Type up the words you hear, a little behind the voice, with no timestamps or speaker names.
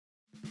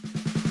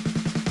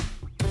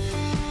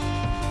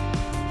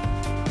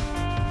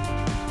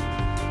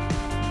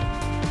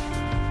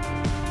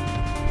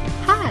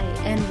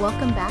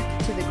welcome back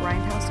to the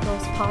Grindhouse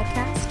Girls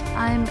podcast.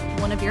 I'm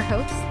one of your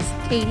hosts,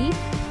 Katie.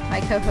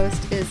 My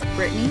co-host is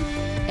Brittany,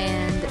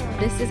 and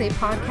this is a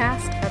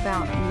podcast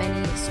about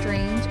many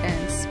strange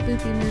and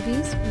spooky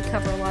movies. We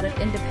cover a lot of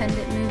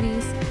independent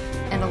movies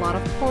and a lot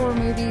of horror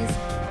movies,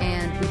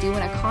 and we do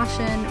want to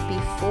caution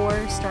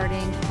before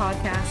starting the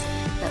podcast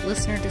that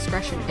listener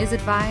discretion is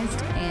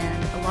advised,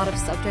 and a lot of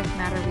subject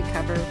matter we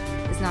cover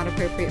is not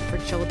appropriate for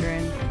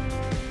children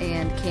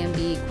and can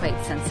be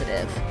quite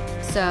sensitive.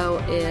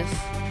 So if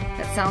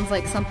that sounds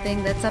like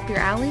something that's up your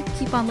alley,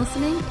 keep on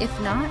listening.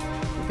 If not,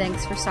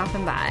 thanks for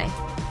stopping by.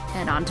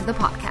 And on to the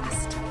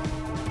podcast.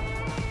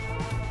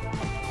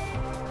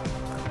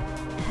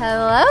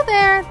 Hello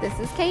there, this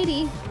is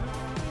Katie.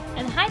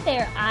 And hi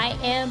there, I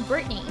am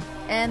Brittany.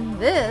 And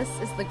this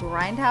is the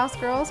Grindhouse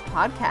Girls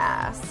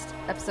podcast,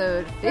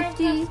 episode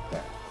 57.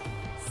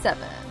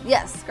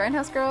 Yes,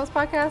 Grindhouse Girls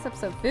podcast,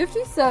 episode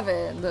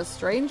 57, The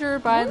Stranger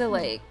by the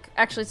Lake.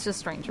 Actually, it's just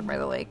Stranger by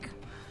the Lake.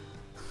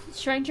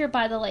 Stranger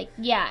by the Lake,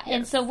 yeah. Yes.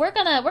 And so we're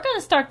gonna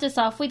start this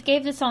off. We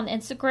gave this on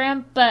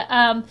Instagram, but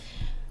I'm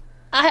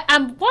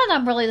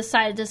really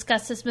excited to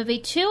discuss this movie.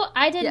 Two,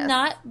 I did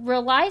not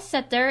realize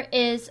that there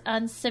is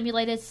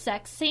unsimulated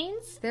sex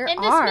scenes in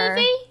this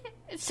movie.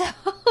 So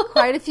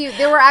quite a few.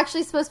 There were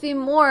actually supposed to be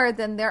more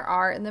than there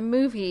are in the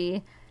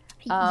movie.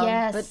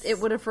 Yes, but it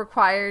would have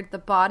required the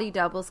body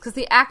doubles because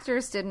the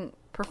actors didn't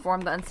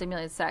perform the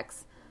unsimulated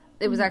sex.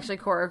 It was actually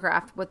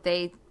choreographed what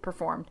they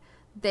performed.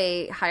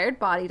 They hired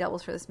body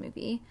doubles for this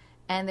movie,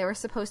 and they were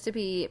supposed to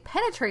be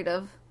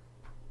penetrative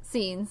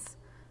scenes,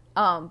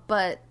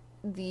 but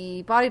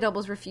the body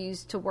doubles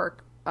refused to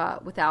work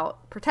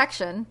without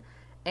protection,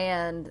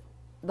 and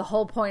the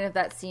whole point of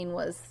that scene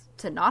was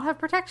to not have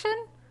protection,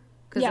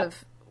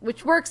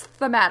 which works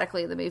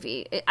thematically in the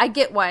movie. I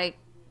get why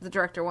the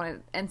director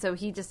wanted, and so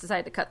he just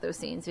decided to cut those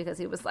scenes because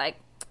he was like,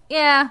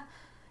 yeah,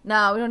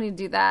 no, we don't need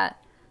to do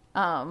that.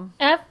 And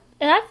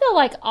I feel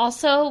like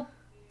also,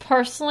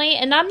 personally,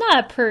 and I'm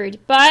not a prude,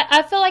 but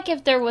I feel like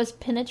if there was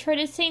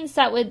penetrative scenes,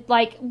 that would,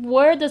 like,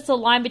 where does the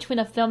line between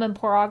a film and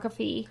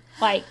pornography,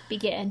 like,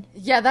 begin?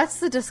 Yeah, that's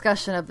the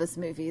discussion of this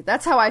movie.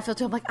 That's how I feel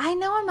too. I'm like, I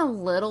know I'm a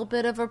little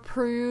bit of a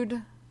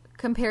prude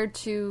compared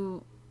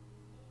to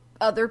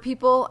other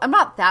people. I'm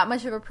not that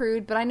much of a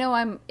prude, but I know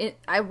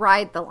I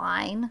ride the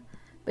line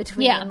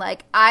between,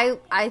 like,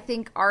 I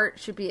think art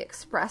should be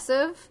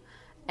expressive,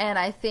 and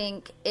I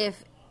think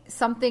if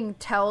something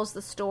tells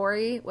the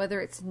story, whether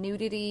it's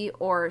nudity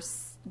or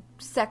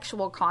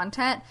sexual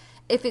content,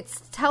 if it's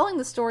telling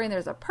the story and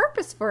there's a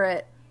purpose for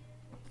it,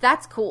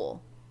 that's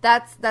cool.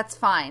 That's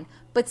fine.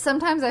 But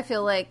sometimes I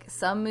feel like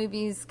some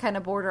movies kind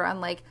of border on,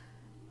 like,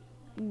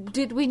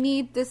 did we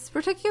need this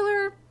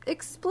particular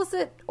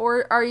explicit,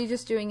 or are you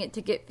just doing it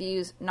to get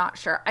views? Not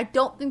sure. I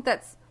don't think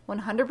that's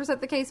 100%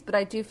 the case, but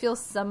I do feel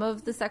some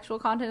of the sexual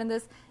content in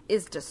this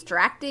is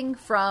distracting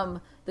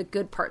from the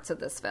good parts of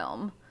this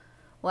film.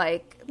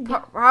 Like,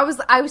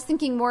 I was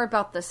thinking more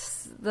about the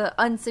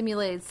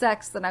unsimulated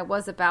sex than I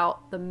was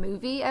about the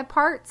movie at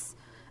parts.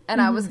 And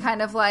I was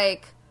kind of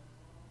like,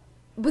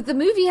 but the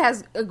movie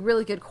has a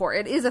really good core.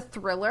 It is a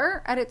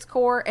thriller at its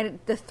core, and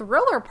the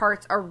thriller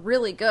parts are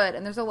really good.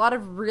 And there's a lot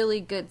of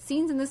really good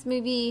scenes in this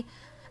movie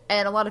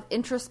and a lot of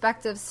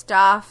introspective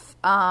stuff.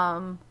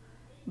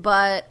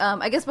 But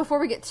I guess before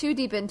we get too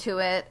deep into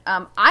it,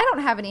 I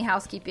don't have any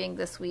housekeeping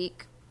this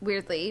week,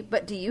 weirdly.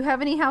 But do you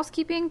have any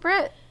housekeeping,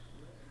 Britt?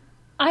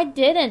 I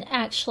didn't,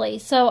 actually.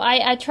 So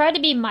I tried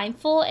to be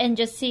mindful and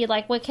just see,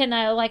 like, what can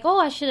I, like,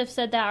 I should have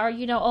said that, or,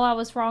 I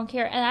was wrong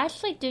here. And I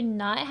actually do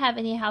not have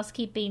any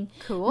housekeeping.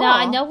 Cool. Now,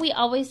 I know we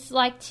always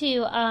like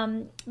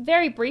to,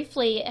 very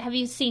briefly, have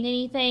you seen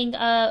anything,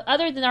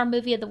 other than our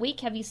movie of the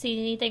week, have you seen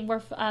anything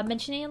worth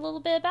mentioning a little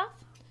bit about?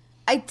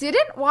 I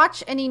didn't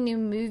watch any new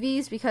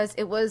movies because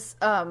it was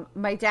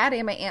my dad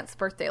and my aunt's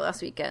birthday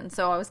last weekend.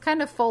 So I was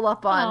kind of full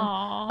up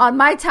on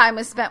my time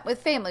was spent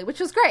with family, which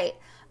was great.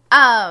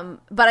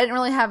 But I didn't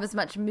really have as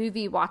much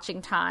movie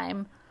watching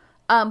time.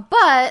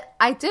 But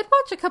I did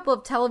watch a couple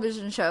of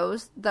television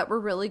shows that were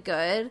really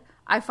good.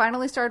 I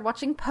finally started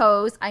watching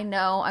Pose. I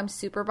know I'm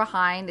super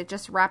behind. It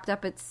just wrapped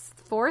up its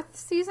 4th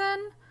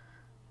season.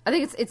 I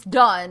think it's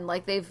done.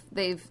 Like they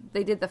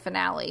did the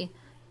finale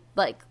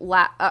like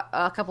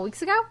a couple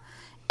weeks ago.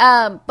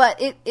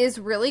 But it is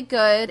really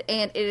good,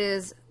 and it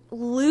is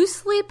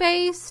loosely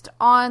based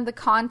on the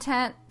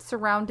content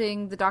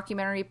surrounding the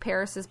documentary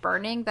Paris is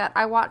Burning that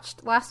I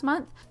watched last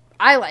month.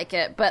 I like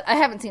it, but I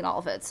haven't seen all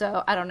of it,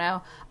 so I don't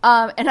know.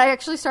 And I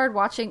actually started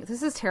watching,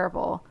 this is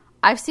terrible,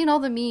 I've seen all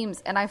the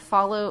memes, and I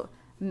follow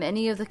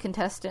many of the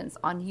contestants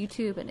on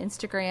YouTube and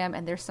Instagram,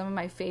 and they're some of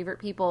my favorite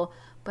people,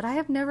 but I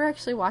have never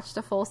actually watched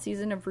a full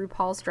season of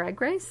RuPaul's Drag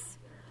Race.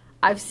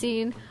 I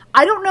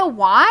don't know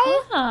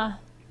why. Yeah.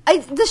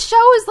 The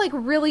show is, like,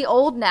 really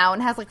old now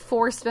and has, like,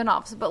 4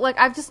 spinoffs. But, like,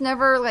 I've just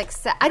never, like,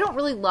 I don't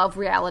really love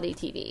reality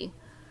TV,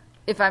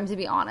 if I'm to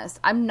be honest.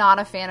 I'm not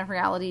a fan of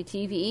reality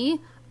TV.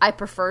 I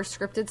prefer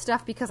scripted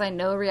stuff because I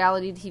know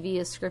reality TV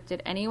is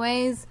scripted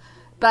anyways.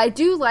 But I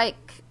do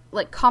like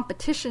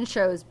competition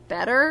shows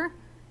better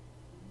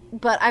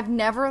but I've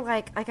never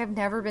I've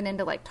never been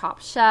into like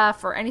Top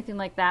Chef or anything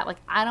like that. Like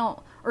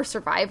or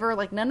Survivor,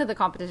 like none of the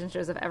competition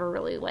shows have ever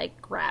really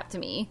like grabbed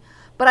me.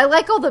 But I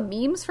like all the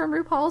memes from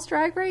RuPaul's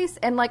Drag Race,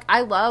 and like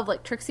I love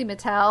like Trixie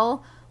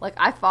Mattel. Like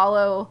I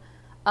follow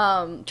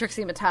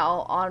Trixie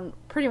Mattel on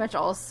pretty much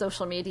all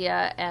social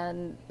media,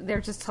 and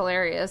they're just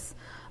hilarious.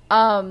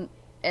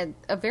 And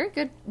a very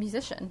good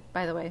musician,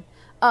 by the way.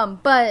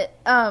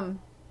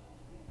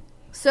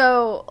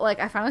 So, like,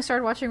 I finally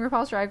started watching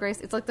RuPaul's Drag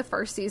Race. It's, like, the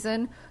first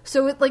season.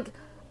 So, it, like,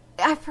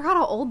 I forgot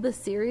how old this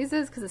series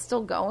is because it's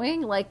still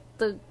going. Like,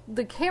 the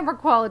camera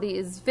quality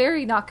is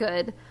very not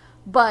good.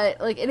 But,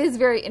 like, it is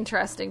very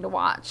interesting to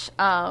watch.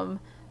 And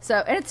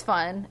it's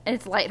fun. And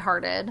it's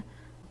lighthearted.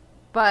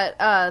 But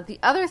the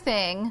other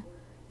thing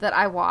that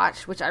I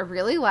watched, which I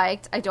really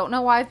liked, I don't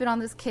know why I've been on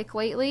this kick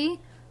lately,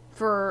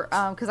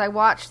 because I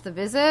watched The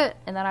Visit,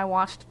 and then I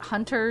watched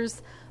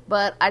Hunters.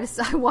 But I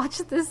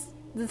watched this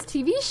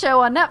TV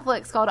show on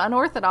Netflix called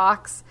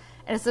Unorthodox,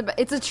 and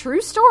it's a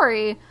true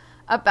story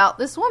about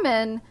this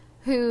woman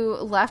who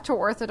left her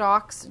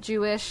Orthodox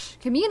Jewish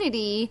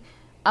community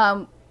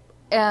and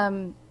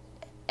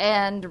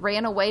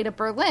ran away to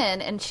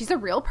Berlin. And she's a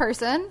real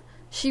person.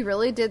 She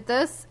really did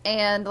this.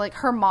 And like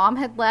her mom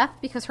had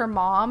left because her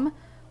mom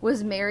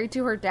was married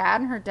to her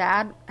dad, and her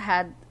dad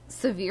had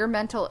severe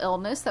mental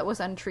illness that was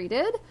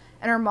untreated.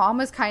 And her mom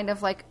was kind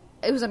of like,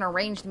 it was an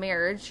arranged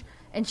marriage,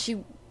 and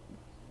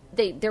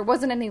there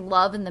wasn't any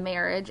love in the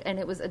marriage, and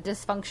it was a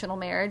dysfunctional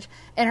marriage.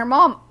 And her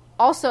mom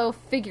also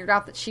figured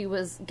out that she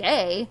was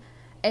gay,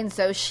 and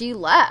so she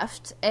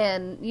left,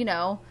 and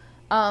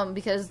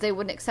because they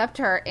wouldn't accept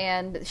her,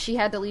 and she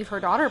had to leave her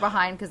daughter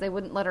behind because they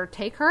wouldn't let her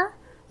take her.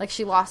 Like,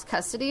 she lost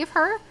custody of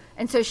her,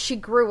 and so she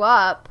grew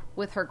up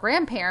with her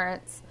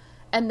grandparents,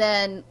 and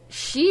then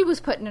she was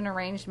put in an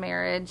arranged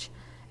marriage,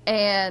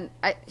 and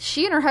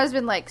she and her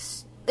husband, like,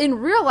 in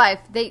real life,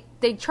 they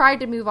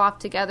tried to move off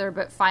together,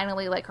 but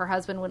finally, like, her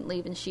husband wouldn't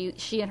leave, and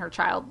she and her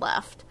child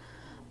left.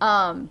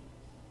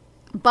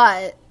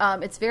 But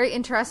it's very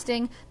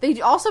interesting.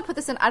 They also put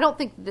this in, I don't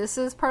think this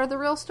is part of the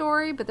real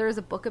story, but there is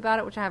a book about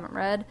it, which I haven't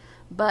read.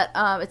 But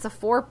it's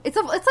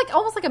like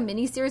almost like a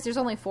mini series. There's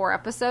only 4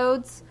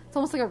 episodes. It's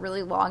almost like a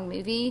really long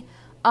movie.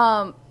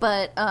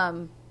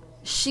 But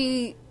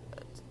she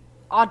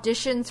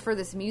auditions for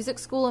this music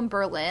school in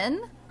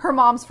Berlin. Her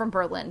mom's from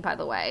Berlin, by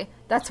the way.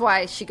 That's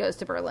why she goes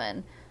to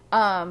Berlin.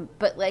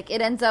 But, like,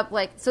 it ends up,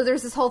 like... So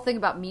there's this whole thing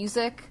about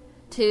music,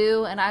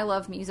 too, and I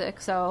love music,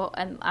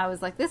 and I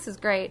was like, this is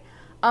great.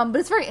 But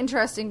it's very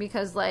interesting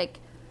because, like,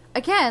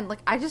 again, like,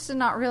 I just did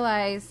not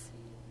realize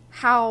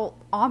how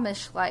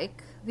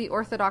Amish-like the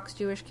Orthodox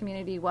Jewish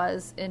community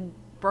was in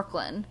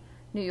Brooklyn,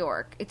 New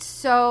York. It's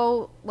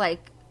so,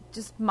 like,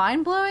 just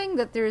mind-blowing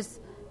that there's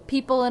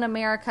people in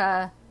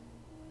America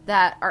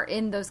that are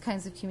in those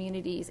kinds of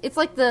communities. It's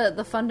like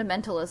the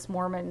fundamentalist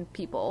Mormon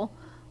people.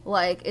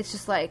 Like, it's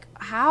just like,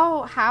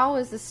 how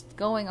is this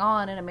going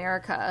on in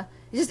America?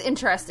 It's just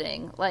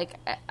interesting. Like,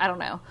 I don't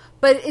know.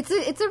 But it's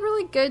a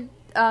really good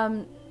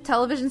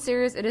television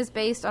series. It is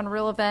based on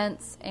real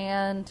events,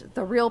 and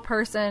the real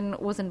person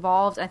was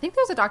involved. I think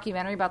there's a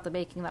documentary about the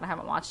making that I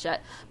haven't watched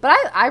yet. But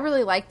I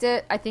really liked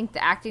it. I think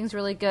the acting's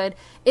really good.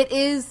 It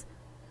is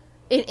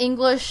in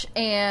English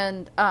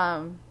and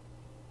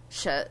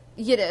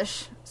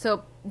Yiddish,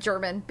 so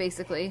German,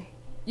 basically.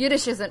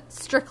 Yiddish isn't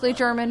strictly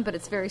German, but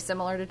it's very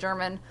similar to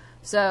German.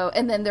 So,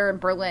 and then they're in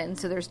Berlin,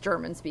 so there's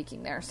German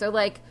speaking there. So,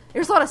 like,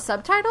 there's a lot of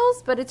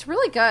subtitles, but it's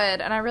really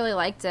good, and I really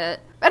liked it.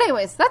 But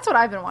anyways, that's what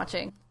I've been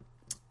watching.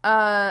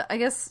 I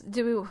guess,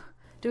 do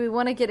we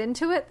want to get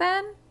into it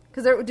then?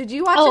 Because did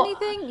you watch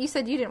anything? You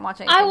said you didn't watch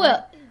anything. I will.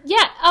 Right?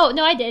 Yeah. Oh,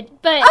 no, I did.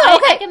 But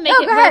okay. I can make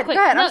it go real ahead, quick.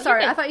 Go ahead. No, I'm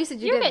sorry. I thought you said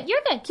you didn't.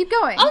 You're good. Keep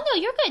going. Oh,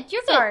 no, you're good.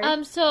 You're sorry.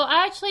 good. So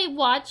I actually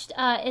watched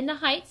In the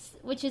Heights,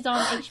 which is on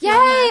HBO. Yay!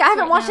 I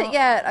haven't watched it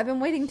yet. I've been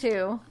waiting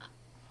to.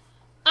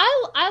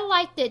 I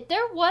liked it.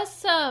 There was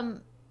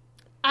some,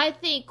 I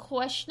think,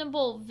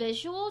 questionable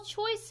visual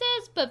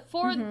choices, but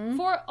for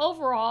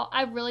overall,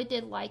 I really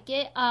did like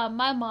it.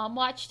 My mom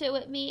watched it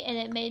with me, and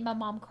it made my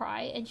mom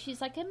cry, and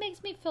she's like, it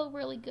makes me feel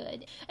really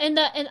good. And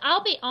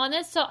I'll be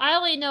honest, so I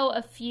only know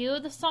a few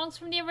of the songs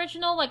from the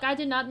original. Like, I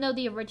did not know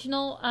the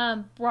original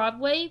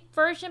Broadway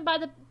version by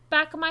the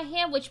back of my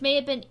hand, which may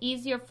have been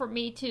easier for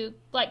me to,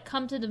 like,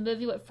 come to the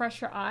movie with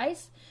fresher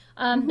eyes.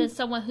 Than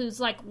someone who's,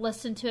 like,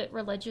 listened to it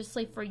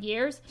religiously for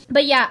years.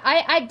 But, yeah,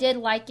 I did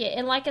like it.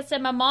 And like I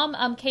said, my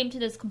mom came to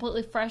this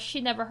completely fresh.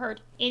 She never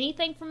heard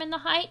anything from In the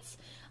Heights.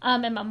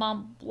 And my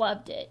mom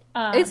loved it.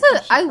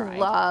 I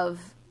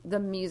love the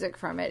music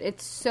from it.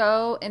 It's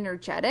so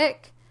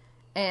energetic.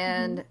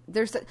 And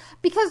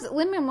because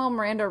Lin-Manuel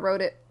Miranda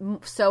wrote it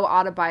so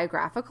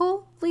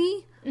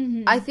autobiographically,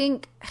 I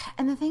think,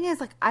 and the thing is,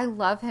 like, I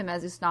love him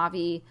as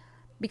Usnavi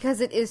because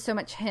it is so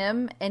much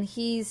him, and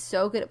he's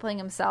so good at playing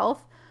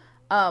himself.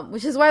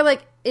 Which is why,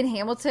 like, in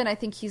Hamilton, I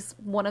think he's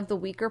one of the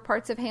weaker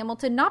parts of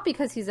Hamilton. Not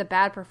because he's a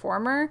bad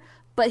performer,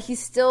 but he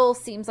still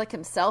seems like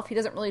himself. He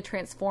doesn't really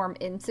transform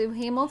into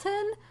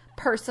Hamilton,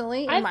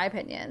 personally, in my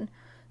opinion.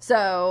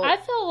 So I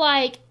feel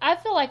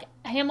like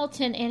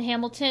Hamilton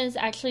is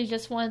actually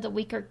just one of the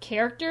weaker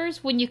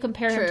characters when you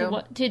compare him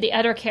to the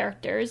other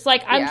characters.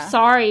 Like, I'm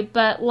sorry,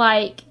 but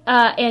like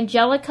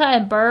Angelica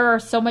and Burr are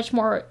so much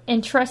more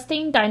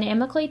interesting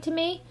dynamically to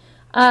me.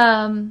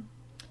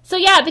 So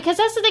yeah, because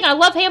that's the thing. I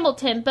love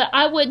Hamilton, but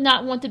I would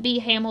not want to be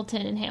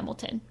Hamilton in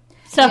Hamilton.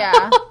 So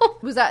yeah.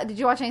 Did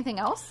you watch anything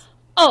else?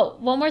 Oh,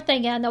 one more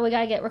thing. Yeah, I know we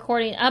gotta get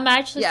recording. I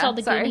actually saw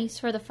the Goonies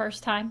for the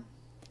first time.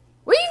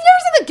 Well, you've never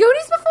seen the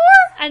Goonies before?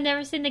 I've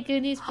never seen the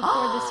Goonies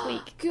before this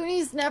week.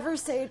 Goonies never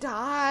say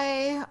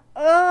die.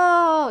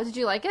 Oh, did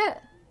you like it?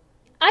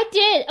 I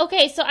did.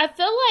 Okay, so I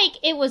feel like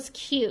it was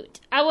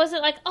cute. I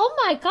wasn't like, oh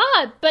my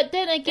god. But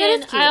then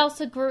again,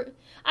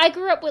 I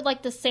grew up with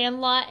like The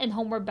Sandlot and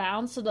Homeward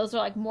Bound, so those are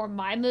like more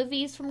my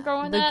movies from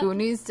growing up. The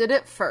Goonies did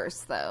it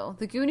first, though.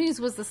 The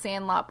Goonies was The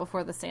Sandlot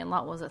before The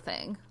Sandlot was a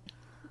thing.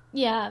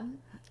 Yeah.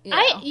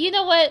 You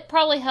know what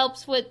probably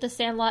helps with The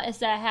Sandlot is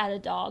that I had a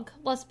dog.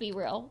 Let's be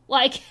real.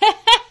 Like,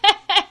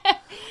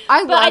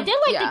 I did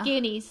like the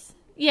Goonies.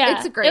 Yeah,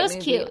 it's a great movie. It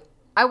was cute.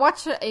 I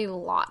watched it a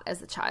lot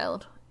as a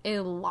child,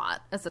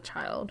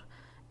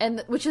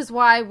 and which is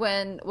why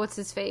when what's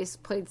his face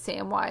played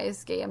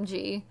Samwise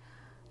Gamgee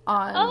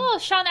on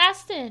Sean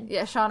Astin.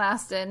 Yeah, Sean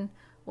Astin,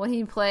 when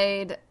he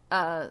played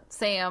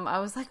Sam, I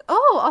was like,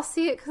 oh, I'll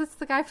see it because it's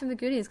the guy from the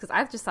Goonies, because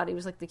I just thought he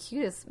was like the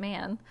cutest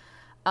man.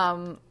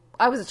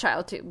 I was a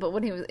child too, but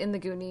when he was in the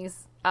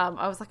Goonies,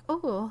 I was like,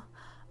 oh,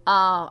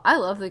 I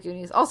love the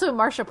Goonies. Also,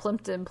 Marsha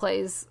Plimpton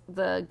plays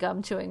the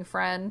gum-chewing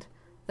friend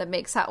that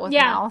makes out with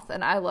mouth,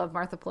 and I love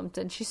Martha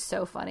Plimpton. She's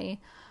so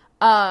funny.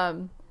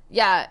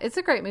 Yeah, it's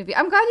a great movie.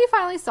 I'm glad you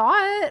finally saw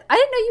it. I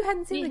didn't know you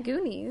hadn't seen the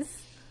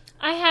Goonies.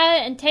 I had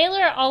it, and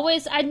Taylor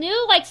I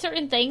knew like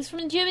certain things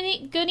from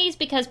the Goonies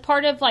because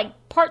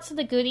parts of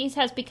the Goonies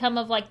has become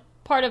of like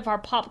part of our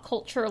pop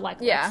culture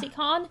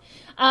lexicon.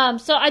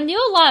 So I knew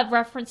a lot of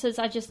references.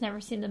 I just never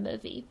seen the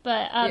movie,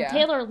 but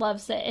Taylor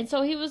loves it, and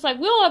so he was like,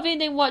 "We don't have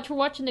anything to watch. We're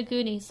watching the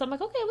Goonies." So I'm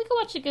like, "Okay, we can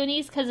watch the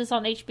Goonies because it's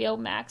on HBO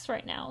Max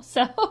right now."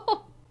 So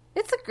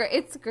it's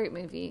a great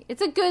movie.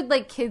 It's a good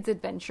like kids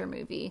adventure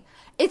movie.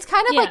 It's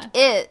kind of like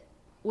It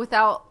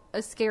without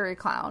a scary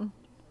clown,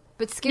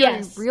 but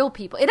scary real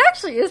people. It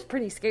actually is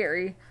pretty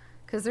scary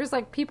because there's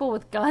like people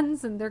with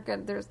guns and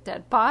there's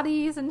dead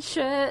bodies and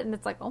shit, and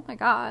it's like, oh my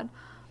god.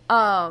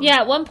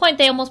 At one point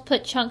they almost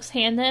put Chunk's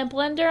hand in a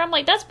blender. I'm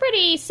like, that's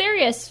pretty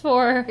serious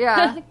for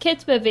a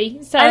kids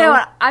movie. So I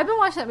know, I've been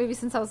watching that movie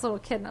since I was a little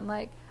kid, and I'm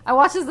like, I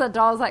watched as an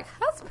adult, I was like,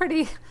 that's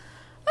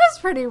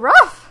pretty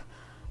rough.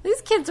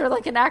 These kids are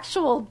like in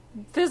actual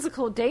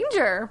physical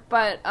danger,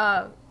 but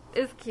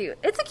it's cute.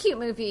 It's a cute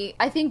movie.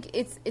 I think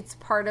it's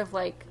part of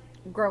like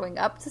growing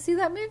up to see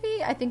that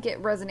movie. I think it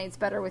resonates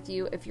better with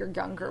you if you're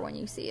younger when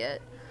you see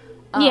it.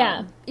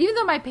 Even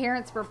though my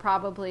parents were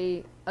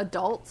probably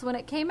adults when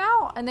it came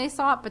out and they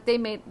saw it, but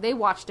they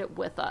watched it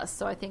with us,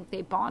 so I think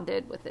they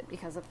bonded with it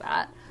because of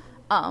that.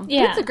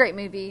 It's a great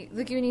movie.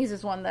 The Goonies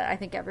is one that I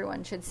think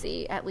everyone should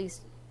see at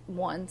least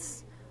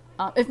once,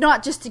 if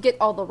not just to get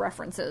all the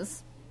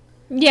references.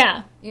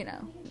 Yeah,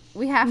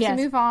 we have to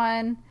move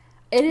on.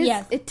 It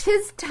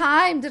is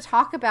time to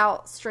talk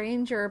about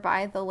Stranger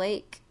by the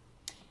Lake.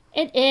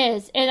 It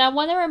is, and I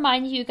want to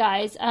remind you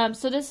guys,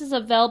 so this is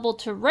available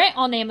to rent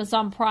on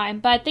Amazon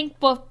Prime, but I think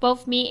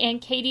both me and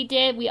Katie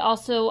did. We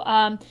also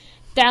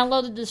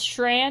downloaded the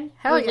Strand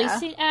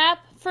releasing app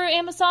for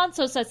Amazon,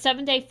 so it's a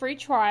 7-day free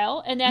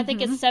trial, and then I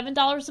think it's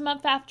 $7 a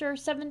month after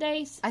 7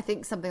 days. I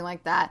think something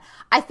like that.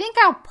 I think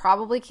I'll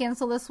probably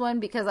cancel this one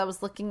because I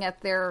was looking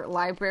at their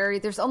library.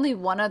 There's only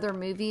one other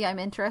movie I'm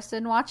interested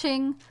in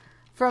watching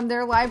from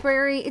their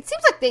library. It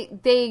seems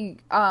like they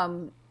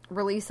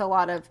release a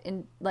lot of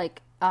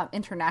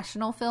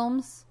international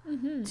films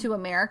to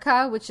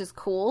America, which is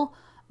cool,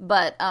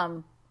 but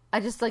I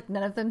just like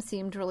none of them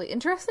seemed really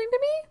interesting to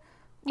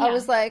me. I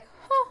was like,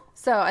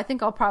 so I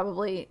think I'll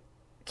probably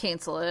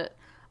cancel it.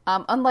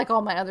 Unlike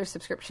all my other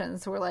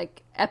subscriptions where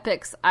like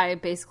Epix, I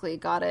basically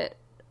got it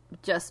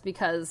just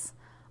because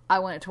I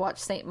wanted to watch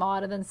Saint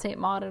Maud, and then Saint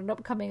Maud ended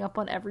up coming up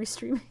on every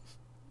streaming.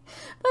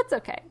 That's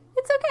okay.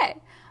 It's okay.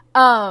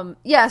 So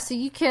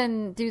you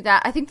can do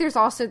that. I think there's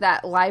also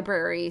that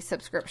library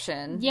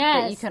subscription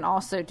that you can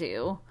also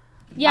do.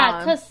 Yeah,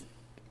 because,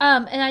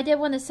 and I did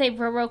want to say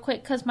real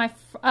quick, because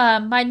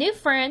my new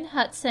friend,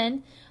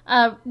 Hudson,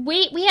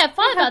 we had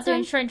fun about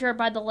doing Stranger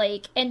by the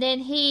Lake, and then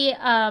he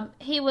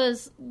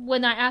was,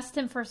 when I asked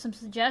him for some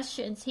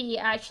suggestions,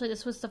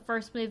 this was the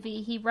first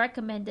movie he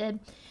recommended,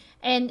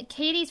 and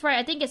Katie's right,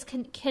 I think it's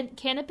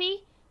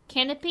Canopy?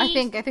 Canopy? I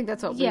think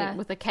that's what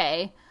with a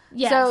K.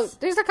 Yes. So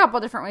there's a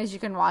couple different ways you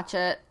can watch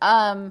it.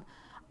 We'll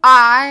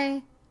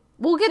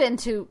get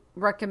into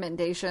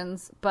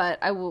recommendations, but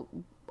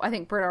I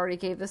think Britt already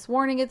gave this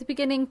warning at the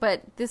beginning,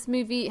 but this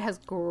movie has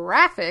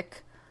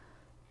graphic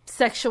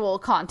sexual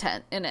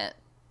content in it.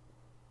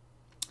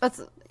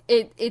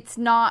 It's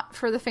not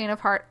for the faint of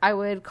heart. I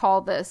would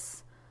call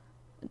this,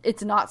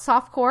 it's not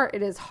softcore.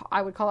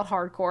 I would call it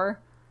hardcore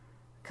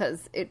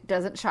because it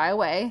doesn't shy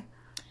away.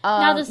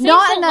 Now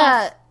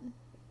the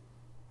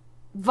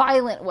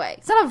violent way.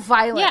 It's not a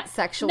violent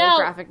sexual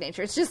graphic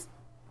nature. It's just,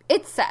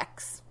 it's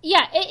sex.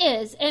 Yeah,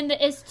 it is. And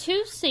it's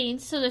 2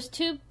 scenes, so there's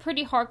 2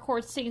 pretty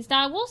hardcore scenes.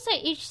 Now, I will say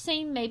each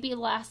scene maybe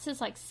lasts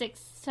like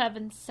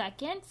 6-7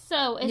 seconds.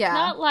 So it's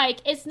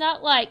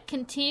not like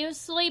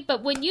continuously,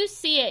 but when you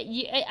see it,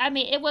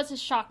 it was a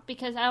shock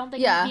because I don't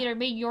think either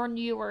me or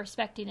you were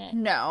expecting it.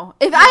 No.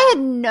 If I had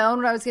known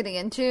what I was getting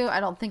into, I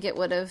don't think it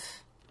would have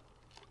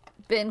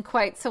been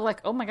quite so like,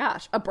 oh my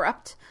gosh,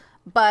 abrupt.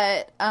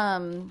 But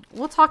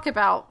we'll talk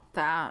about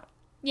that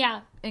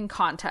in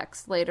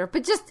context later.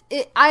 But just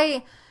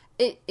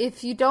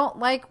if you don't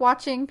like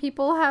watching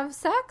people have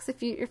sex,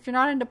 if you're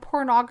not into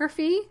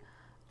pornography,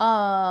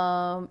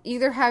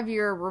 either have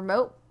your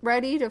remote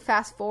ready to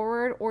fast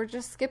forward or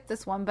just skip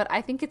this one. But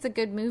I think it's a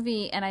good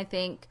movie, and I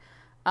think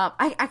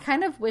I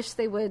kind of wish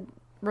they would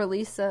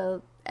release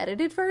a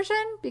edited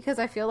version, because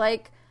I feel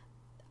like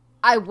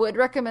I would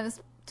recommend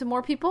this to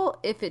more people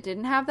if it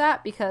didn't have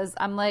that, because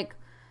I'm like,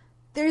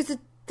 there's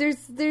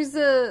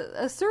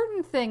a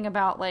certain thing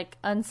about like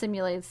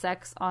unsimulated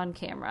sex on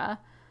camera.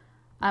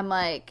 I'm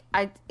like,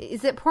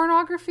 is it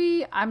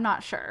pornography? I'm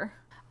not sure.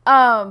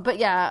 But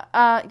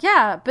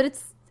but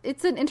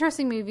it's an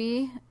interesting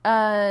movie.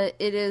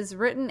 It is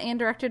written and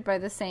directed by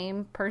the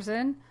same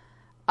person,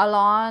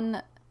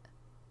 Alain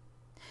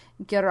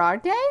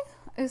Girardin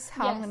is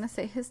how I'm going to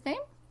say his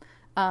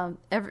name.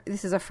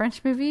 This is a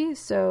French movie,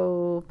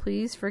 so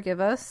please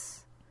forgive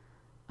us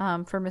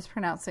for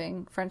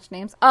mispronouncing French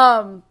names.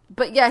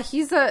 But yeah,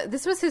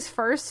 this was his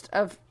first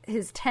of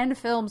his 10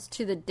 films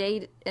to the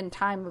date and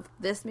time of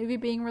this movie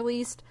being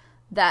released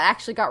that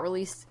actually got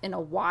released in a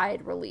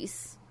wide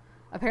release.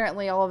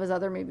 Apparently all of his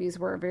other movies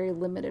were very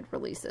limited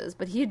releases,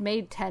 but he had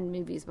made 10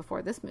 movies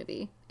before this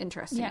movie,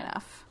 interesting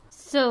enough.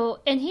 So,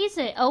 and he's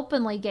an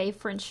openly gay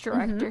French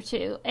director,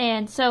 too.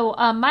 And so,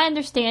 my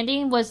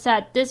understanding was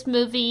that this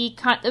movie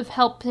kind of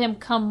helped him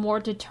come more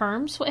to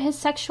terms with his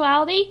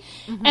sexuality.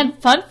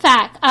 And fun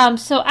fact,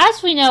 so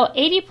as we know,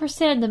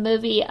 80% of the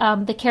movie,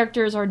 the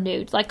characters are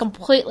nude, like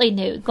completely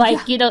nude.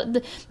 Like, you know,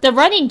 the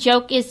running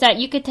joke is that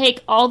you could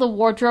take all the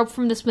wardrobe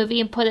from this movie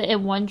and put it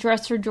in one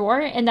dresser drawer,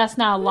 and that's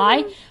not a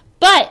lie.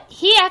 But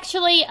he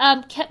actually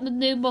kept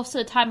nude most of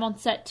the time on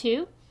set,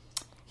 too.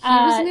 He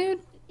was nude?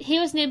 He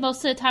was nude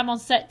most of the time on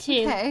set,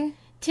 too. Okay.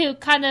 To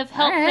kind of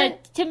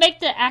help to make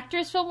the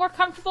actors feel more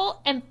comfortable.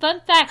 And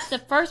fun fact, the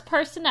first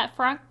person that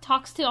Frank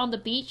talks to on the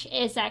beach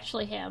is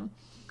actually him.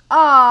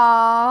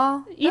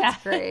 Aww.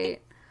 That's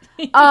great.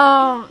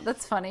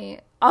 That's funny.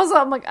 Also,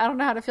 I'm like, I don't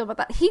know how to feel about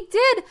that.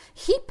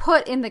 He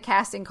put in the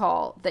casting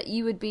call that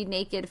you would be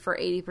naked for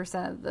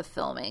 80% of the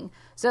filming.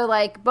 So,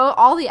 like,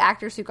 all the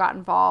actors who got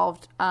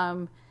involved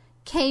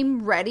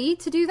came ready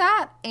to do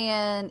that,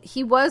 and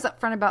he was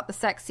upfront about the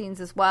sex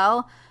scenes as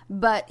well,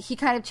 but he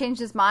kind of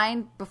changed his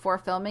mind before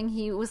filming.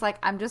 He was like,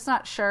 I'm just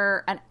not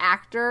sure an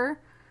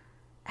actor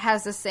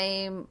has the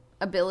same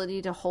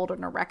ability to hold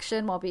an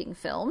erection while being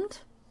filmed,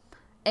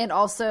 and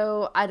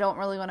also I don't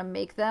really want to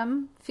make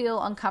them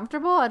feel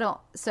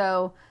uncomfortable.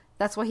 So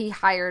that's why he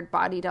hired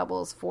body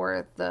doubles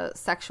for the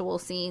sexual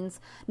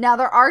scenes. Now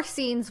there are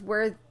scenes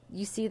where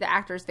you see the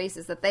actors'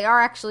 faces that they are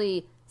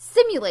actually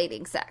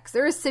simulating sex.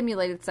 There is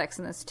simulated sex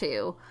in this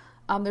too.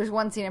 There's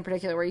one scene in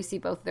particular where you see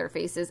both their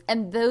faces,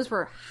 and those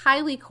were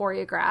highly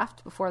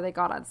choreographed before they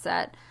got on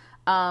set.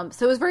 So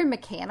it was very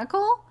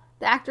mechanical,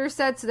 the actors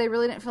said, so they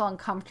really didn't feel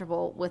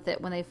uncomfortable with it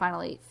when they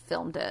finally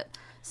filmed it.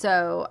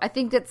 So I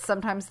think that's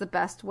sometimes the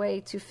best way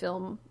to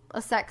film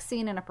a sex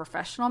scene in a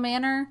professional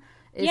manner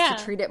is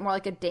to treat it more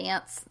like a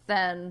dance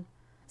than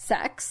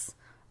sex.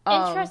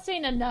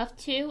 Interesting enough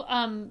too,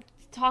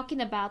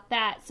 talking about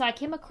that, so I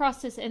came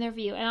across this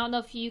interview, and I don't know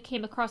if you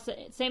came across the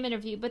same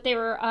interview, but they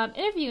were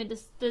interviewing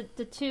the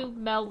 2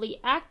 male lead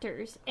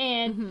actors,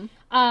 and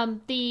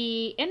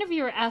the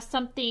interviewer asked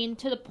something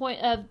to the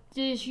point of,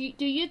 do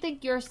you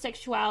think your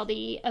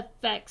sexuality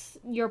affects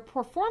your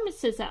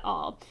performances at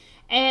all?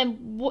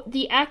 And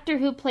the actor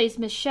who plays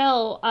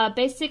Michelle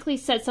basically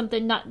said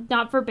something,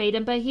 not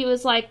verbatim, but he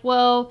was like,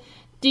 well,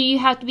 do you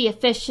have to be a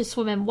fish to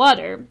swim in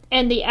water?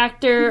 And the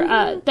actor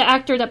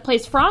that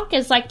plays Frank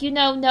is like,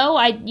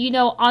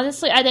 no,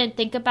 honestly, I didn't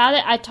think about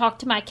it. I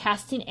talked to my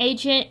casting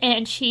agent,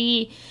 and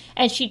she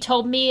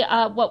told me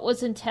what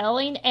was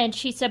entailing, and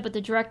she said, but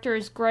the director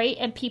is great,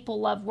 and people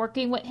love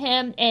working with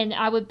him, and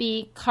I would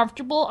be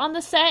comfortable on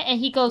the set. And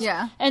he goes,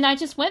 and I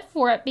just went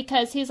for it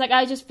because he's like,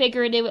 I just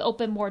figured it would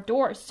open more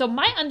doors. So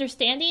my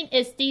understanding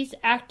is these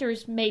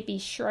actors may be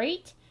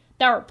straight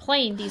that are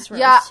playing these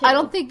roles. Yeah, too. I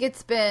don't think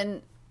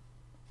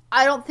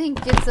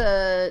it's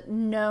a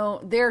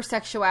known, their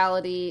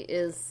sexuality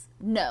is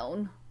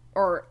known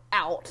or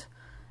out.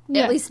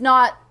 At least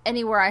not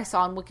anywhere I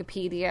saw on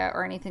Wikipedia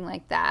or anything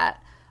like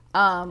that, or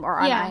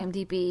on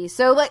IMDb.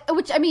 So,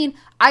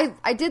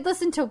 I did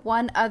listen to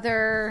one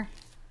other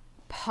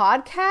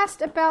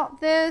podcast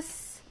about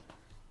this,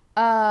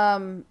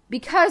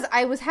 because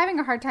I was having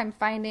a hard time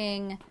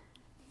finding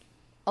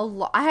a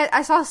lot.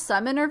 I saw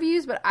some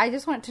interviews, but I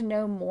just wanted to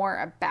know more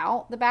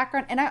about the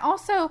background. And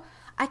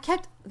I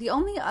kept the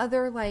only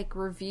other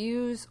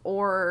reviews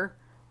or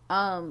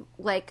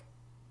like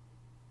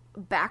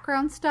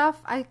background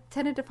stuff I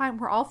tended to find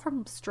were all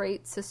from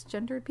straight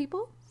cisgendered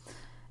people.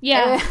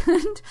 Yeah.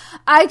 And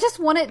I just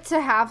wanted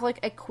to have like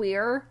a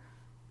queer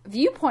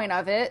viewpoint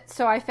of it.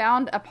 So I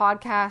found a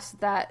podcast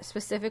that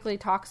specifically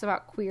talks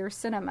about queer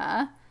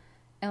cinema.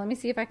 And let me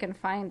see if I can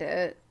find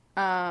it.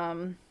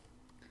 Because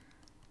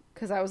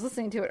I was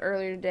listening to it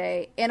earlier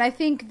today. And I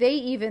think they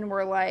even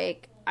were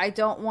like, I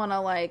don't want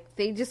to like,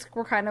 they just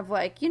were kind of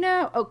like, you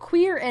know, oh,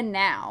 Queer and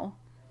Now.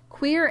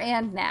 Queer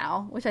and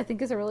Now, which I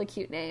think is a really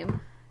cute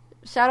name.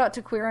 Shout out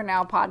to Queer and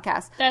Now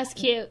podcast. That's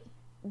cute.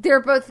 They're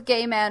both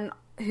gay men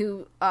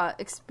who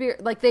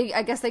experience, like they,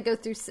 I guess they go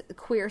through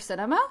queer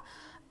cinema,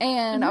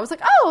 and I was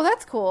like, oh,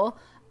 that's cool.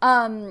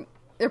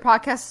 Their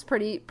podcast is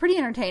pretty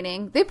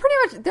entertaining. They're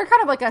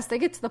kind of like us. They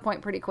get to the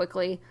point pretty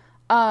quickly.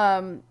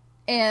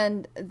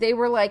 And they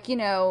were like, you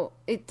know,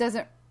 it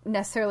doesn't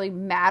necessarily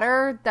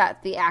matter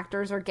that the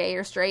actors are gay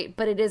or straight,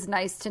 but it is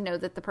nice to know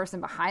that the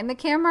person behind the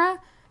camera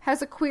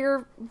has a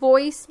queer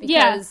voice,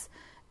 because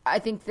I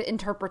think the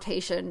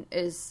interpretation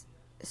is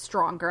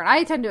stronger. And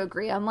I tend to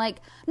agree. I'm like,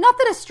 not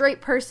that a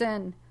straight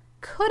person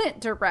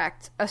couldn't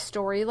direct a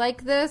story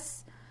like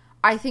this.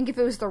 I think if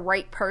it was the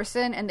right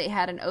person and they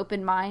had an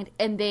open mind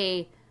and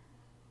they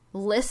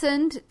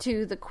listened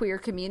to the queer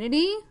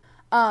community,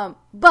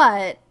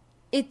 but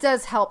it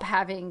does help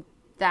having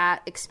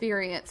that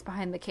experience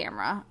behind the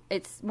camera.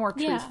 It's more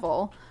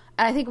truthful.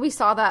 And I think we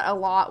saw that a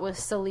lot with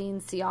Celine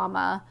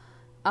Sciamma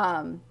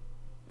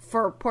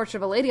for Portrait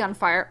of a Lady on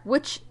Fire,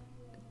 which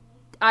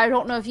I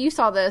don't know if you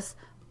saw this,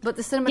 but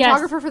the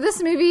cinematographer for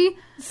this movie,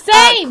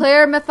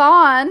 Claire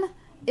Mathon,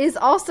 is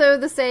also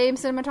the same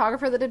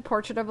cinematographer that did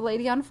Portrait of a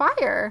Lady on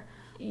Fire.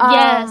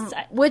 Yes.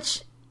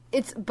 Which,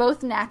 it's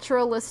both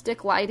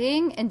naturalistic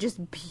lighting and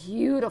just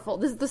beautiful.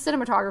 The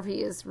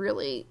cinematography is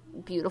really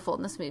beautiful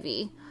in this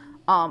movie.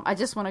 I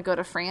just want to go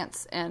to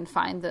France and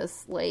find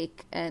this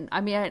lake. And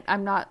I mean,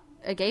 I'm not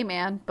a gay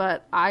man,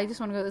 but I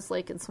just want to go to this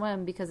lake and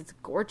swim because it's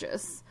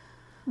gorgeous.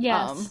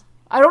 Yes.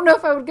 I don't know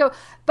if I would go.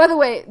 By the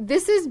way,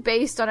 this is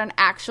based on an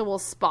actual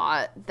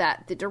spot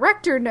that the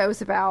director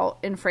knows about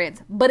in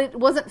France, but it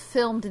wasn't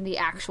filmed in the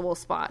actual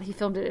spot. He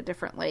filmed it at a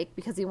different lake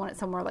because he wanted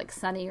somewhere like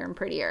sunnier and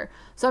prettier.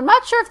 So I'm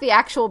not sure if the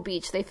actual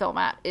beach they film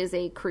at is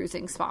a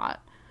cruising spot.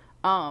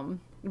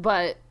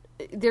 But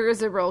there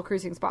is a real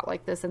cruising spot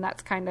like this, and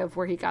that's kind of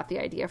where he got the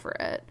idea for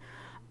it.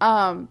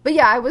 But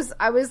yeah, I was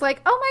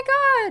like, oh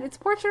my God, it's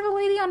Portrait of a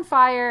Lady on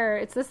Fire.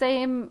 It's the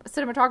same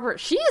cinematographer.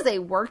 She is a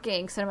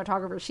working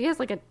cinematographer. She has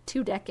like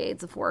 2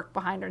 decades of work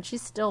behind her, and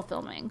she's still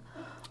filming.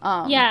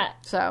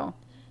 So.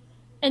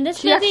 And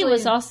this movie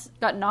was also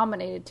got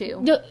nominated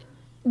too.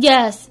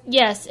 Yes.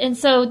 And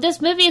so this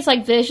movie is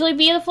like visually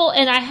beautiful,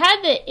 and I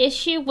had the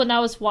issue when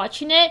I was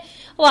watching it,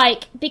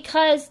 like,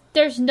 because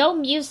there's no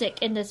music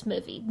in this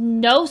movie.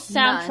 No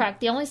soundtrack. None.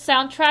 The only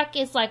soundtrack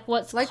is like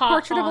what's like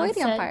Portrait of a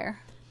Lady on Fire.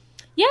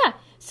 Yeah.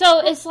 So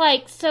it's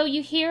like, so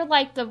you hear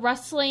like the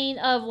rustling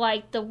of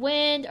like the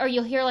wind, or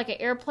you'll hear like an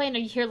airplane, or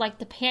you hear like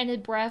the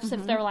panted breaths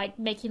if they're like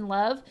making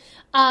love.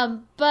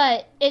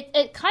 But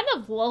it kind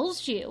of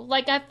lulls you.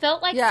 Like I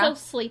felt like so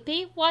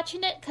sleepy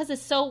watching it because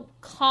it's so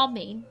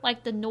calming,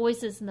 like the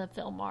noises in the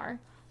film are.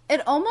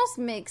 It almost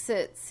makes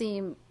it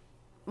seem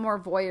more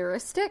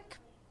voyeuristic.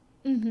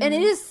 And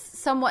it is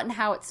somewhat in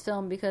how it's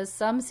filmed, because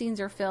some scenes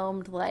are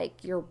filmed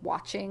like you're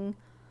watching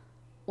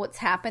what's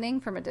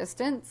happening from a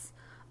distance.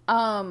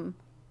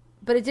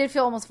 But it did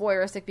feel almost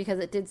voyeuristic because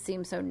it did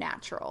seem so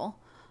natural.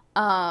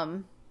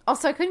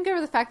 Also, I couldn't get over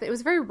the fact that it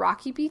was a very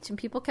rocky beach and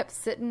people kept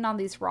sitting on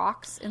these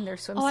rocks in their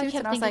swimsuits. Oh, I kept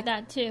and I was thinking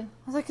like, that too.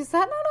 I was like, is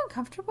that not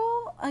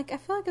uncomfortable? Like, I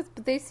feel like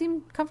but they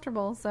seem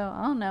comfortable, so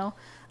I don't know.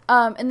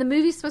 And the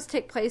movie's supposed to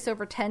take place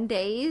over 10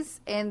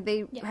 days, and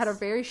they had a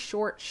very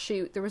short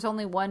shoot. There was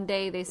only one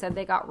day they said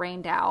they got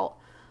rained out.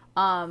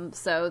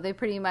 So they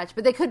pretty much,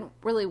 but they couldn't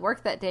really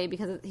work that day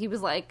because he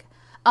was like,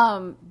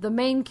 the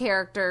main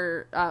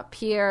character,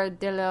 Pierre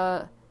de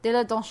la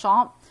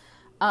Donchamp,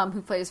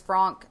 who plays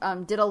Franck,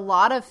 did a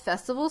lot of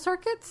festival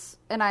circuits,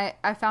 and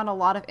I found a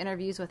lot of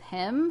interviews with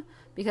him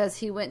because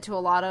he went to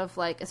a lot of,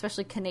 like,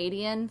 especially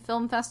Canadian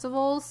film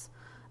festivals,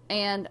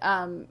 and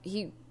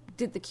he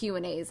did the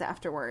Q&As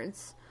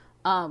afterwards,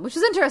 which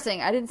is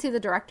interesting. I didn't see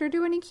the director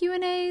do any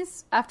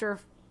Q&As after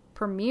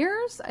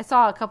premieres. I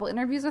saw a couple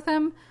interviews with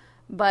him,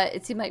 but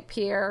it seemed like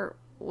Pierre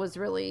was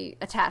really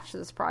attached to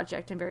this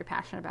project and very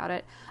passionate about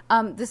it.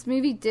 This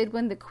movie did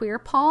win the Queer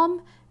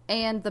Palm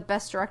and the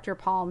Best Director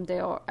Palme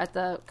d'Or at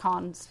the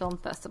Cannes Film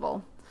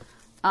Festival,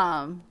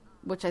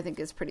 which I think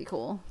is pretty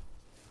cool.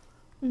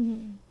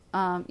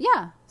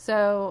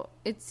 So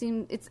it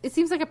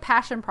seems like a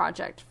passion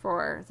project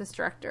for this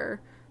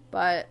director,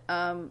 but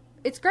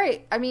it's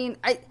great. I mean,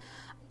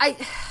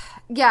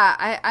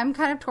 I'm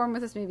kind of torn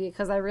with this movie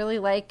because I really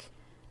like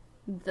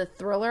the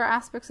thriller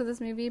aspects of this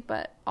movie,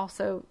 but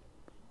also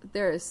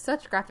there is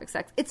such graphic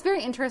sex. It's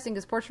very interesting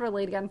because Portrait of a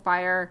Lady on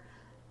Fire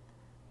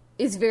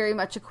is very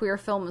much a queer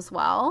film as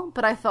well,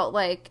 but I felt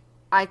like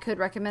I could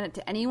recommend it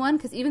to anyone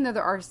because even though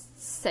there are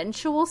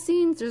sensual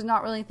scenes, there's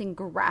not really anything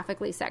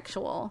graphically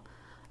sexual.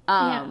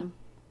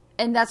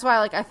 And that's why,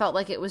 like, I felt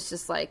like it was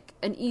just, like,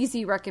 an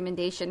easy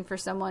recommendation for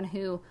someone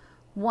who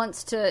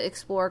wants to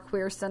explore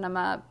queer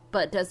cinema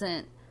but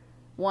doesn't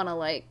want to,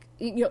 like,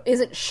 you know,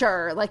 isn't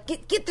sure. Like,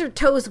 get their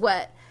toes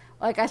wet.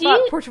 Like, I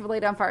thought Portrait of a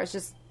Lady on Fire is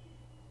just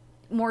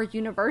more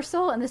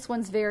universal, and this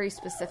one's very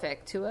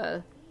specific to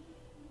a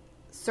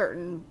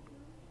certain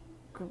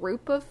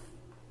group of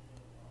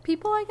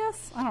people, I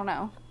guess. I don't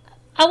know.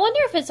 I wonder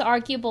if it's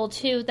arguable,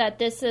 too, that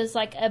this is,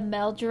 like, a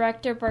male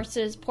director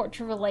versus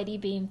Portrait of a Lady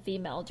being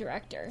female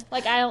director.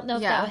 Like, I don't know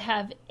if that would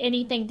have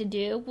anything to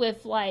do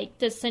with, like,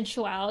 the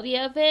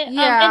sensuality of it.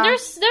 And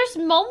there's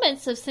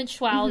moments of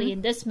sensuality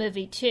in this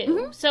movie,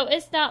 too. So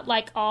it's not,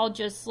 like, all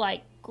just,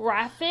 like,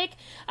 graphic.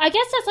 I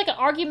guess that's, like, an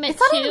argument,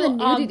 too. It's not too. even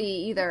the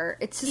nudity, either.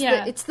 It's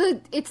just it's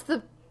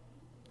the...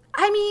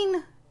 I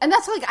mean, and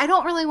that's, like, I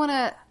don't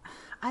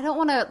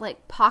want to,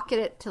 like, pocket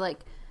it to,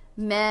 like,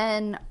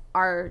 men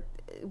are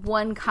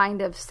one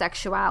kind of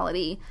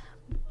sexuality,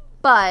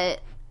 but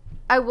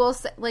I will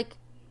say, like,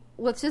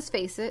 let's just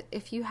face it,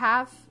 if you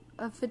have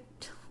I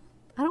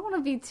don't want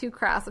to be too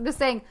crass, I'm just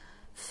saying,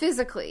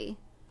 physically,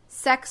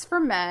 sex for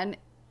men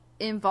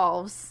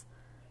involves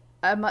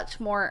a much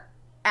more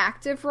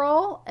active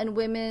role, and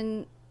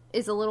women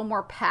is a little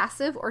more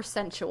passive or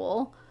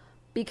sensual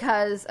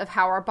because of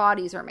how our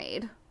bodies are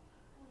made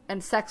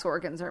and sex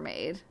organs are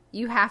made.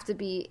 You have to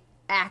be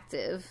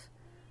active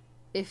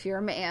if you're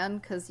a man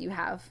because you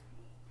have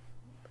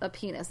a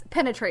penis.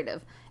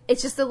 Penetrative.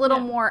 It's just a little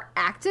more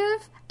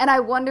active, and I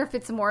wonder if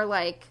it's more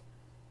like,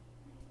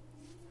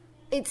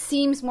 it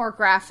seems more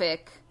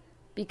graphic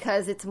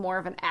because it's more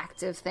of an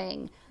active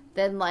thing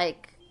than,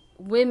 like,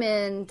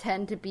 women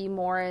tend to be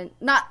more,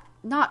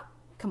 not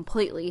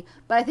completely,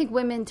 but I think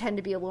women tend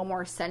to be a little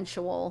more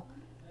sensual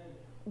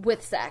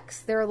with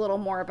sex. They're a little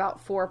more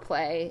about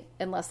foreplay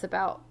and less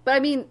about, but I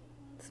mean,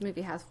 this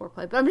movie has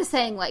foreplay, but I'm just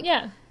saying, like,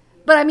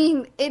 but I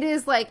mean, it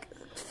is, like,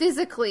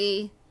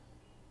 physically,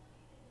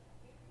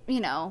 you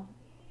know,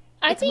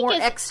 it's more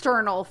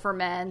external for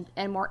men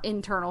and more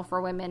internal for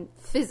women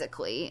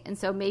physically. And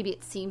so maybe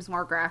it seems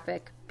more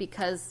graphic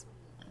because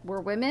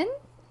we're women.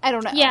 I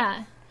don't know.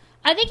 Yeah.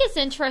 I think it's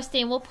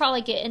interesting. We'll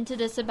probably get into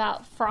this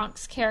about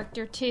Frank's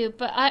character too,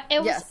 but I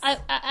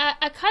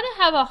kind of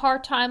have a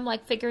hard time,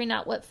 like, figuring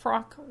out what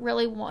Frank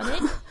really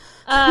wanted.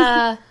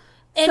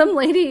 Some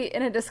lady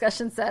in a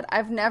discussion said,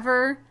 I've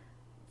never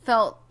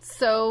felt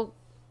so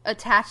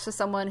attached to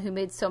someone who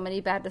made so many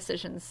bad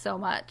decisions so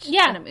much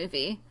in a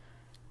movie.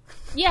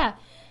 Yeah.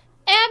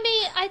 And I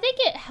mean, I think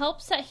it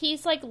helps that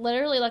he's, like,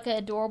 literally, like, an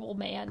adorable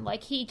man.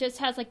 Like, he just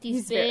has, like,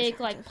 these big,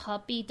 like,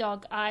 puppy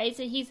dog eyes.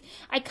 And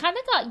I kind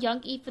of got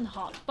young Ethan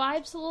Hawke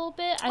vibes a little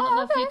bit. I don't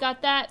know if you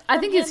got that I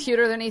think he's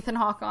cuter than Ethan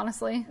Hawke,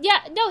 honestly. Yeah,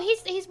 no,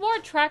 he's more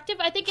attractive.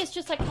 I think it's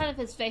just, like, kind of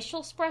his facial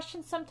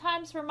expression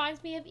sometimes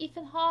reminds me of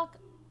Ethan Hawke.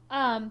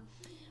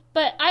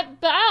 But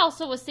I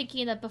also was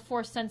thinking of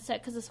Before Sunset,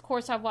 because of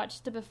course I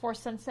watched the Before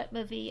Sunset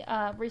movie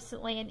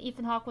recently, and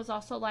Ethan Hawke was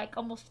also, like,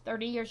 almost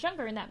 30 years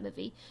younger in that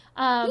movie.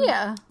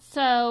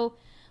 So,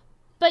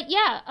 but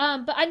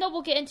I know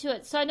we'll get into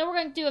it. So I know we're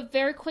going to do a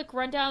very quick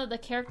rundown of the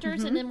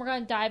characters, and then we're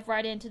going to dive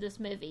right into this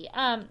movie.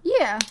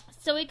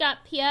 So we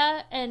got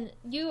Pierre, and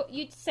you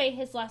say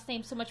his last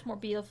name so much more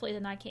beautifully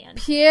than I can.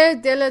 Pierre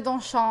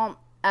Deladonchamp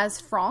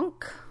as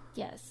Franck.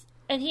 Yes.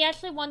 And he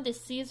actually won the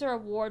Caesar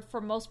Award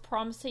for Most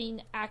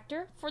Promising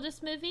Actor for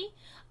this movie.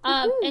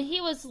 And he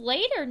was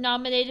later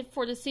nominated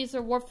for the Caesar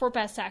Award for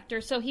Best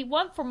Actor. So he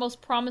won for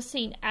Most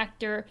Promising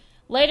Actor.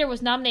 Later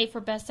was nominated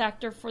for Best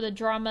Actor for the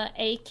drama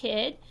A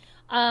Kid.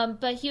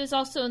 But he was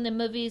also in the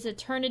movies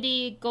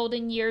Eternity,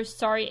 Golden Years,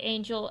 Sorry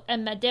Angel,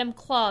 and Madame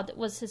Claude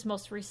was his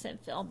most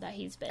recent film that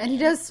he's been in. And he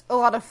does a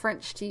lot of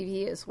French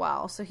TV as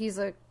well. So he's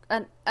an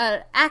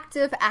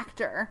active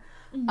actor.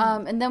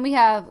 And then we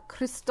have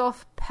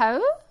Christophe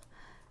Pau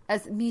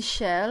as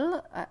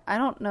Michel. I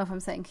don't know if I'm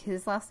saying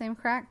his last name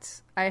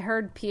correct. I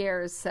heard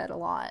Pierre's said a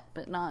lot,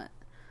 but not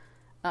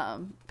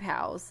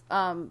Pau's.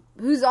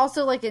 Who's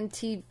also, like, in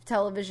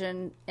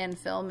television and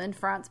film in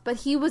France. But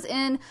he was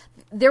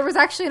there was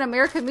actually an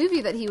American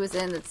movie that he was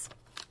in that's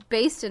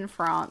based in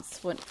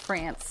France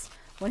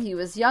when he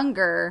was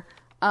younger,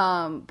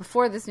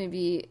 before this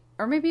movie,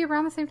 or maybe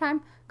around the same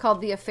time,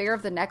 called The Affair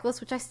of the Necklace,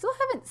 which I still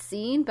haven't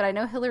seen, but I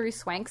know Hilary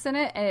Swank's in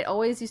it, and it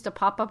always used to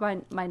pop up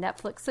on my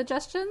Netflix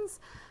suggestions.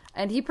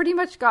 And he pretty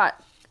much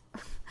got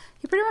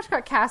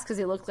cast because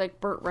he looked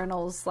like Burt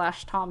Reynolds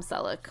 / Tom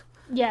Selleck.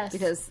 Yes.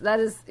 Because that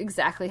is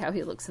exactly how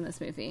he looks in this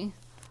movie.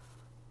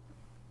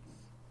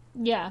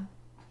 Yeah.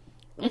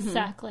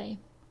 Exactly.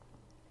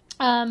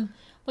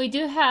 We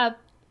do have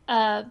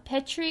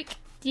Patrick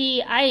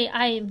D.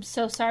 I am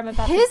so sorry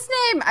about his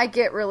name. I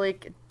get really.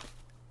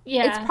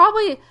 Yeah. It's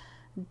probably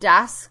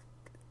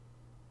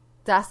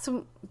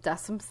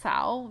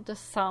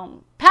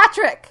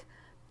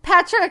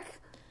Patrick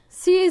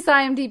sees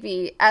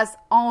IMDb as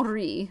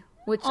Henri,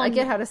 which I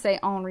get how to say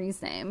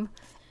Henri's name.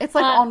 It's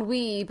like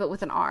ennui, but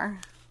with an R.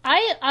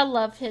 I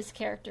love his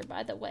character,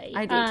 by the way.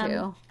 I do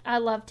too. I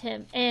loved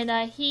him, and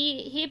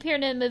he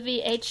appeared in a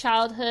movie A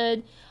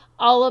Childhood,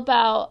 all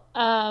about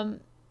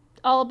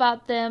All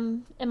About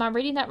Them. Am I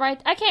reading that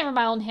right? I can't remember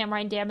my own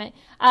handwriting, damn it.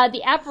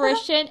 The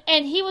Apparition.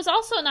 And he was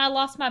also in I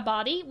Lost My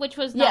Body, which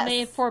was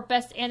nominated for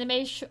Best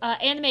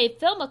Animated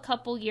Film a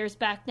couple years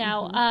back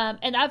now. Mm-hmm.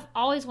 And I've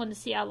always wanted to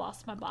see I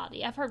Lost My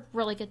Body. I've heard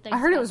really good things. I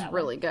heard it was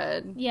really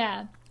good.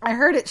 Yeah. I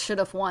heard it should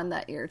have won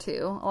that year,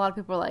 too. A lot of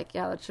people were like,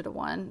 yeah, that should have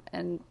won.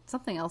 And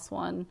something else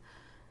won.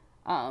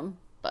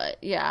 But,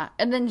 yeah.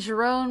 And then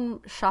Jerome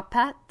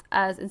Chapet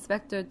as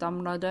Inspector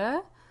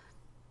Damrodeur.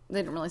 They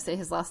didn't really say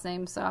his last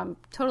name, so I'm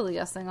totally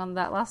guessing on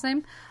that last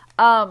name.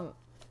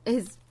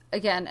 He's,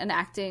 again,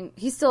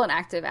 he's still an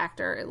active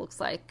actor, it looks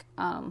like.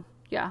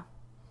 Yeah.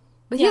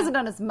 But he hasn't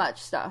done as much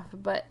stuff,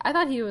 but I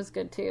thought he was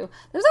good, too.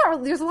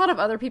 There's a lot of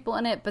other people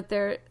in it, but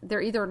they're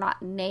either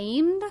not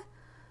named,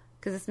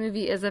 because this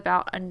movie is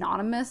about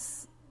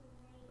anonymous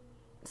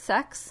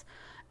sex,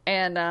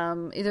 and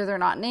either they're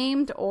not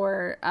named,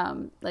 or,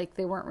 like,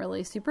 they weren't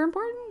really super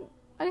important,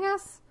 I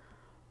guess.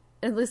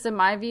 At least in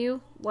my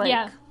view. Like,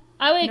 yeah.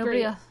 I would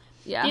agree.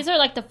 Yeah. These are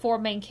like the 4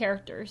 main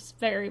characters.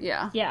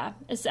 Yeah,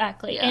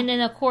 exactly. Yeah. And then,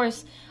 of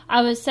course,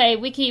 I would say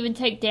we can even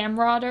take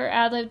Damrodeur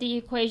out of the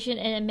equation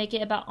and make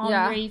it about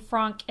Henri,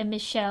 Franck, and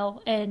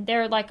Michel. And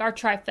they're like our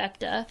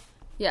trifecta.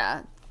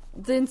 Yeah.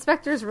 The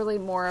inspector is really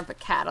more of a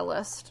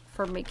catalyst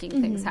for making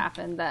things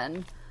happen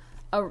than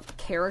a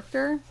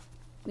character,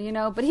 you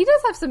know? But he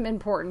does have some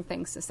important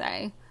things to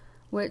say,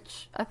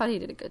 which I thought he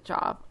did a good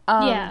job.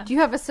 Do you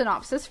have a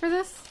synopsis for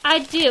this? I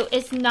do.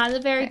 It's not a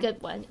very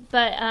good one,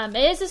 but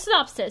it is a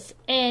synopsis.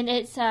 And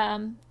it's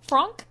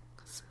Franck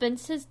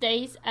spends his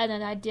days at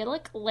an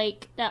idyllic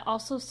lake that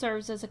also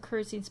serves as a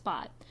cruising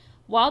spot.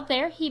 While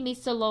there, he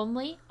meets the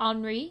lonely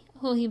Henri,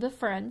 who he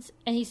befriends,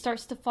 and he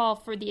starts to fall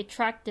for the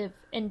attractive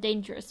and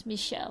dangerous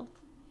Michel.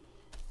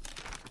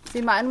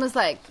 See, mine was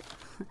like...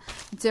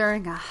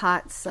 During a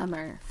hot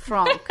summer,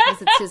 Franck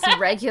visits his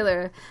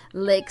regular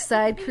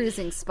lakeside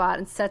cruising spot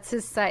and sets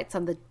his sights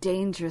on the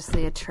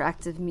dangerously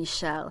attractive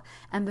Michel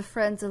and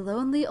befriends a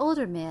lonely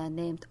older man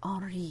named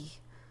Henri.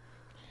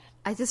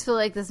 I just feel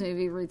like this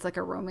movie reads like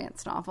a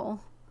romance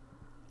novel.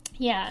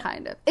 Yeah.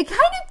 Kind of. It kind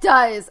of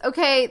does.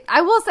 Okay, I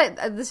will say,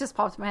 this just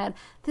popped in my head.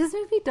 This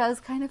movie does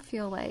kind of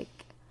feel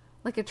like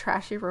a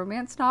trashy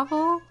romance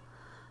novel.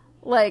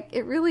 Like,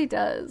 it really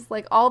does.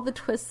 Like, all the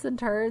twists and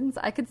turns,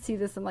 I could see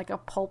this in, like, a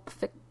pulp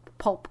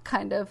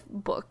kind of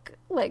book.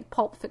 Like,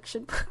 pulp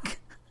fiction book.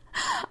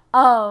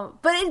 But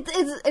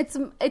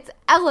it's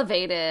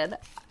elevated.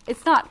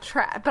 It's not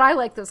but I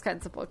like those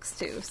kinds of books,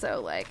 too.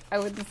 So, like, I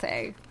wouldn't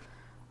say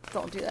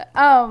don't do that.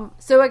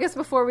 So I guess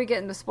before we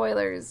get into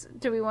spoilers,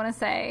 do we want to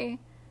say,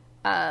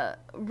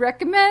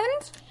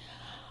 recommend?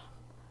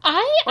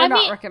 I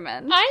mean,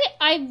 recommend?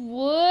 I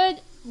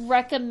would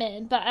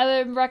recommend, but I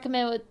would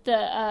recommend with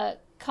the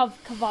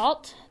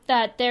caveat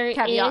that there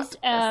caveat,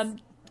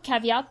 is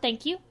caveat.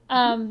 Thank you.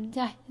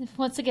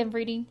 Once again,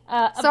 reading.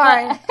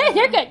 Sorry,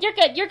 you're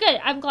good.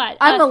 I'm glad.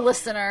 I'm a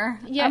listener.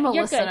 I'm a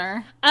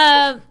listener.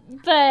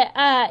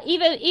 But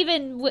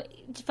even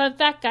fun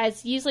fact,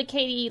 guys. Usually,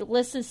 Katie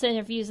listens to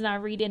interviews and I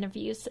read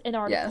interviews and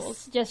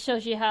articles. Yes. Just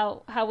shows you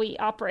how we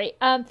operate.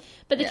 But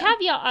the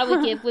caveat I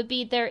would give would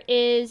be there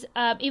is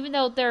even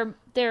though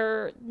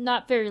they're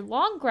not very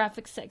long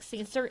graphic sex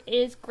scenes, there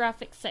is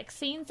graphic sex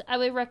scenes. I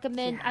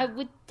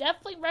would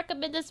definitely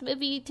recommend this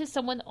movie to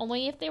someone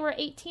only if they were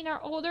 18 or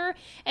older,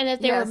 and if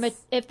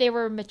they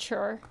were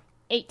mature,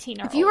 18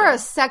 or older. If you are a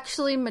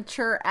sexually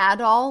mature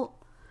adult,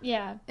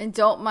 and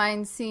don't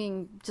mind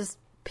seeing just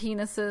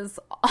penises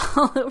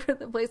all over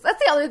the place.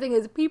 That's the other thing,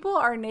 is people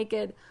are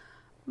naked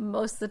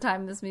most of the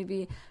time in this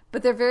movie,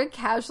 but they're very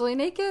casually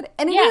naked,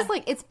 and it is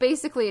like, it's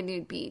basically a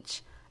nude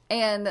beach.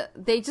 And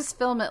they just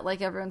film it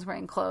like everyone's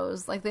wearing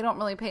clothes. Like, they don't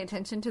really pay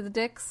attention to the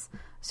dicks.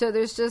 So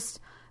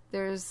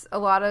there's a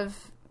lot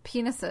of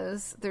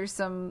penises. There's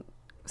some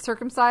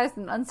circumcised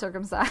and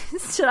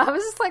uncircumcised. And I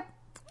was just like,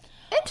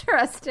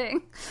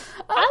 interesting.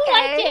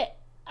 Okay.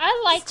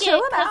 I like it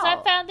because I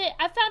found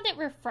it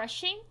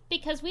refreshing,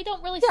 because we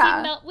don't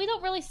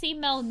really see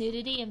male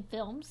nudity in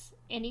films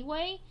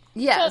anyway.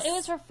 Yes. So it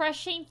was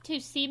refreshing to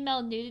see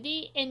male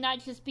nudity and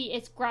not just be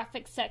it's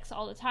graphic sex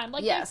all the time.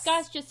 Like, there's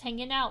guys just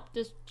hanging out,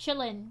 just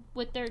chilling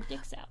with their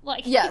dicks out.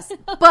 Like, yes,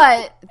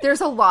 but there's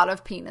a lot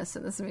of penis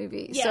in this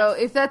movie. Yes. So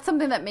if that's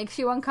something that makes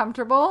you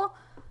uncomfortable,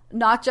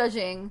 not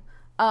judging,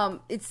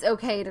 it's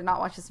okay to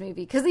not watch this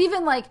movie. Because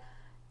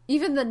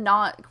even the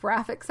not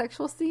graphic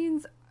sexual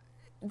scenes,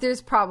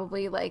 there's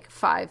probably like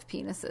 5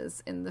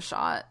 penises in the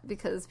shot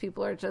because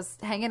people are just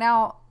hanging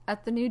out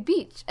at the nude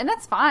beach, and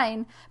that's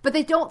fine, but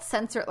they don't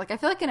censor it. Like, I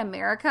feel like in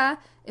America,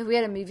 if we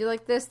had a movie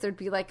like this, there'd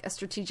be like a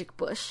strategic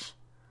bush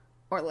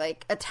or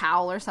like a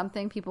towel or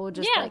something. People would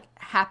just like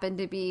happen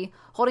to be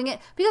holding it,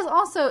 because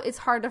also it's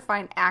hard to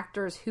find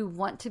actors who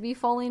want to be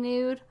fully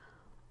nude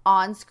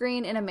on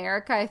screen in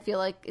America. I feel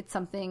like it's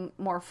something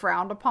more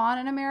frowned upon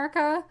in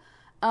America.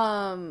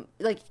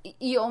 Like,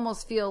 you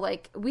almost feel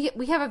like we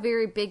have a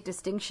very big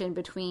distinction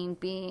between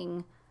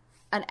being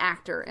an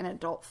actor, an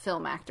adult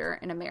film actor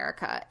in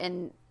America,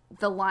 and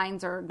the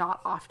lines are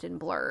not often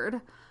blurred.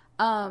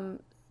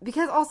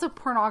 Because also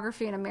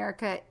pornography in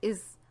America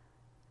is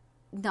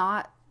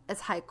not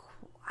as high.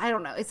 I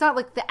don't know. It's not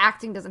like the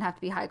acting doesn't have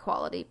to be high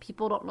quality.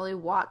 People don't really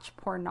watch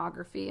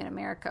pornography in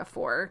America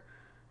for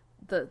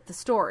the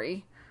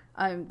story.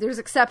 There's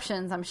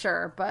exceptions, I'm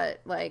sure,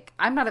 but like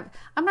I'm not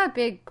a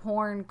big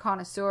porn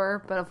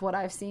connoisseur, but of what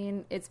I've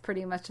seen, it's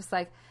pretty much just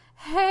like,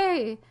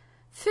 hey,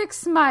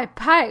 fix my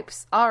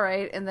pipes, all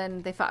right, and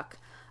then they fuck.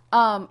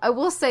 I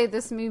will say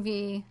this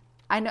movie.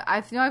 I know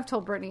I've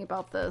told Brittany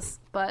about this,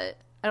 but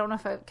I don't know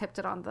if I kept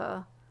it on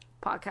the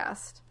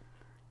podcast.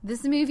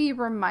 This movie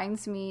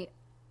reminds me,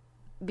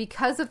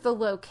 because of the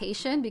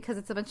location, because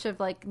it's a bunch of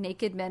like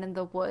naked men in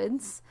the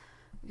woods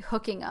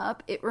hooking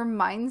up, it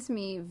reminds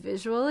me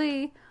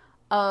visually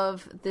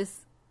of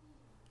this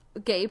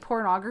gay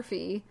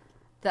pornography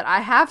that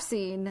I have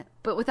seen,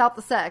 but without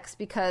the sex,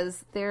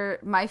 because they're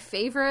my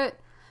favorite.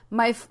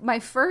 My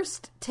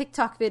first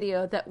TikTok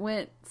video that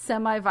went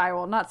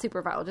semi-viral, not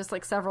super viral, just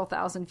like several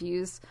thousand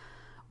views,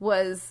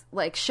 was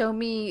like, show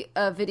me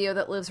a video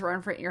that lives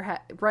rent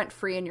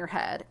free in your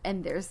head.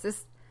 And there's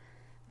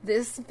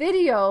this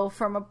video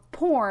from a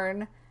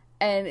porn,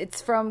 and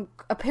it's from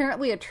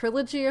apparently a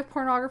trilogy of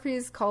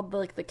pornographies called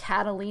like the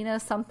Catalina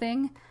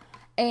something.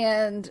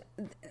 And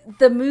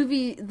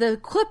the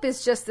clip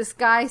is just this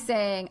guy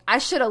saying, I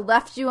should have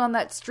left you on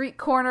that street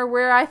corner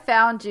where I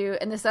found you.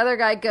 And this other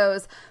guy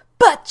goes,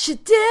 but you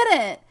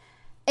didn't.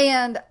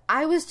 And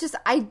I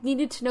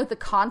needed to know the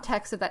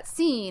context of that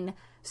scene.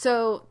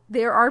 So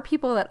there are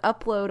people that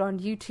upload on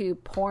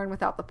YouTube porn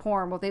without the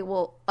porn. Well, they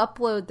will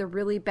upload the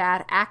really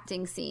bad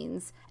acting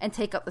scenes and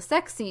take up the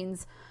sex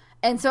scenes.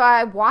 And so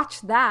I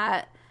watched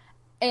that,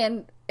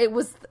 and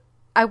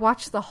I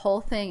watched the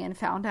whole thing and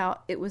found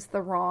out it was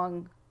the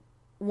wrong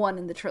one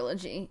in the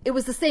trilogy. It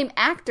was the same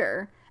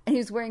actor, and he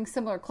was wearing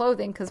similar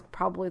clothing because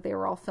probably they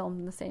were all filmed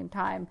in the same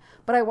time.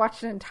 But I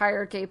watched an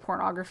entire gay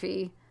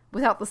pornography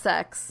without the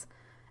sex,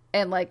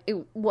 and like it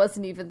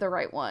wasn't even the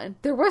right one.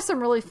 There were some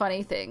really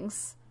funny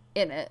things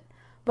in it,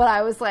 but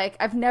I was like,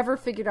 I've never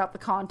figured out the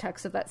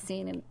context of that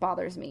scene, and it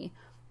bothers me.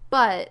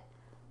 But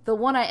the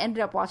one I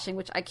ended up watching,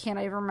 which I can't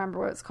even remember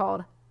what it's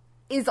called,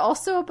 is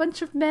also a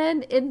bunch of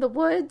men in the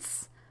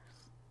woods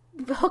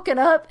hooking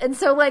up. And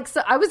so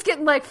I was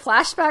getting like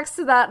flashbacks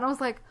to that, and I was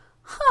like,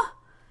 huh,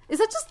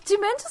 do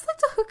men just like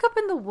to hook up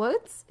in the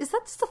woods? Is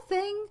that just a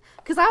thing?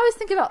 Because I always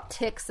think about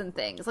ticks and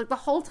things. Like the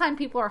whole time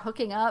people are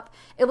hooking up,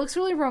 it looks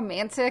really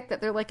romantic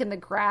that they're like in the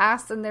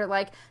grass and they're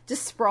like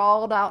just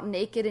sprawled out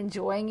naked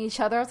enjoying each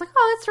other. I was like,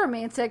 oh, that's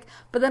romantic.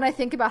 But then I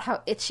think about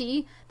how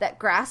itchy that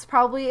grass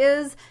probably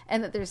is,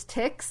 and that there's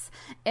ticks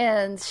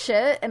and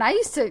shit. And I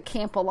used to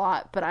camp a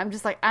lot, but I'm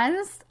just like, I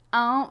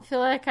don't feel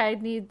like I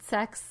need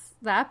sex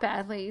that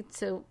badly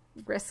to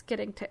risk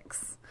getting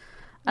ticks.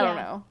 I don't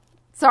know.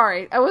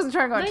 Sorry, I wasn't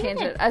trying to go on a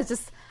tangent.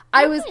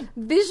 I was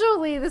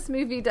visually, this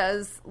movie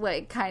does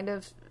like kind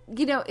of,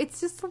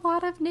 it's just a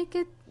lot of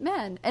naked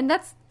men, and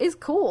is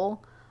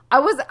cool. I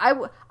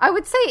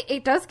would say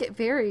it does get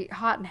very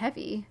hot and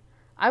heavy.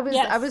 I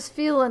was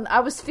feeling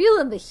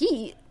the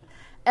heat,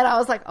 and I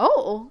was like,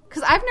 oh,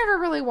 because I've never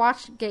really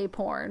watched gay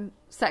porn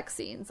sex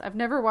scenes. I've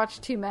never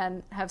watched two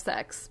men have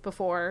sex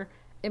before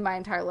in my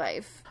entire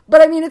life.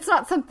 But I mean, it's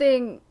not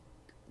something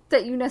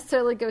that you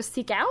necessarily go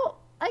seek out,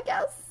 I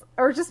guess.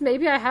 Or just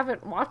maybe I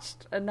haven't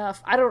watched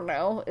enough. I don't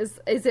know. Is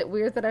it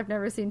weird that I've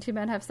never seen two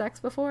men have sex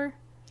before?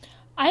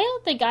 I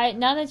don't think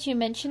now that you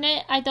mention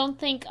it, I don't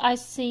think I've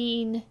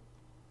seen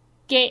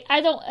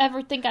I don't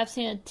ever think I've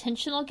seen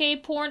intentional gay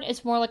porn.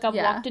 It's more like I've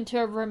walked into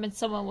a room and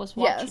someone was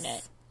watching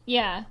it.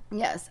 Yeah.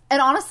 Yes.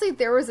 And honestly,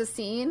 there was a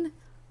scene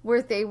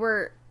where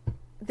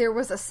there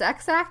was a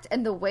sex act,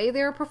 and the way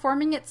they were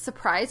performing it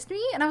surprised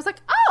me. And I was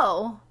like,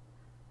 oh,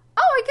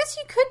 I guess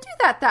you could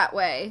do that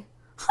way.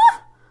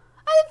 Huh.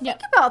 I didn't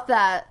think about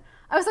that.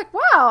 I was like,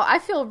 wow, I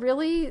feel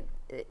really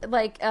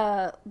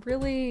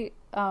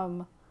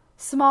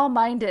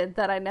small-minded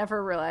that I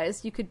never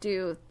realized you could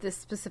do this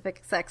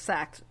specific sex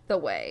act the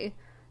way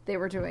they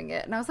were doing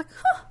it. And I was like,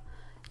 huh,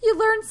 you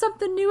learn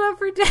something new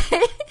every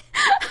day.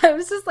 I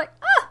was just like,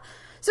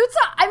 so it's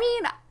not, I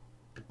mean,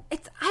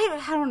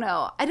 I don't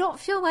know. I don't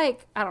feel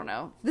like, I don't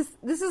know.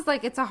 This is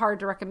like, it's a hard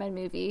to recommend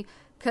movie.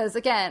 Because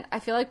again, I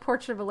feel like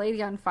Portrait of a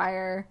Lady on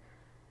Fire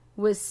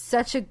was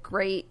such a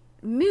great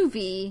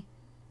movie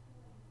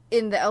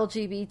in the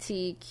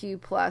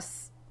LGBTQ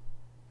plus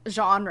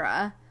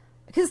genre,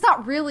 because it's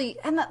not really,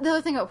 and the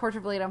other thing about Portrait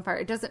of a Lady on Fire,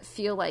 it doesn't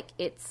feel like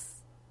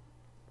it's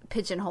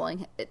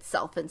pigeonholing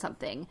itself in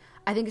something.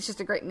 I think it's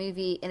just a great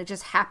movie, and it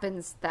just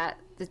happens that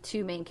the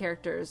two main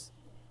characters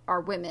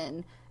are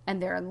women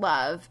and they're in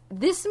love.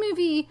 This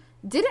movie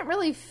didn't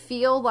really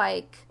feel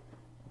like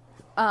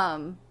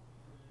I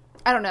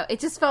don't know, it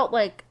just felt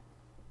like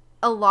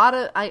a lot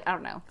of I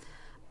don't know,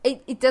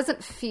 it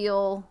doesn't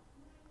feel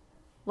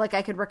like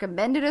I could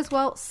recommend it as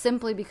well,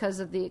 simply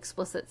because of the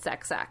explicit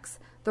sex acts.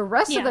 The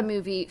rest of the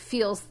movie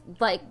feels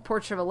like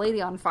Portrait of a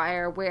Lady on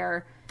Fire,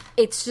 where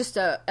it's just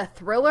a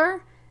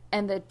thriller,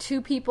 and the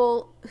two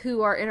people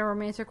who are in a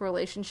romantic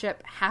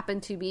relationship happen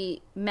to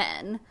be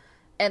men.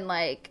 And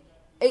like,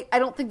 I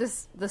don't think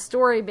the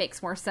story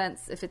makes more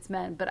sense if it's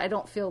men, but I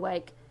don't feel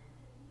like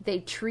they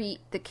treat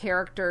the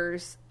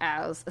characters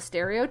as a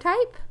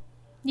stereotype.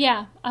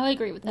 Yeah, I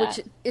agree with that.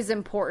 Which is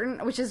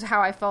important, which is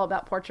how I felt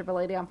about Portrait of a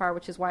Lady on Fire,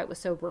 which is why it was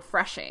so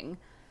refreshing.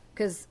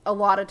 Because a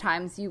lot of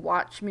times you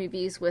watch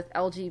movies with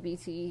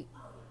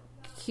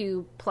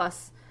LGBTQ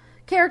plus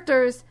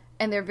characters,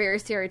 and they're very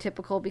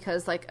stereotypical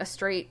because, like, a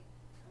straight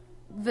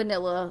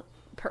vanilla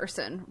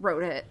person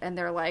wrote it, and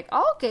they're like,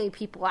 all gay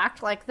people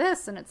act like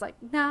this, and it's like,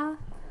 nah.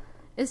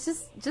 It's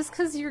just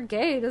because you're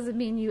gay doesn't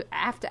mean you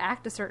have to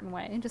act a certain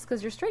way. And just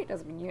because you're straight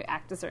doesn't mean you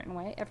act a certain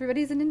way.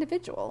 Everybody's an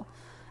individual.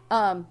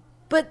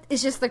 But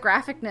it's just the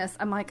graphicness.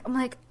 I'm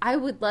like, I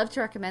would love to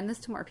recommend this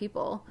to more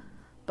people,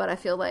 but I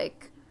feel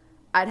like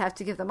I'd have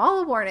to give them all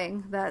a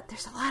warning that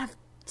there's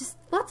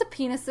lots of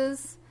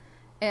penises,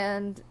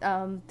 and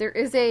there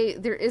is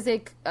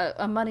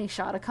a money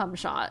shot, a cum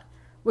shot,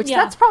 which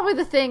that's probably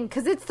the thing,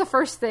 because it's the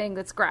first thing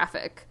that's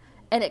graphic,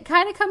 and it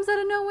kind of comes out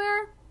of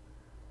nowhere.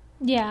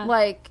 Yeah.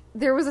 Like,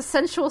 there was a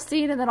sensual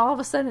scene, and then all of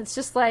a sudden it's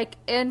just like,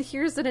 and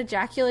here's an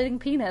ejaculating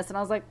penis. And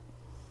I was like,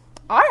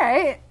 all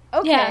right,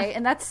 okay. Yeah.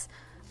 And that's,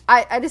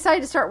 I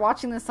decided to start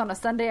watching this on a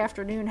Sunday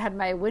afternoon, had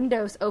my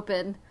windows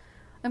open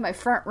in my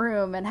front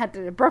room, and had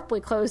to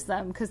abruptly close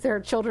them because there are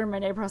children in my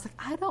neighborhood. I was like,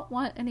 I don't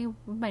want any of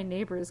my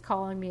neighbors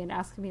calling me and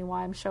asking me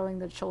why I'm showing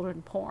the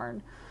children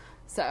porn.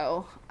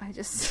 So I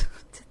just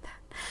did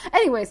that.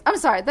 Anyways, I'm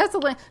sorry. That's a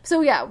link.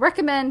 So yeah,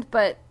 recommend,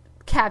 but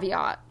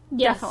caveat.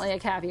 Yes. Definitely a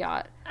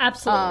caveat.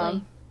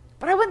 Absolutely.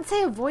 But I wouldn't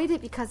say avoid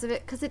it because of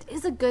it, because it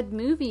is a good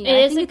movie.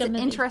 I think it's an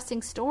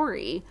interesting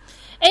story.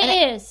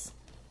 It is.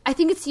 I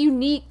think it's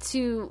unique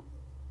to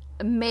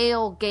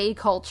male gay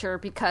culture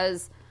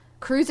because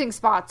cruising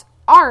spots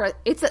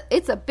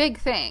it's a big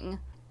thing.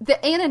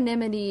 The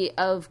anonymity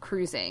of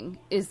cruising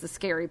is the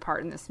scary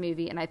part in this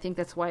movie, and I think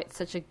that's why it's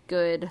such a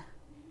good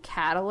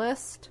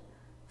catalyst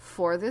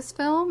for this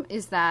film,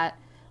 is that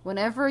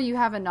whenever you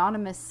have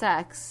anonymous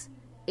sex,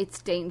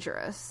 it's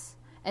dangerous.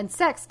 And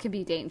sex can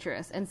be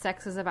dangerous, and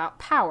sex is about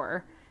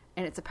power,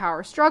 and it's a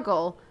power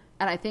struggle,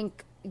 and I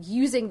think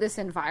using this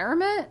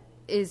environment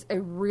is a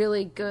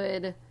really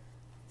good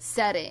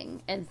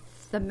setting, and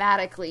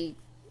thematically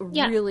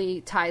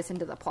really ties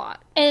into the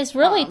plot. And it's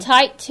really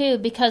tight, too,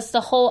 because the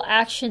whole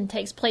action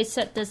takes place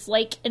at this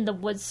lake in the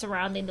woods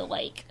surrounding the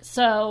lake.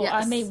 So, yes.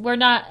 I mean, we're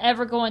not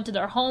ever going to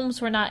their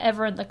homes, we're not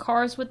ever in the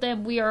cars with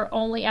them, we are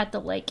only at the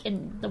lake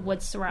in the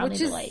woods surrounding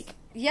the lake.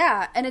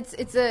 Yeah, and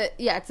it's a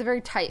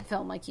very tight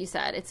film, like you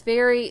said. It's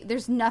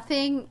there's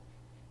nothing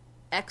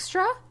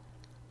extra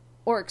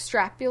or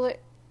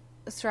extraneous?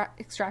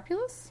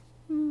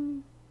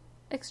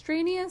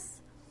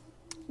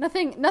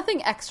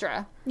 Nothing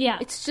extra. Yeah.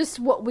 It's just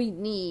what we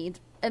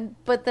need,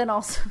 but then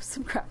also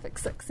some graphic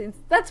sex scenes.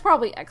 That's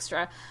probably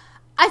extra.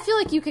 I feel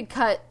like you could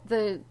cut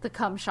the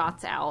cum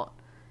shots out,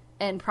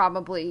 and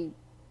probably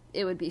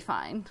it would be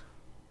fine,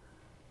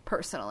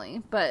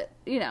 personally. But,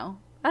 you know,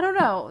 I don't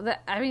know.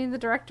 The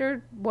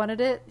director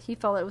wanted it. He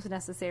felt it was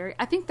necessary.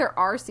 I think there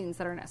are scenes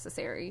that are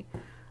necessary,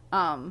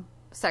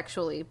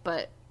 sexually,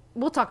 but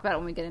we'll talk about it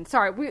when we get in.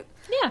 Sorry, a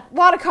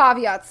lot of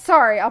caveats.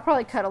 Sorry, I'll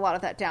probably cut a lot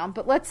of that down.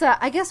 But let's.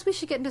 I guess we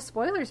should get into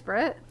spoilers,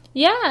 Britt.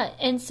 Yeah,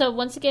 and so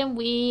once again,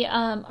 we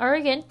are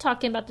again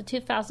talking about the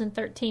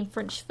 2013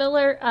 French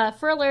thriller,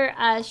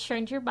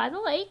 "Stranger by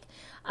the Lake,"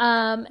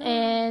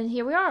 and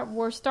here we are.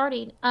 We're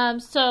starting.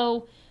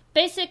 So.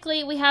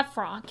 Basically, we have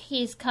Franck.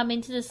 He's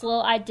coming to this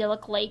little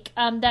idyllic lake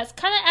that's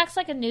kind of acts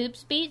like a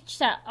noob's beach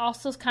that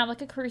also is kind of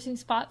like a cruising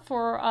spot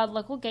for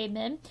local gay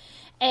men.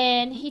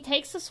 And he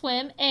takes a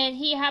swim, and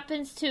he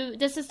happens to...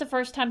 This is the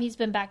first time he's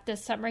been back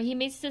this summer. He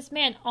meets this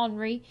man,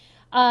 Henri,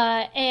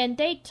 and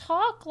they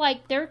talk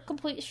like they're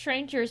complete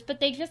strangers,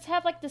 but they just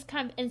have like this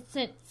kind of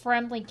instant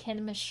friendly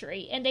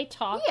chemistry. And they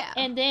talk,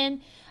 and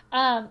then...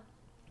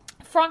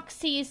 Franck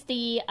sees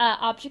the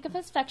object of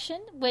his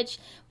affection, which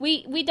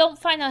we don't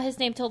find out his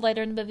name till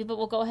later in the movie, but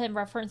we'll go ahead and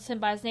reference him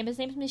by his name. His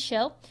name is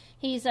Michel.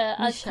 He's a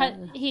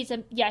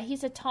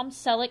Tom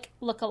Selleck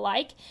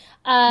lookalike,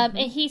 and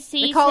he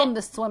sees. They call him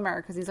the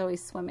swimmer because he's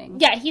always swimming.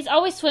 Yeah, he's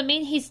always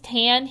swimming. He's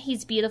tan.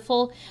 He's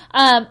beautiful.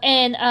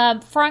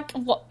 And Franck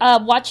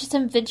watches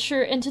him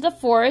venture into the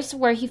forest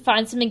where he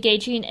finds him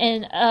engaging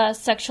in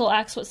sexual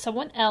acts with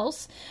someone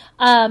else.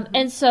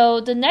 And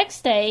so the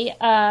next day,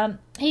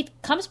 he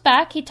comes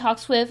back. He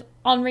talks with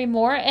Henri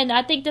Moore, and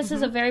I think this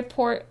is a very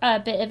poor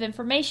bit of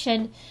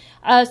information.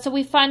 So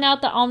we find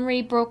out that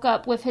Henri broke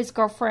up with his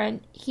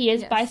girlfriend. He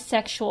is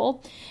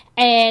bisexual.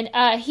 And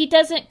he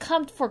doesn't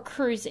come for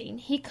cruising.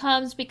 He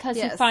comes because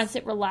he finds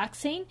it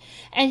relaxing.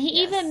 And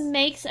he even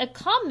makes a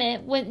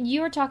comment when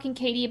you were talking,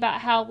 Katie,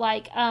 about how,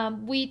 like,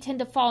 we tend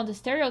to fall into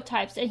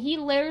stereotypes. And he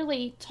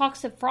literally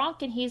talks to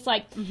Franck, and he's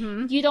like,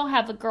 you don't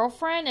have a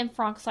girlfriend? And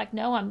Franck's like,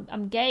 no,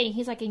 I'm gay. And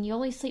he's like, and you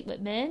only sleep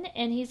with men?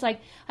 And he's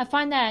like, I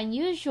find that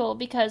unusual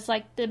because,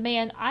 like, the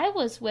man I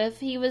was with,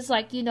 he was,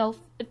 like, you know,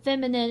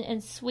 feminine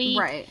and sweet.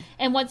 Right.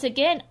 And once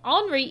again,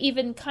 Henri,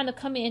 even kind of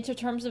coming into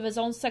terms of his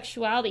own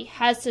sexuality,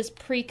 has this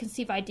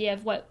preconceived idea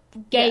of what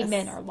gay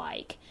men are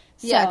like.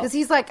 So, yeah, because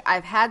he's like,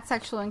 I've had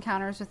sexual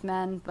encounters with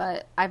men,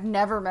 but I've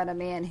never met a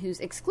man who's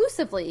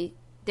exclusively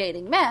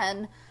dating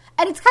men.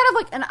 And it's kind of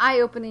like an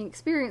eye-opening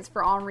experience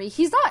for Henri.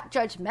 He's not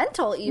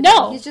judgmental even.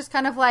 No. He's just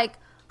kind of like,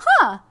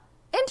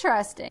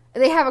 interesting.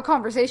 They have a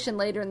conversation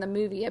later in the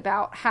movie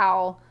about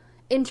how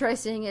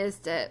interesting it is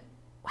to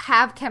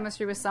have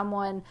chemistry with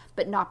someone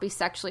but not be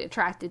sexually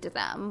attracted to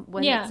them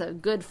when it's a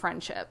good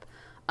friendship.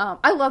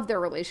 I love their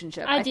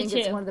relationship. I think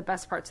it's one of the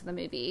best parts of the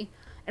movie.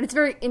 And it's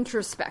very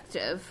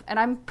introspective. And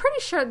I'm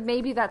pretty sure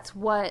maybe that's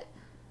what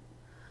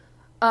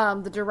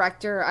the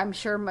director, I'm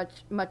sure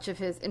much of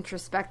his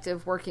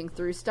introspective working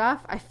through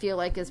stuff, I feel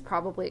like is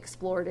probably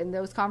explored in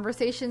those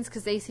conversations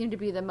because they seem to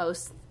be the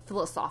most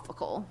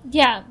philosophical.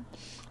 Yeah,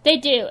 they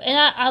do. And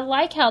I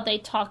like how they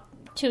talk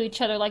to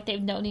each other like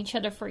they've known each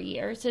other for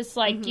years. It's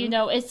like, you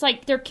know, it's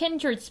like they're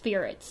kindred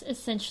spirits,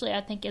 essentially,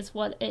 I think is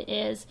what it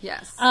is.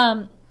 Yes.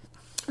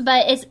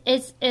 But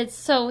it's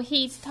so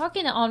he's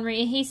talking to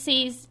Henri and he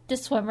sees the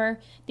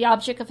swimmer, the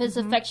object of his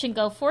affection,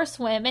 go for a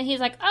swim, and he's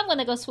like, I'm going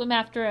to go swim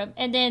after him.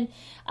 And then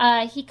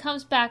he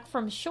comes back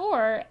from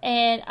shore,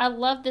 and I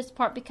love this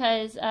part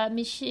because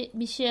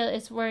Michel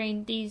is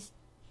wearing these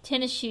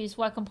tennis shoes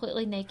while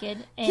completely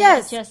naked. And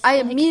yes, I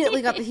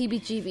immediately got the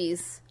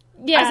heebie-jeebies.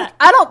 Yeah. I was like,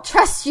 I don't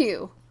trust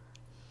you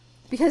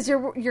because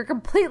you're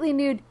completely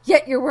nude,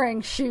 yet you're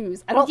wearing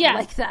shoes. I don't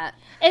like that.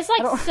 It's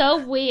like so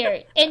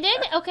weird. And then,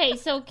 okay,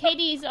 so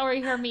Katie's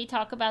already heard me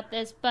talk about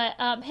this, but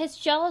his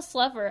jealous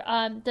lover,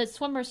 the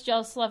swimmer's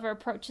jealous lover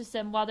approaches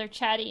him while they're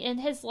chatting, and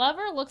his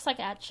lover looks like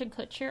Ashton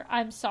Kutcher.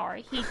 I'm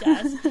sorry, he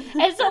does.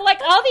 And so, like,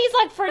 all these,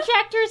 like, French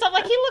actors, I'm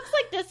like, he looks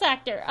like this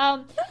actor.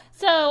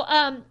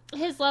 So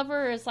his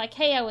lover is like,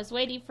 hey, I was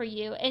waiting for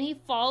you, and he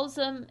follows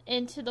him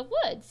into the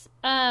woods.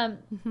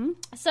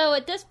 So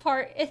at this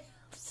part,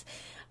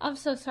 I'm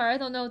so sorry. I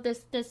don't know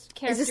this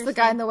character. Is this the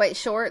guy in the white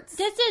shorts?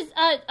 This is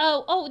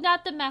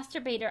not the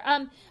masturbator.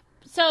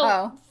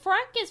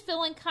 Frank is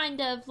feeling kind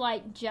of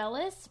like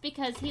jealous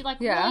because he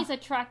really is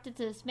attracted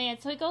to this man.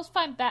 So he goes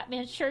find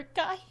Batman shirt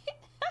guy.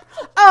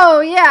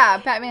 Oh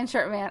yeah, Batman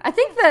shirt man. I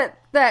think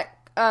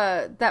that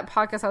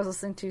podcast I was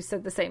listening to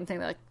said the same thing.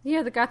 They're like,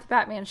 yeah, they got the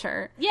Batman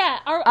shirt. Yeah,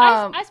 or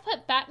I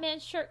put Batman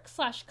shirt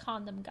 /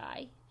 condom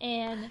guy,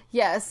 and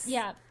yes,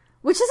 yeah.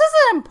 Which is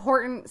an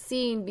important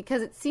scene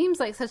because it seems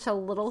like such a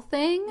little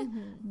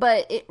thing,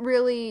 but it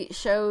really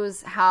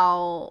shows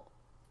how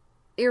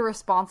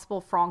irresponsible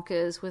Franck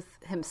is with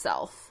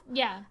himself.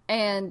 Yeah.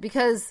 And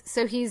because,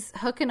 so he's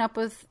hooking up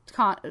with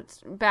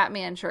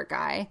Batman shirt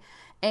guy,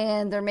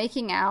 and they're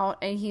making out,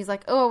 and he's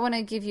like, oh, I want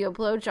to give you a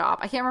blowjob.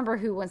 I can't remember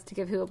who wants to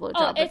give who a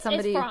blowjob, but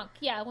somebody... it's Franck.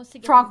 Yeah, wants to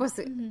give Franck was...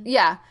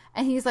 Yeah.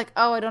 And he's like,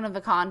 oh, I don't have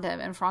a condom.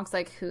 And Franck's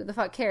like, who the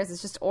fuck cares?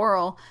 It's just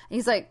oral. And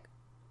he's like,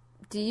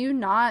 do you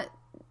not...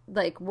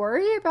 like,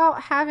 worry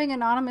about having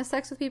anonymous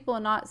sex with people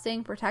and not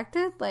staying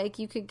protected? Like,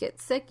 you could get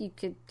sick, you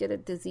could get a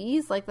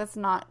disease. Like, that's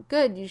not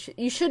good.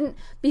 You shouldn't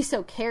be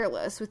so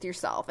careless with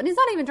yourself. And he's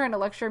not even trying to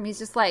lecture him. He's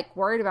just, like,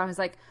 worried about him. He's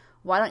like,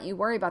 why don't you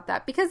worry about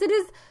that? Because it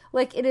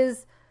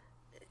is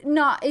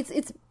not,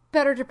 it's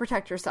better to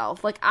protect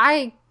yourself. Like,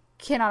 I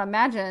cannot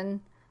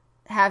imagine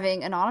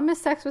having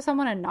anonymous sex with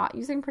someone and not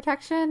using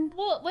protection.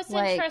 Well, what's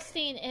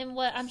interesting and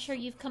what I'm sure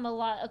you've come a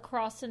lot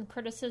across in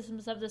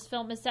criticisms of this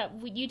film is that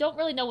you don't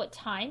really know what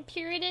time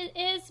period it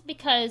is,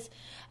 because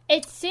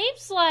it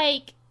seems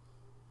like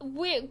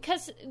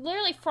because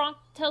literally Franck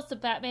tells the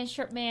Batman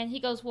shirt man, he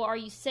goes, well, are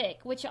you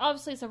sick? Which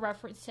obviously is a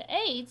reference to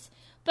AIDS,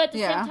 but at the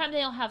same time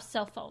they don't have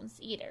cell phones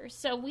either,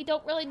 so we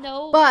don't really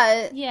know.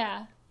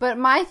 But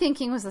my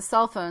thinking was the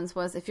cell phones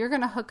was, if you're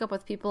going to hook up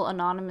with people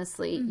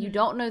anonymously, you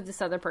don't know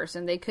this other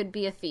person. They could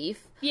be a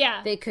thief.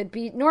 Yeah. They could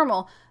be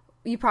normal.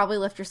 You probably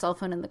left your cell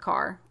phone in the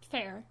car.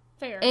 Fair.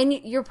 And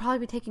you'll probably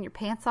be taking your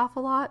pants off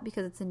a lot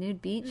because it's a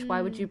nude beach.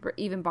 Why would you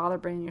even bother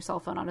bringing your cell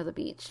phone onto the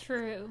beach?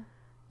 True.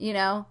 You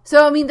know?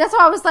 So, I mean, that's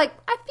why I was like,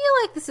 I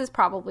feel like this is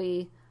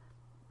probably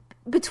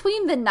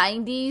between the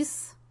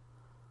 90s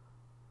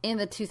and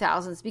the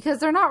 2000s, because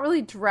they're not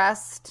really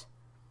dressed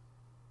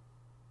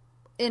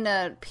in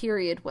a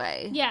period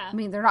way. Yeah. I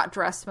mean, they're not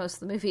dressed most of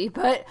the movie,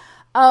 but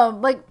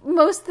like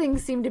most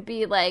things seem to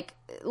be like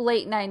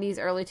late 90s,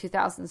 early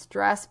 2000s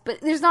dress,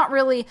 but there's not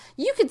really,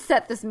 you could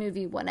set this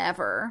movie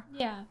whenever.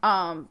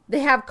 Yeah. They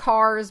have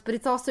cars, but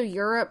it's also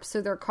Europe,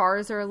 so their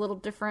cars are a little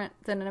different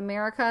than in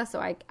America, so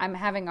I'm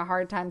having a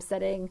hard time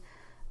setting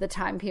the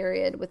time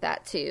period with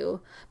that too.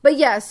 But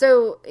yeah,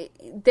 so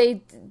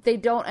they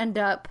don't end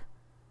up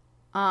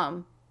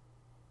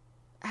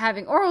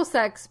having oral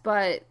sex,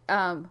 but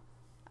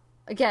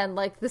again,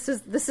 like this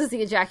is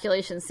the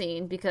ejaculation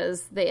scene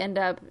because they end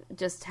up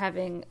just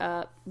having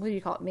what do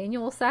you call it,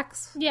 manual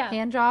sex? Yeah,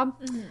 hand job.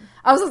 Mm-hmm.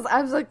 I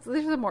was like,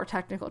 there's a more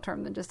technical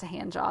term than just a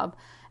hand job,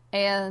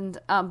 and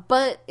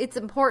but it's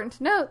important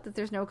to note that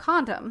there's no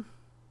condom,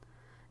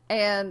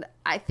 and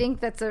I think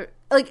that's and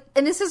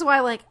this is why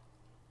like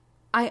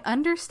I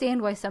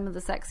understand why some of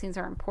the sex scenes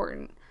are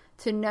important,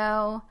 to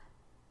know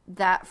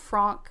that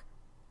Franck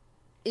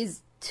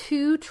is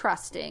too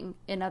trusting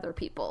in other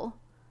people.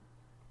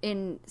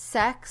 In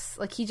sex,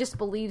 like he just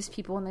believes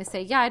people when they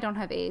say, yeah, I don't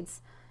have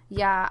AIDS,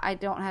 yeah, I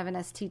don't have an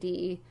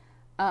STD.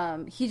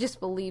 He just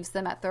believes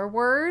them at their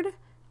word,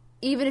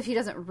 even if he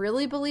doesn't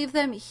really believe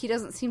them, he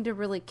doesn't seem to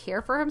really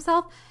care for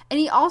himself. And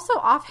he also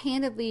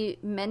offhandedly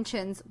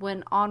mentions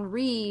when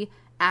Henri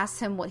asks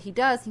him what he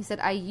does, he said,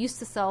 I used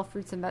to sell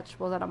fruits and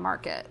vegetables at a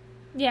market.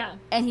 Yeah.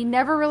 And he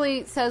never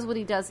really says what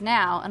he does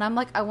now. And I'm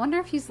like, I wonder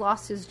if he's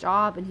lost his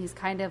job and he's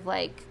kind of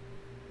like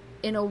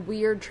in a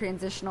weird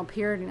transitional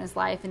period in his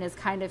life and is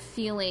kind of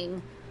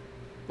feeling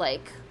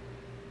like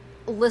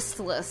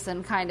listless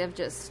and kind of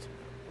just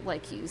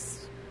like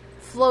he's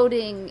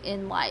floating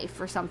in life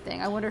or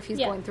something. I wonder if he's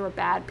going through a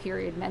bad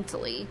period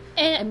mentally,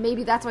 and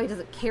maybe that's why he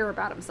doesn't care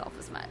about himself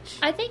as much.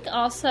 I think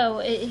also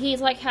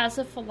he's like has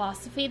a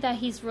philosophy that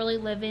he's really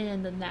living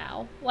in the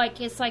now.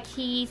 Like it's like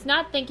he's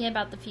not thinking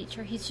about the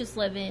future. He's just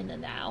living in the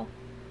now.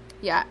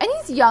 Yeah, and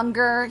he's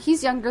younger.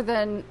 He's younger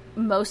than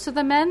most of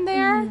the men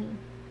there,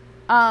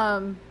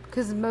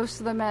 because most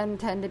of the men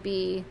tend to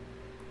be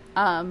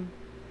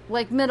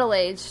like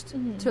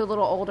middle-aged to a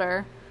little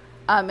older,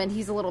 and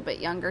he's a little bit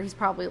younger. He's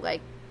probably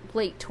like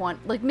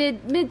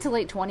mid to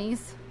late 20s.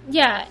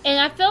 Yeah, and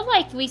I feel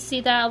like we see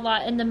that a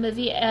lot in the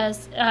movie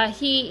as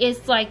he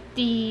is like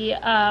the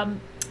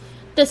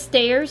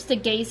stares, the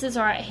gazes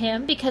are at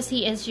him because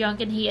he is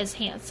young and he is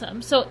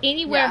handsome. So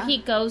anywhere he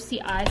goes,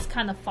 the eyes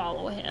kind of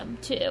follow him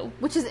too.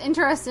 Which is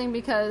interesting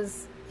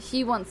because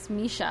he wants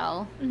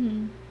Michel,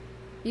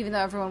 even though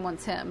everyone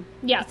wants him.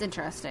 Yeah. It's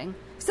interesting.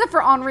 Except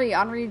for Henri.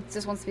 Henri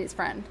just wants to be his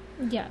friend.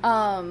 Yeah.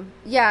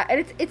 Yeah,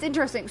 and it's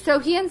interesting. So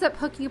he ends up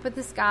hooking up with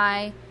this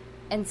guy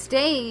and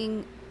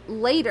staying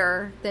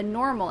later than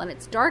normal, and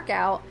it's dark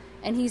out,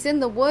 and he's in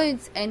the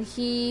woods, and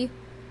he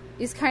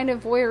is kind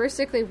of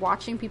voyeuristically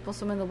watching people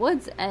swim in the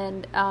woods,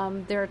 and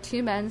there are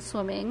two men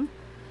swimming,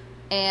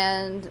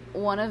 and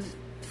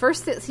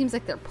first it seems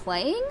like they're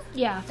playing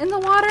in the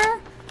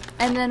water,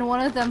 and then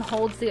one of them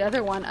holds the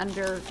other one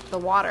under the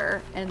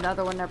water, and the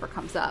other one never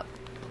comes up.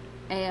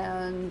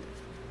 And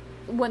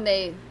when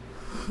they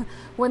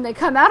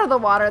come out of the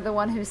water, the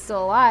one who's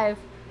still alive,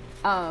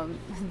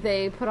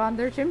 they put on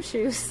their gym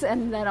shoes,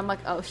 and then I'm like,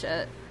 oh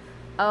shit.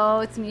 Oh,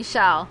 it's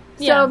Michel.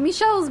 So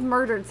Michel's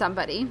murdered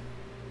somebody.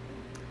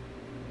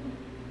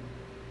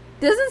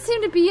 Doesn't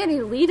seem to be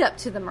any lead up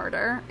to the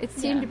murder. It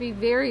seemed to be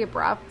very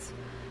abrupt.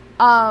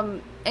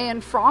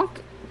 And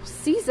Franck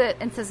sees it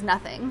and says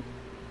nothing.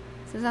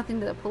 Says nothing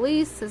to the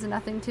police, says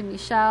nothing to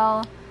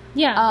Michel.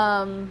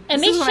 Yeah.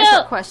 And this is when I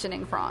start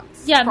questioning Franck.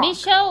 Yeah,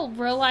 Michel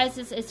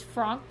realizes it's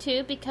Franck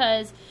too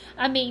because,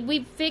 I mean,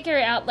 we figure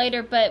it out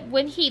later, but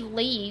when he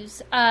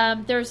leaves,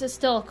 there's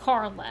still a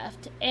car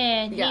left.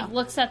 And he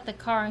looks at the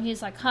car and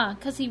he's like, huh,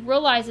 because he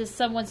realizes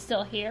someone's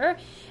still here.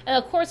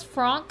 And of course,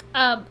 Franck,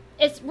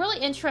 it's really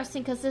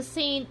interesting because this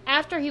scene,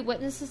 after he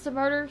witnesses the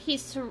murder,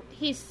 he's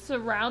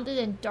surrounded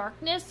in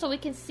darkness, so we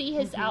can see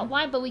his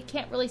outline, but we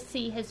can't really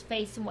see his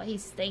face and what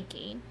he's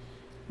thinking.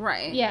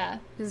 Right. Yeah.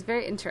 It's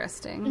very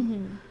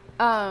interesting.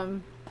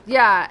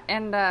 Yeah,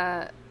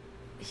 and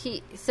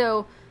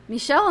so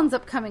Michel ends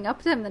up coming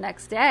up to him the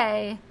next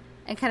day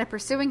and kind of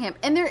pursuing him.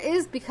 And there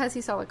is, because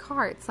he saw the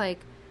car, it's like,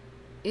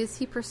 is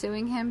he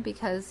pursuing him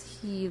because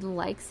he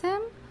likes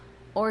him?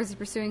 Or is he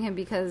pursuing him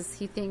because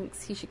he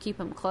thinks he should keep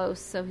him close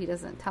so he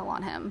doesn't tell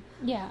on him?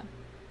 Yeah.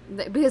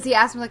 Because he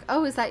asked him, like,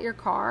 oh, is that your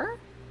car? And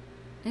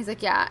he's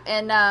like, yeah.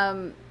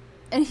 And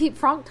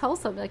Franck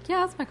tells him, like,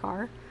 yeah, that's my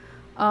car.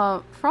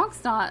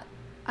 Franck's not,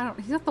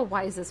 he's not the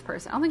wisest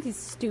person. I don't think he's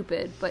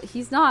stupid, but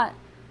he's not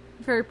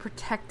very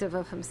protective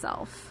of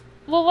himself.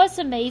 Well, what's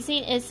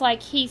amazing is,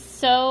 like, he's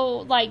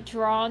so, like,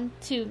 drawn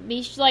to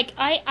Michel. Like,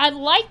 I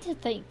like to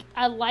think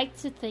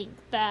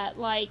that,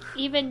 like,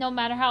 even no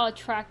matter how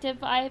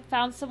attractive I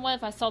found someone,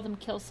 if I saw them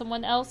kill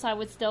someone else, I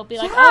would still be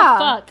like, oh,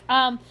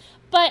 fuck.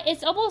 But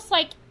it's almost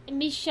like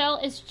Michel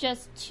is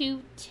just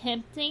too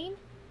tempting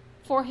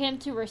for him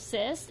to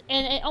resist,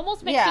 and it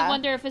almost makes you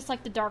wonder if it's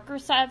like the darker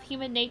side of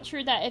human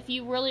nature, that if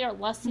you really are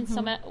lusting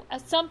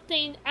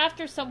something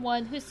after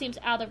someone who seems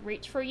out of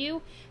reach for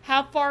you,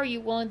 how far are you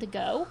willing to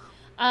go?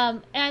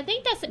 And I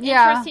think that's an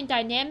interesting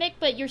dynamic,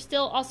 but you're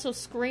still also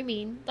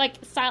screaming, like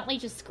silently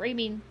just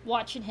screaming,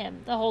 watching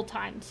him the whole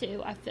time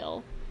too, I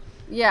feel.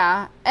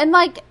 Yeah, and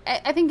like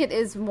I think it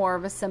is more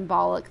of a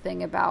symbolic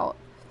thing about,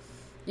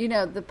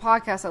 the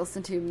podcast I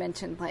listened to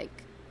mentioned like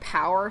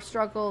power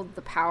struggle,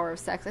 the power of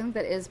sex. I think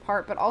that is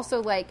part, but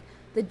also like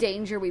the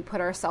danger we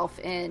put ourselves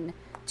in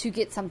to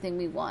get something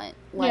we want.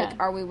 Like,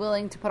 are we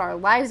willing to put our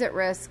lives at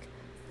risk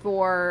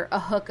for a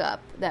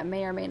hookup that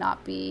may or may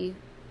not be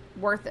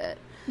worth it?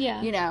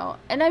 Yeah.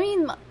 And I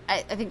mean,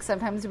 I think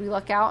sometimes we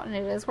luck out and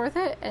it is worth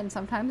it, and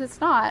sometimes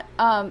it's not.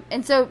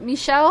 And so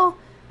Michel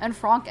and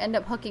Franck end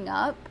up hooking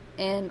up,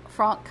 and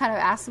Franck kind of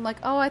asks him like,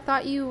 oh, I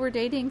thought you were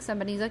dating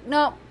somebody. He's like,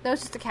 no, that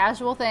was just a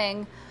casual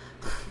thing.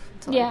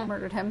 Until I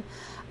murdered him.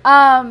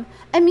 And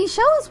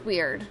Michel is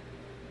weird.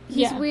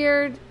 He's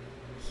weird.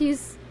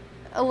 He's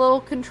a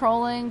little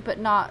controlling, but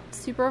not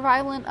super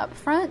violent up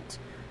front.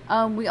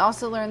 We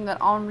also learned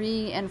that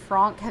Henri and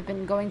Franck have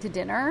been going to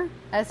dinner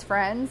as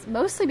friends,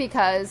 mostly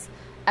because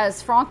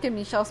as Franck and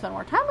Michel spend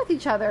more time with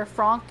each other,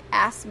 Franck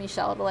asks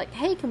Michel to like,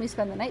 hey, can we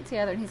spend the night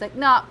together? And he's like,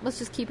 nah, let's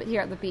just keep it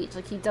here at the beach.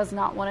 Like, he does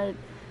not want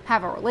to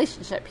have a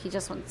relationship. He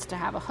just wants to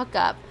have a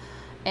hookup.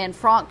 And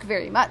Franck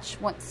very much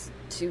wants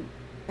to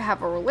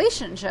have a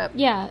relationship.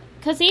 Yeah,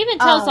 because he even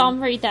tells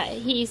Henri that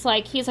he's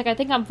like, I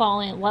think I'm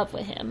falling in love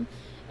with him,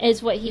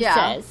 is what he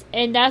says.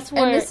 And that's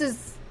where... And this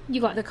is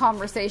the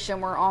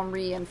conversation where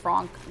Henri and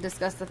Franck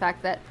discuss the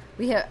fact that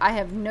I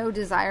have no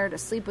desire to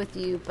sleep with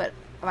you, but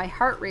my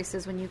heart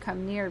races when you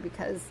come near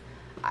because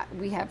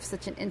we have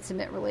such an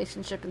intimate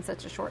relationship in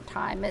such a short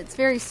time. It's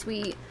very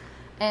sweet.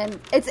 And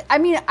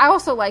I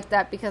also like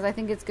that because I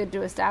think it's good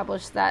to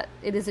establish that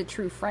it is a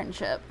true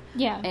friendship.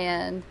 Yeah.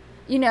 And,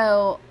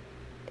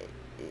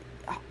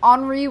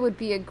 Henri would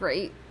be a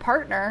great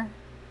partner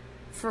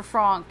for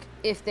Franck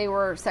if they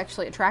were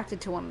sexually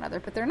attracted to one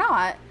another, but they're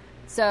not.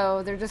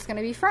 So they're just going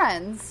to be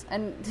friends.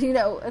 And,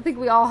 I think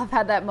we all have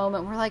had that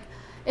moment where, like,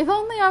 if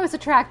only I was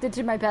attracted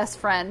to my best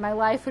friend, my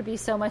life would be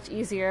so much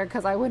easier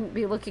because I wouldn't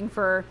be looking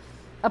for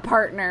a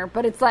partner.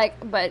 But it's like,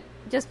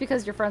 just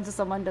because you're friends with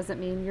someone doesn't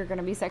mean you're going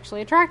to be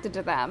sexually attracted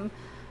to them.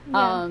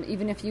 Yeah.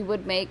 Even if you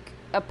would make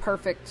a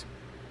perfect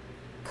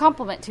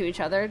complement to each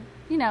other,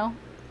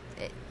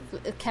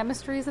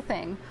 chemistry is a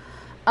thing.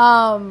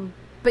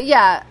 But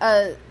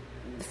yeah,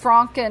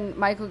 Franck and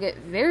Michael get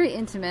very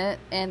intimate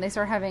and they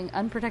start having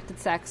unprotected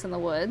sex in the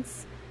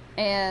woods.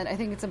 And I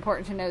think it's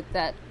important to note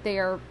that they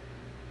are,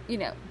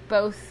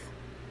 both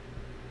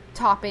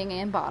topping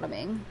and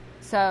bottoming.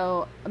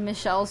 So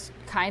Michel's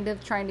kind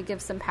of trying to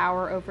give some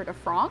power over to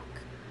Franck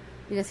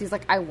because he's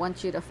like, I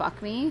want you to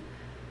fuck me.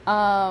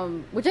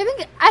 Which I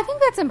think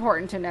that's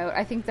important to note.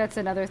 I think that's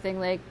another thing,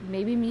 like,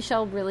 maybe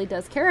Michel really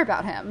does care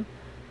about him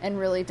and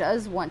really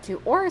does want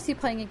to, or is he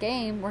playing a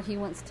game where he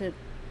wants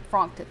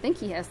Franck to think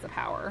he has the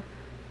power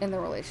in the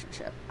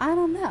relationship? I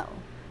don't know.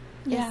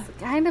 Yeah.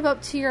 It's kind of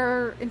up to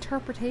your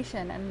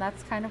interpretation, and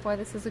that's kind of why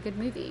this is a good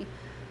movie.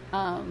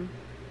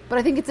 But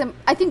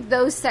I think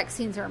those sex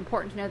scenes are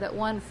important to know that,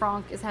 one,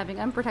 Franck is having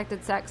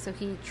unprotected sex, so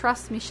he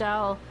trusts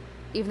Michel,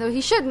 even though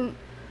he shouldn't.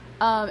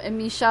 And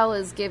Michel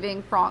is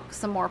giving Franck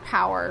some more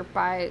power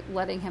by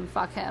letting him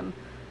fuck him.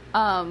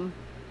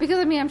 Because,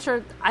 I'm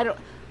sure, I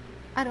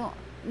don't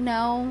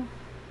know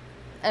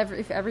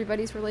if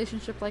everybody's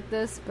relationship like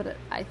this, but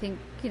I think,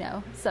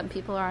 some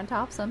people are on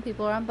top, some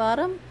people are on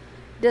bottom.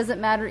 Doesn't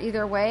matter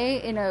either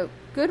way. In a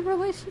good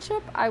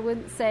relationship, I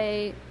wouldn't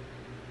say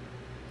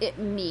it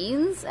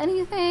means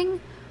anything,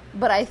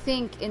 but I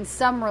think in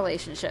some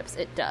relationships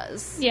it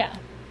does. Yeah.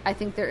 I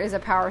think there is a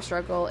power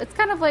struggle. It's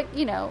kind of like,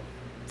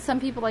 some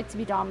people like to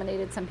be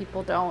dominated, some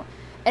people don't.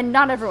 And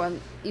not everyone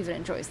even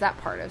enjoys that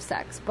part of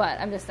sex, but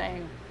I'm just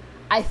saying,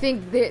 I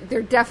think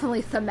they're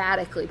definitely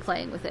thematically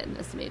playing with it in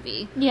this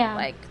movie. Yeah.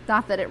 Like,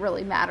 not that it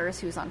really matters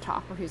who's on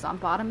top or who's on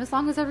bottom, as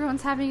long as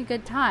everyone's having a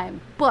good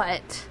time.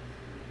 But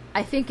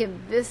I think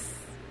in this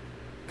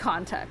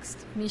context,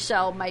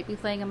 Michel might be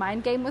playing a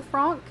mind game with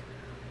Franck,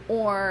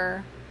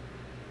 or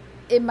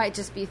it might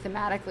just be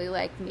thematically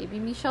like, maybe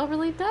Michel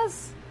really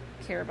does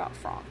care about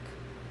Franck.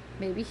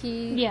 Maybe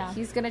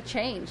he's going to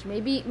change.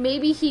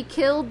 Maybe he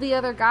killed the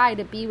other guy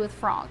to be with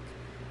Franck.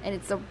 And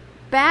it's a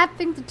bad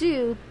thing to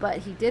do, but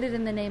he did it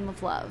in the name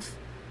of love.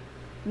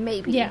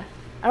 Maybe. Yeah.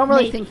 I don't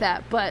really think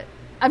that, but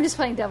I'm just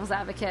playing devil's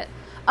advocate.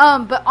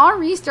 But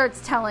Henri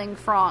starts telling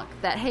Franck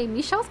that, hey,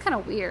 Michel's kind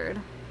of weird.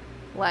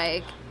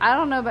 Like, I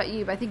don't know about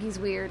you, but I think he's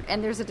weird.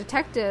 And there's a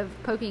detective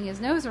poking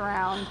his nose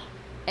around,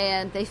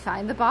 and they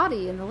find the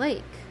body in the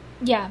lake.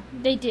 Yeah,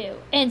 they do.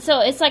 And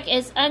so it's like,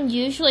 it's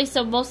unusually,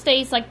 so most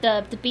days, like,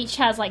 the beach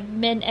has, like,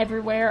 men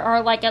everywhere,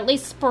 or, like, at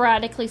least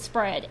sporadically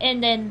spread.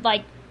 And then,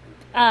 like,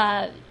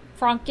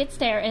 Franck gets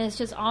there, and it's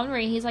just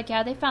Henri. He's like,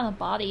 yeah, they found a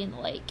body in the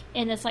lake.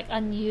 And it's, like,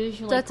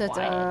 unusually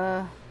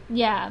quiet.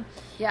 Yeah.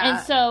 And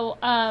so,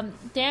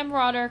 Dan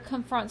Rotter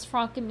confronts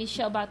Franck and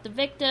Michel about the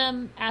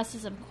victim,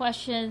 asks them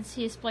questions.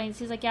 He explains,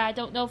 he's like, yeah, I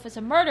don't know if it's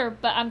a murder,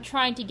 but I'm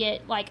trying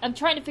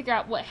to figure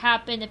out what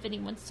happened, if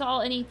anyone saw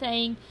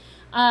anything.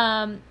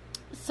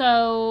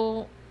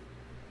 So,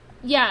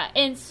 yeah,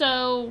 and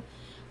so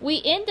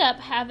we end up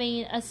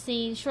having a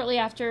scene shortly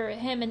after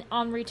him and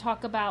Henri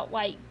talk about,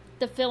 like,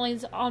 the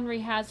feelings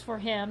Henri has for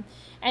him,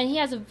 and he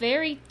has a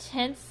very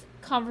tense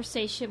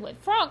conversation with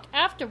Franck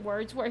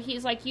afterwards where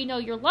he's like,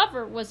 your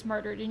lover was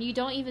murdered, and you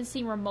don't even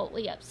seem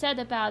remotely upset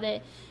about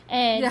it,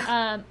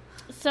 and,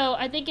 so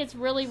I think it's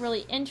really,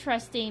 really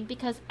interesting,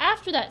 because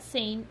after that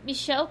scene,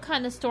 Michel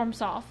kind of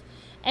storms off,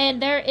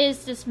 and there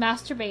is this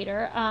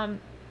masturbator,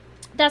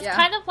 that's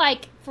kind of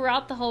like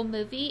throughout the whole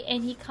movie,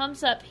 and he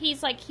comes up,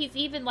 he's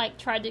even like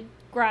tried to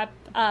grab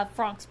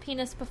Franck's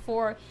penis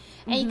before,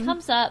 and he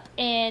comes up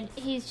and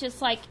he's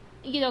just like,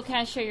 can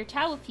I share your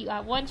towel with you?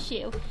 I want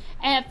you.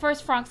 And at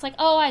first Franck's like,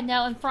 oh, I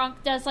know, and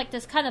Franck does like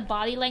this kind of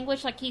body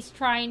language, like he's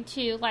trying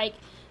to like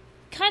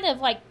kind of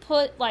like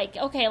put like,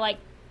 okay, like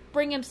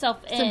bring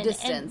himself in. Some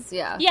distance,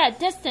 Yeah,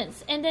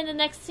 distance. And then the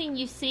next thing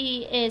you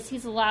see is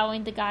he's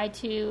allowing the guy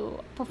to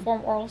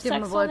perform oral sex on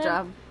him. Give him a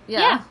blowjob.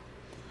 Yeah.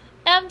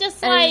 I'm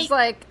just and like... he's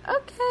like,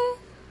 okay.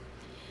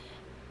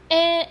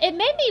 And it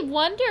made me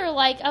wonder,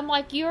 like, I'm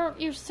like,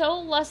 you're so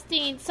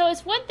lusting. So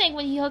it's one thing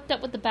when he hooked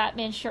up with the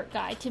Batman shirt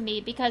guy to me,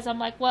 because I'm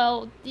like,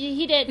 well,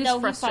 he didn't know.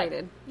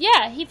 Frustrated.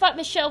 He thought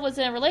Michelle was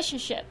in a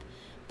relationship.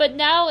 But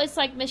now it's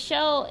like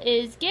Michelle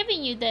is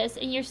giving you this,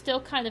 and you're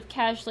still kind of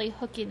casually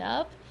hooking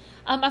up.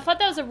 I thought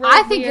that was a really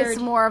I think it's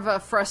more of a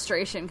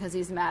frustration because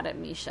he's mad at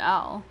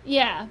Michelle.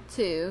 Yeah.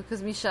 Too,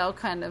 because Michelle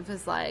kind of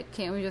is like,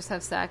 can't we just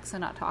have sex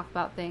and not talk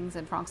about things?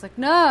 And Frank's like,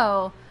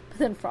 no. But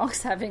then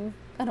Frank's having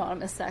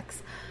anonymous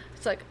sex.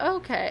 It's like,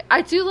 okay.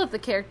 I do love the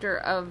character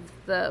of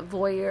the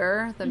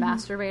voyeur, the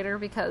masturbator,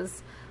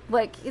 because,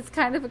 like, it's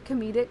kind of a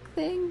comedic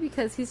thing,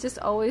 because he's just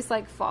always,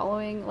 like,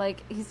 following,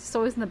 like, he's just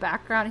always in the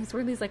background. He's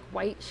wearing these, like,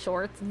 white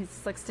shorts, and he's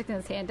just, like, sticking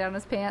his hand down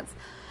his pants.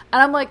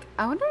 And I'm like,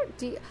 I wonder,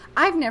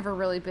 I've never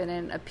really been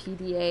in a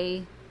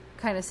PDA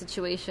kind of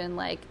situation.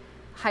 Like,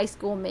 high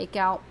school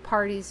makeout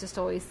parties just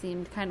always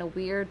seemed kind of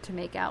weird to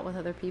make out with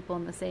other people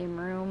in the same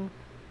room.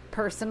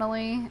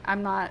 Personally,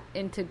 I'm not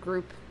into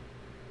group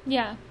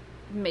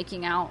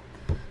making out.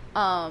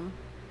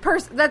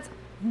 That's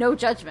no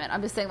judgment.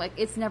 I'm just saying, like,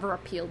 it's never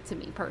appealed to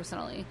me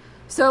personally.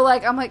 So,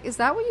 like, I'm like, is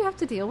that what you have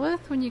to deal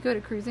with when you go to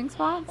cruising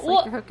spots? Like,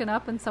 well, you're hooking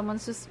up and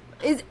someone's just...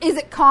 Is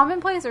it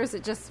commonplace, or is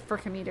it just for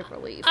comedic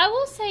relief? I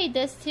will say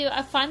this, too.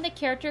 I find the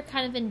character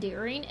kind of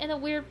endearing in a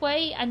weird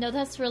way. I know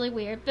that's really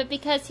weird, but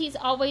because he's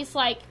always,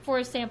 like, for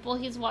example,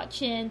 he's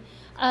watching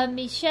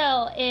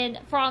Michelle and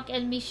Frank,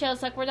 and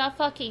Michelle's like, we're not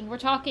fucking, we're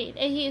talking.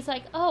 And he's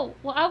like, oh,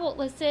 well, I won't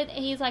listen.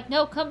 And he's like,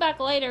 no, come back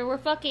later, we're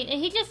fucking. And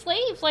he just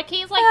leaves. Like,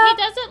 he's like, he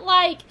doesn't,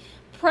 like...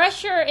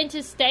 pressure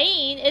into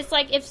staying. It's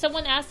like if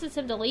someone asks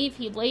him to leave,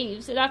 he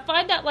leaves, and I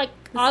find that like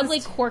oddly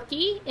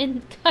quirky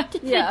and kind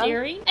of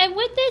endearing. And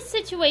with this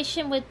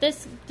situation with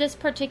this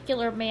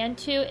particular man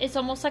too, it's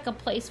almost like a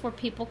place where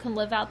people can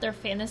live out their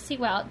fantasy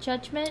without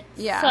judgment.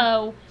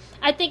 So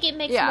I think it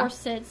makes more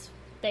sense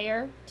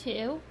there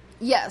too.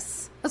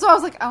 Yes, that's why I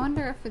was like, I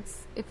wonder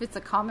if it's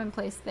a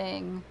commonplace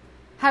thing,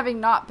 having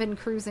not been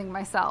cruising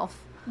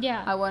myself.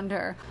 I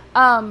wonder.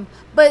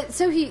 But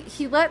so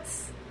he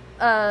lets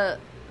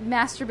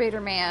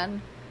masturbator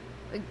man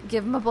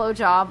give him a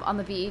blowjob on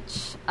the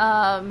beach,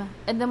 and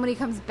then when he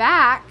comes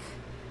back,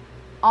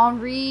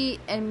 Henri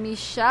and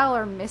Michelle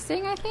are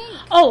missing, I think.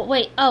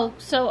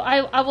 So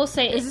I will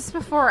say, is this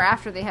before or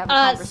after they have a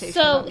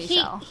conversation about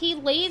Michelle? He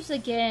leaves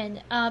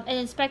again, and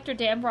Inspector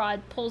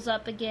Damrod pulls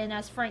up again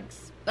as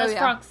Frank's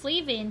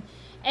leaving,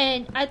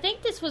 and I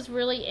think this was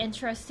really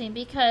interesting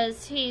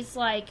because he's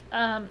like,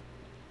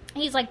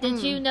 did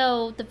you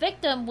know the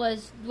victim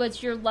was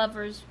your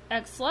lover's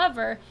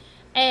ex-lover?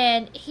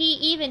 And he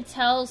even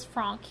tells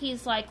Frank,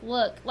 he's like,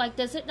 look, like,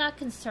 does it not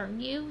concern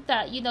you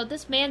that, you know,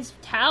 this man's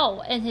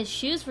towel and his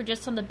shoes were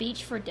just on the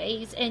beach for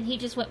days and he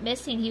just went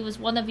missing. He was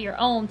one of your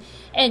own,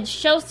 and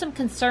show some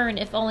concern,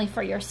 if only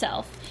for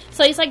yourself.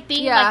 So he's like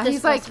being like this.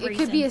 He's like, it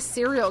could be a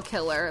serial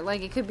killer.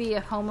 Like, it could be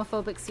a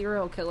homophobic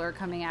serial killer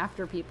coming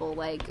after people.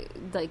 Like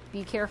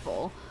be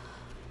careful.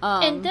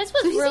 And this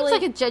was so he really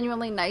seems like a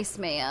genuinely nice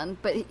man,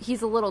 but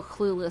he's a little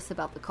clueless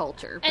about the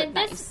culture. But and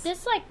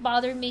this like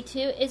bothered me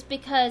too, is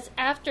because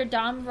after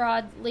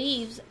Damrod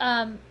leaves,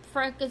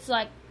 Frank is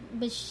like,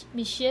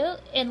 Michelle,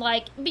 and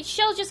like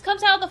Michelle just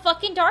comes out of the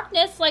fucking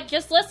darkness, like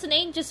just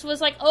listening, just was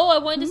like, oh, I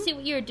wanted to see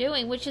what you were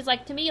doing, which is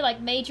like to me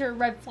like major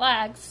red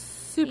flags.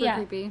 Super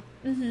creepy.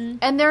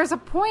 And there's a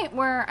point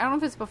where I don't know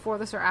if it's before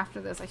this or after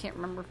this, I can't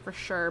remember for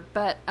sure,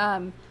 but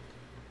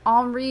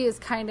Henri is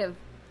kind of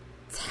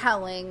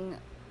telling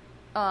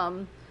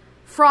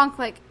Frank,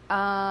 like,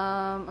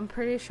 I'm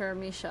pretty sure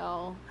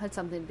Michelle had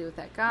something to do with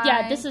that guy.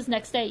 Yeah, this is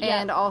next day,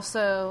 And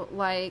also,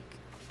 like,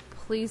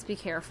 please be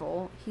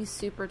careful. He's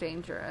super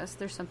dangerous.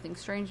 There's something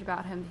strange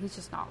about him. He's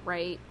just not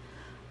right.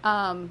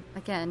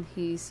 Again,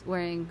 he's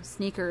wearing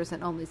sneakers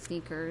and only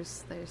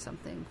sneakers. There's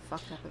something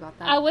fucked up about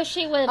that. I wish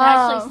he would have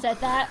actually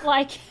said that,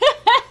 like...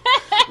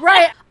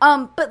 Right.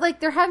 But, like,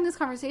 they're having this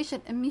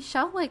conversation, and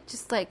Michelle, like,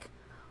 just, like,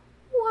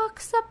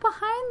 walks up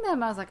behind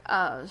them. I was like,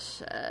 oh,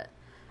 shit.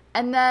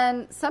 And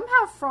then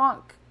somehow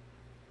Frank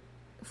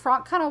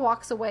kind of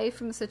walks away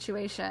from the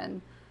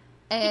situation,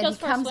 and he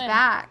comes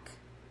back.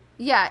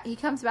 Yeah, he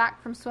comes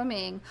back from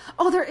swimming.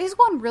 Oh, there is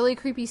one really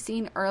creepy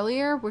scene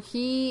earlier where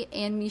he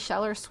and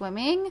Michelle are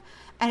swimming,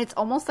 and it's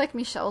almost like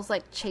Michelle's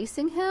like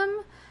chasing him,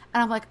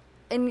 and I'm like,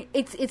 and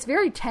it's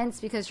very tense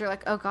because you're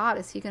like, oh god,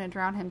 is he going to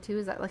drown him too?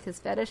 Is that like his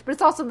fetish? But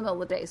it's also in the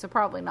middle of the day, so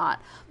probably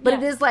not. But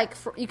it is like,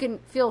 you can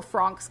feel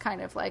Frank's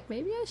kind of like,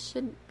 maybe I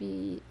shouldn't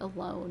be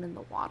alone in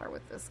the water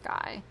with this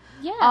guy.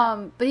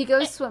 Yeah. But he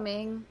goes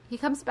swimming, he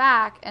comes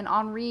back, and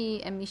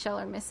Henri and Michelle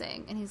are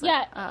missing, and he's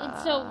like, and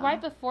so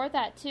right before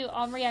that too,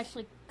 Henri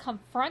actually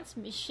confronts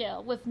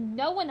Michelle with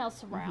no one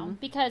else around,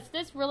 because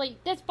this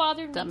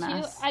bothered me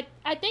too.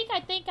 I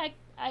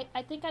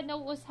think I know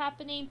what was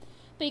happening.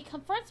 But he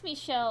confronts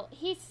Michelle.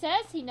 He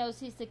says he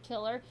knows he's the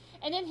killer.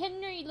 And then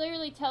Henry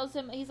literally tells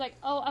him, he's like,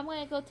 oh, I'm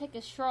going to go take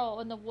a stroll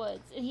in the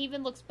woods. And he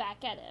even looks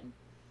back at him.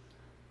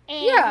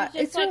 And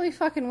it's like, really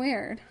fucking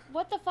weird.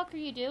 What the fuck are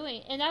you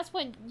doing? And that's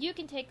when you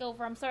can take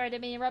over. I'm sorry I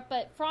didn't mean to interrupt.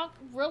 But Frank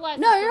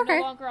realizes they're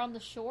no longer on the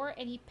shore.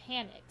 And he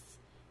panics.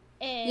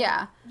 And,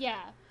 yeah. Yeah.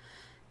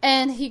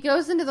 And he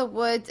goes into the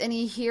woods and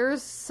he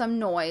hears some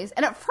noise.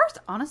 And at first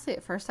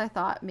I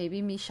thought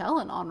maybe Michelle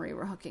and Henri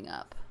were hooking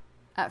up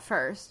at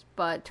first.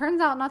 But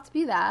turns out not to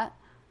be that.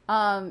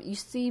 You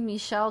see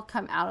Michelle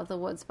come out of the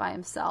woods by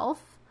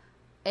himself.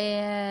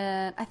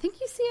 And I think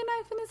you see a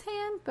knife in his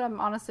hand. But I'm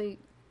honestly...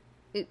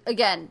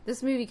 again,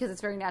 this movie, because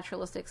it's very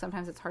naturalistic,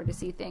 sometimes it's hard to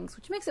see things,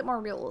 which makes it more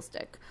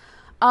realistic.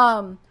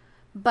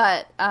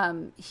 But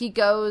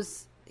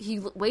he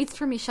waits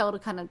for Michelle to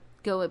kind of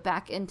go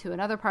back into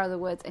another part of the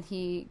woods, and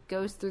he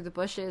goes through the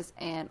bushes,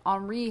 and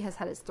Henri has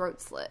had his throat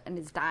slit and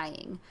is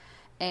dying.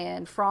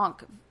 And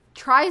Franck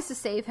tries to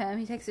save him.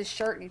 He takes his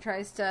shirt and he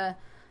tries to,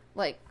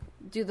 like,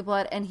 do the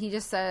blood, and he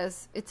just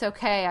says, "It's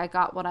okay, I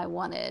got what I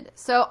wanted."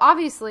 So,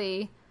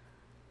 obviously,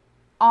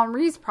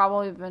 Henri's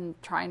probably been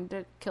trying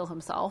to kill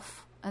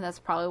himself, and that's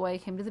probably why he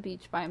came to the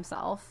beach by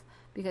himself,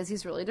 because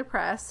he's really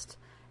depressed,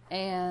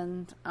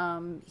 and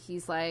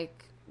he's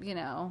like, you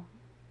know,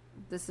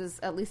 this is,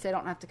 at least I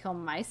don't have to kill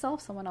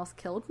myself, someone else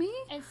killed me.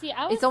 And see,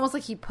 it's almost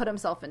like he put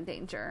himself in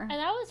danger.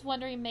 And I was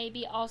wondering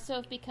maybe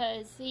also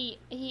because he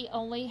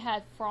only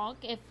had Franck,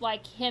 if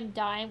like him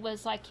dying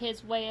was like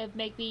his way of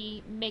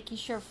maybe making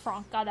sure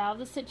Franck got out of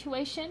the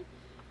situation.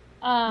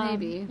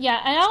 Maybe. Yeah,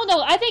 and I don't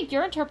know, I think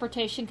your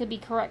interpretation could be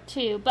correct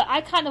too, but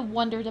I kind of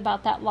wondered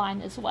about that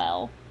line as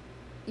well.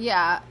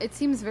 Yeah, it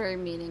seems very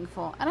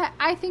meaningful. And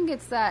I think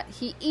it's that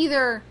he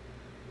either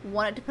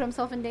wanted to put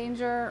himself in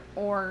danger,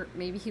 or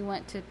maybe he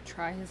went to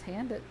try his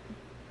hand at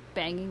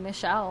banging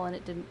Michelle and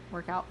it didn't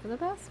work out for the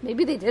best.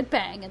 Maybe they did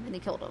bang and then he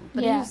killed him,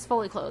 but he was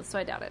fully clothed, so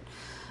I doubt it.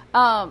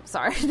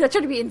 Sorry, not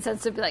trying to be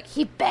insensitive, be like,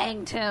 he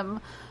banged him.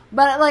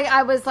 But like,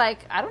 I was like,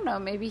 I don't know,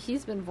 maybe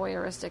he's been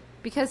voyeuristic,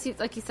 because he,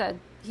 like you said,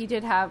 he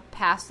did have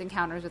past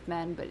encounters with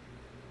men, but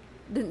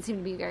didn't seem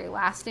to be very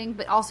lasting.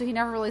 But also, he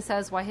never really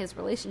says why his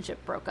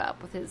relationship broke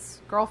up with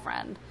his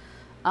girlfriend.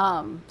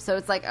 So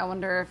it's like, I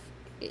wonder if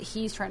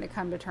he's trying to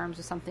come to terms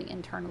with something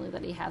internally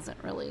that he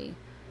hasn't really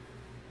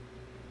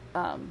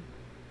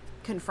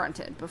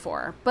confronted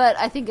before. But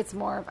I think it's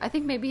more of, I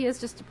think maybe he is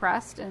just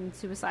depressed and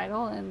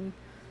suicidal, and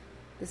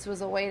this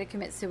was a way to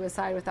commit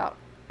suicide without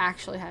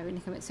actually having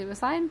to commit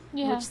suicide,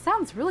 which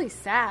sounds really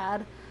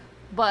sad.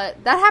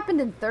 But that happened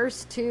in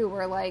Thirst too,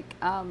 where like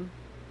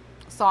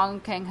Song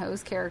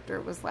Kang-ho's character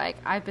was like,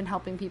 I've been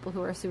helping people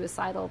who are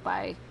suicidal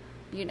by,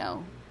 you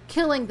know,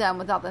 killing them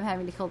without them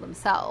having to kill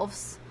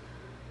themselves.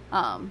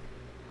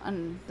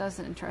 And that's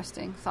an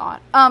interesting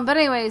thought. But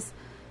anyways,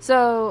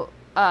 so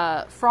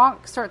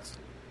Franck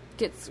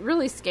gets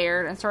really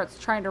scared and starts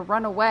trying to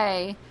run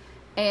away,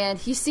 and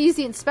he sees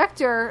the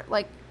inspector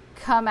like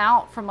come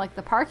out from like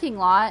the parking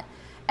lot,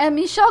 and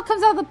Michelle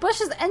comes out of the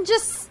bushes and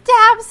just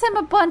stabs him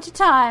a bunch of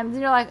times,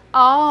 and you're like,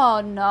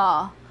 oh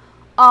no,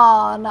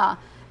 oh no.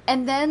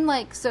 And then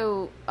like,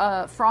 so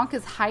Franck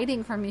is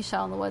hiding from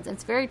Michelle in the woods, and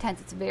it's very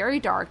tense, it's very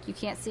dark, you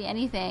can't see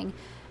anything,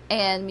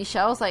 and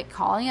Michelle's like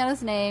calling out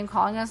his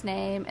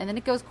name, and then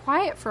it goes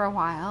quiet for a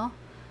while.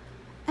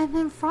 And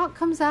then Franck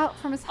comes out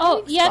from his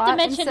hiding spot. You have to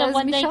mention the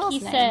one Michelle's thing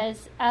he name.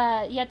 says.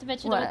 You have to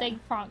mention the one thing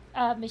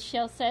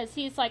Michelle says.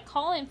 He's like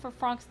calling for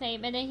Franck's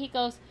name, and then he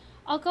goes,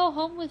 "I'll go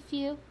home with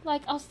you.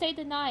 Like, I'll stay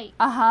the night."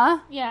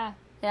 Yeah.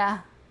 Yeah.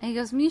 And he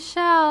goes,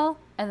 "Michelle,"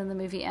 and then the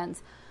movie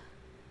ends.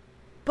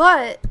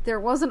 But there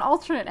was an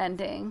alternate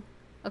ending,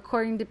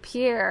 according to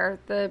Pierre,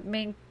 the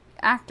main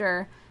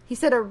actor. He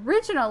said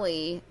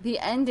originally the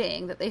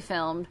ending that they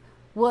filmed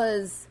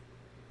was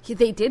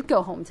they did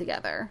go home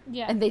together,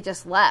 and they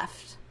just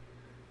left.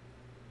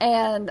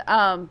 And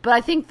but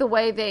I think the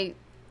way they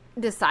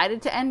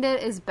decided to end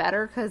it is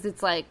better, because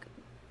it's like,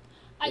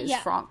 is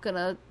Franck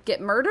gonna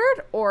get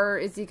murdered, or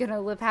is he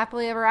gonna live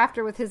happily ever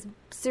after with his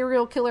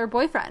serial killer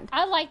boyfriend?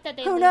 I like that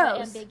they leave it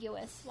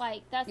ambiguous.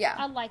 Like that's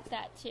I like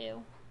that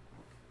too.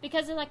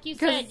 Because, like you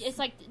said, it's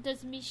like,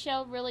 does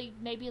Michelle really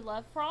maybe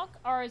love Franck?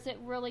 Or is it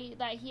really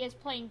that he is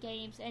playing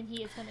games and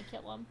he is going to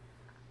kill him?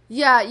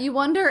 Yeah, you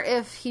wonder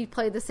if he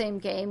played the same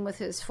game with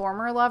his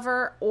former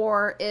lover,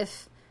 or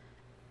if,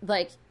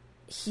 like,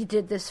 he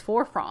did this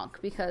for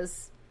Franck.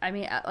 Because, I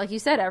mean, like you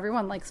said,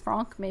 everyone likes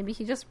Franck. Maybe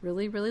he just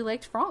really, really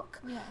liked Franck.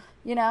 Yeah.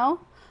 You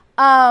know?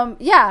 And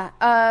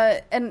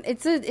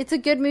it's a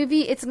good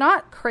movie. It's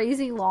not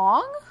crazy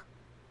long,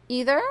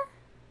 either.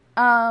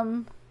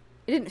 It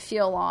didn't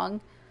feel long.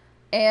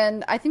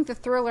 And I think the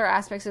thriller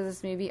aspects of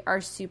this movie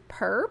are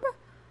superb.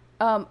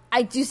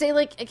 I do say,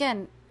 like,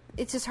 again,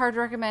 it's just hard to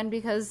recommend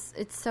because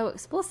it's so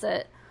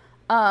explicit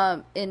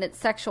in its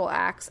sexual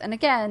acts. And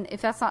again,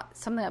 if that's not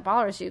something that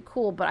bothers you,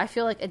 cool. But I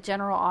feel like a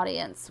general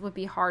audience would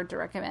be hard to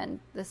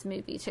recommend this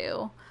movie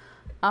to.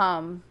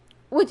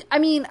 Which, I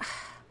mean,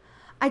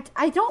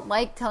 I don't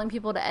like telling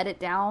people to edit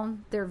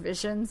down their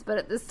visions, but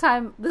at this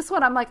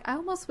one, I'm like, I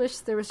almost wish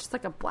there was just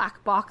like a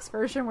black box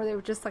version where they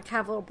would just like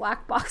have a little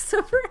black box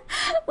over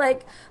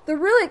like the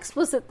really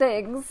explicit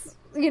things,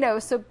 you know.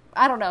 So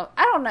I don't know.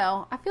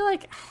 I feel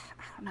like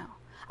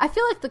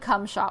the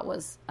cum shot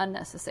was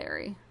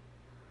unnecessary,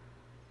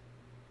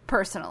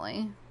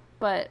 personally,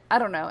 but I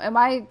don't know. Am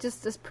I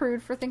just as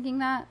prude for thinking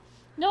that?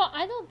 No,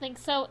 I don't think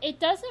so. It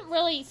doesn't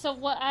really. So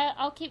what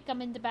I'll keep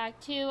coming back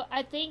to.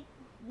 I think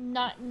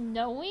not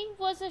knowing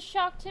was a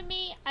shock to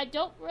me. I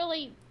don't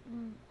really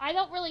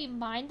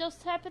mind those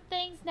type of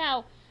things.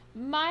 Now,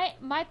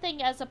 my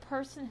thing as a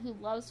person who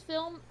loves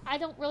film, I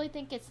don't really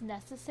think it's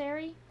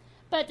necessary.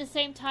 But at the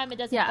same time, it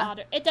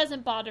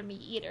doesn't bother me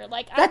either.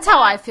 Like that's how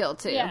I feel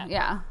too.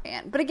 Yeah.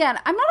 But again,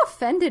 I'm not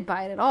offended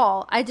by it at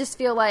all. I just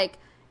feel like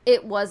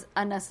it was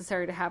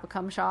unnecessary to have a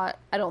cum shot.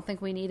 I don't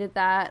think we needed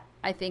that.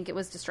 I think it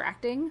was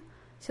distracting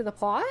to the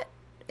plot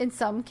in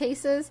some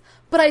cases.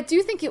 But I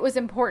do think it was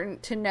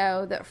important to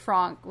know that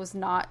Franck was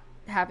not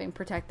having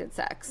protected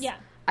sex. Yeah.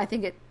 I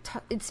think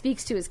it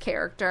speaks to his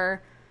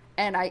character.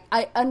 And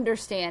I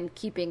understand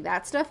keeping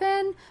that stuff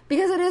in,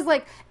 because it is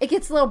like, it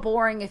gets a little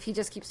boring if he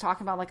just keeps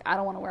talking about, like, I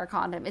don't want to wear a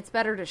condom. It's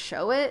better to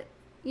show it,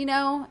 you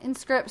know, in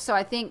script. So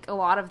I think a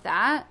lot of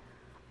that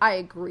I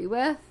agree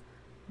with,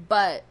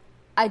 but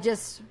I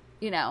just,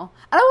 you know,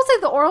 and I will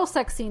say the oral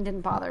sex scene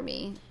didn't bother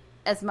me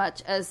as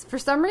much as, for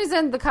some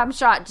reason, the cum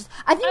shot just,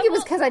 I think it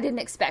was because I didn't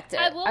expect it.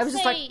 I was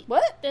just like,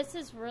 what? This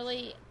is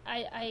really,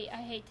 I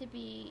hate to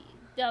be...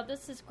 No,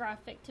 this is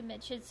graphic to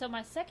mention. So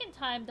my second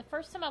time, the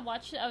first time I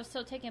watched it, I was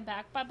so taken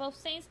back by both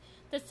scenes.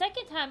 The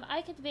second time,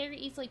 I could very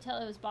easily tell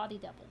it was body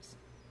doubles.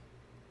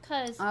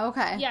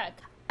 Okay. Yeah.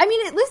 I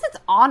mean, at least it's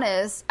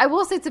honest. I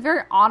will say it's a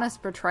very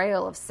honest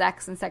portrayal of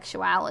sex and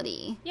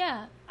sexuality.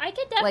 Yeah. I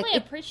could definitely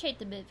appreciate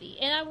the movie.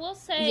 And I will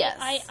say,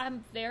 yes.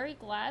 I'm very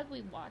glad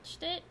we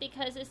watched it,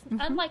 because it's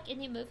unlike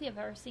any movie I've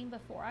ever seen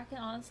before. I can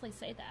honestly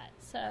say that.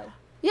 So.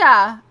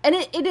 Yeah. And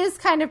it is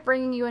kind of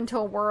bringing you into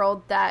a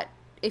world that,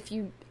 if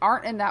you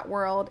aren't in that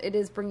world, it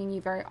is bringing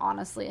you very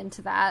honestly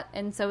into that.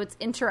 And so it's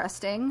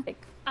interesting.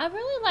 I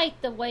really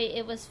like the way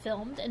it was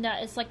filmed, and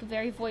that it's, like,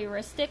 very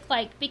voyeuristic.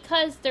 Like,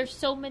 because there's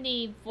so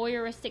many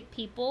voyeuristic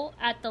people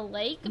at the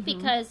lake,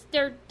 because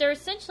they're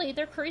essentially,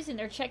 they're cruising,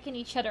 they're checking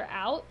each other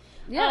out.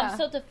 Yeah.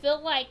 So to feel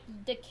like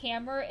the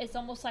camera is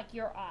almost like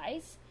your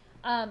eyes,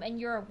 and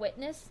you're a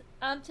witness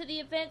to the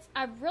events,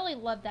 I really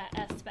love that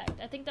aspect.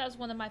 I think that was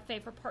one of my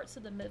favorite parts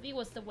of the movie,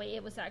 was the way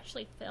it was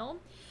actually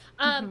filmed.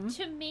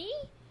 To me,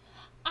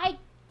 I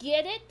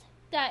get it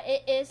that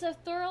it is a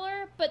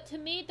thriller, but to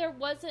me, there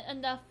wasn't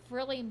enough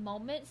really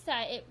moments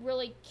that it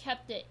really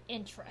kept it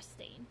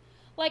interesting.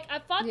 Like, I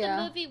thought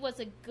the movie was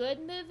a good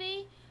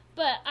movie,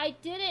 but I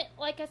didn't,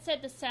 like I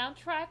said, the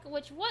soundtrack,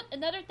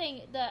 another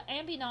thing, the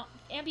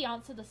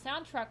ambiance of the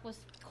soundtrack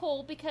was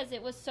cool because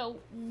it was so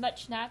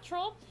much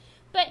natural.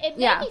 But it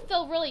made me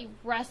feel really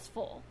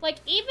restful. Like,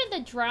 even the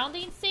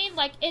drowning scene,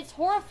 like, it's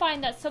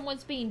horrifying that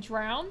someone's being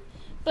drowned,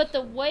 but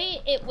the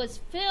way it was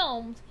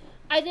filmed,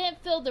 I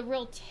didn't feel the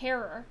real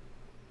terror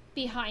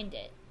behind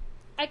it.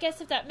 I guess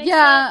if that makes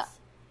sense.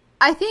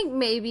 I think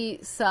maybe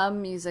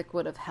some music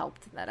would have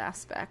helped that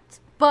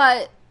aspect.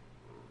 But,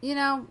 you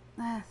know,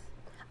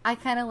 I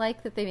kind of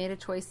like that they made a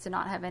choice to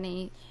not have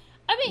any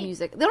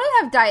music. They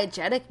don't have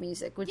diegetic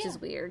music, which is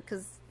weird,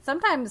 because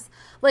sometimes,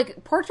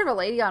 like, Portrait of a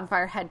Lady on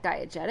Fire had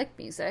diegetic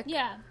music.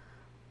 Yeah.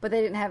 But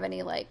they didn't have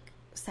any, like,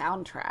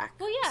 soundtrack.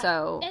 Well, yeah.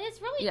 So, and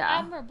it's really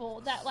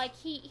admirable that, like,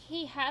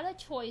 he had a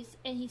choice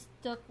and he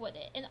stuck with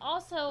it. And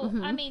also,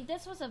 I mean,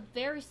 this was a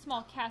very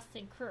small cast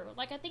and crew.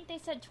 Like, I think they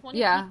said 20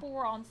 people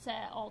were on set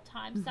at all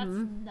times. That's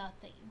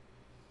nothing.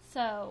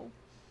 So,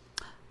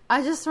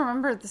 I just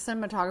remember the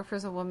cinematographer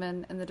is a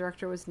woman and the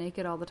director was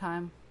naked all the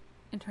time.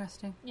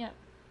 Interesting. Yeah.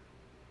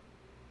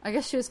 I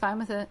guess she was fine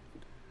with it.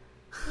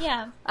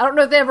 Yeah. I don't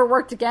know if they ever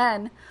worked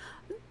again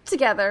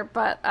together,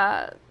 but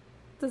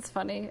that's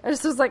funny. I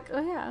just was like,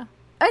 oh yeah.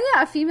 Oh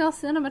yeah, a female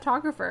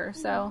cinematographer.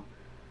 So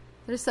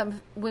there's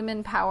some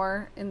women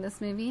power in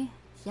this movie.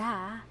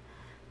 Yeah.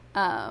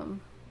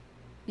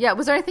 Yeah,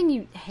 was there anything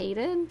you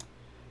hated?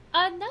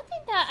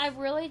 Nothing that I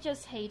really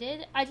just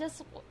hated.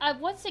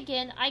 Once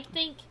again, I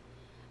think,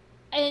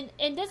 and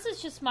this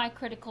is just my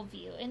critical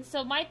view. And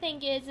so my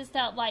thing is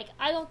that, like,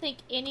 I don't think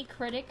any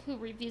critic who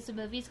reviews a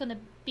movie is going to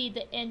be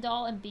the end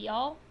all and be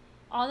all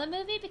on the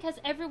movie, because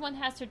everyone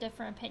has their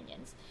different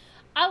opinions.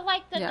 I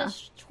like that the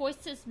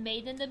choices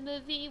made in the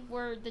movie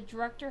where the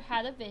director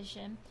had a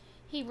vision.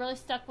 He really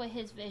stuck with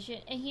his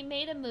vision, and he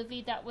made a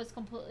movie that was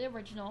completely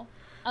original,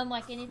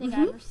 unlike anything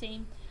I've ever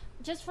seen.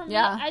 Just for me,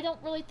 I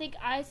don't really think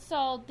I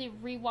saw the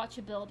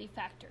rewatchability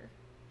factor.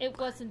 It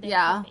wasn't there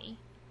for me.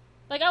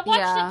 Like, I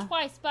watched it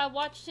twice, but I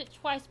watched it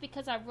twice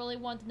because I really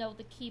wanted to know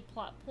the key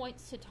plot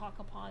points to talk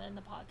upon in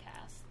the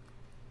podcast.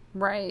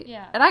 Right.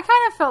 Yeah. And I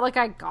kind of felt like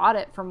I got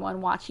it from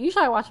one watch.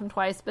 Usually I watch them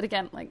twice, but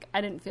again, like, I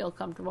didn't feel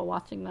comfortable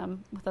watching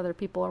them with other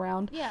people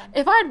around. Yeah.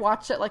 If I'd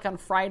watched it, like, on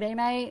Friday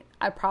night,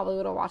 I probably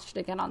would have watched it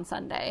again on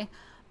Sunday.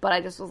 But I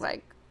just was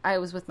like, I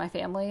was with my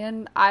family,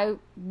 and I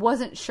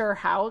wasn't sure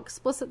how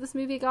explicit this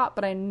movie got,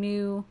 but I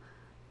knew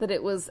that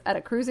it was at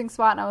a cruising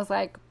spot, and I was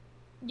like,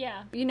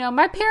 yeah. You know,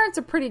 my parents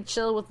are pretty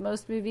chill with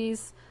most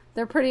movies.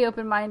 They're pretty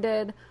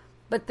open-minded,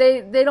 but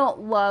they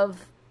don't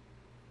love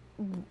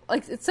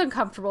like, it's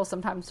uncomfortable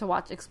sometimes to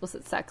watch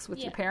explicit sex with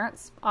your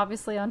parents,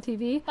 obviously, on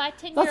TV.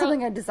 That's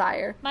something I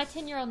desire. My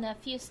 10-year-old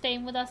nephew is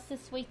staying with us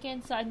this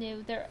weekend, so I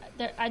knew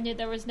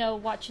there was no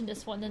watching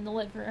this one in the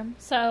living room.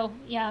 So,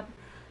 yeah.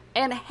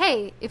 And,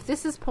 hey, if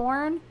this is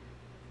porn,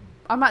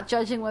 I'm not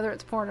judging whether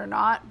it's porn or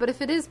not, but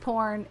if it is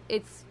porn,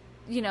 it's,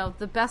 you know,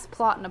 the best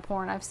plot in a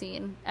porn I've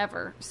seen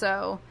ever.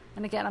 So,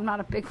 and again, I'm not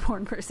a big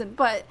porn person,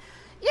 but,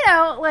 you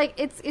know, like,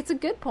 it's a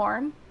good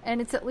porn, and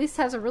it's at least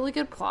has a really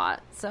good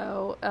plot.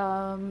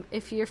 So,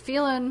 if you're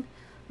feeling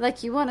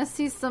like you want to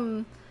see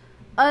some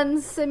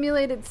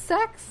unsimulated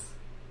sex,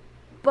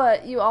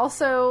 but you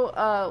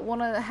also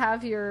want to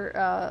have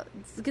your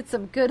get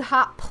some good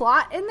hot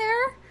plot in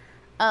there,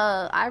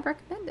 I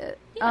recommend it.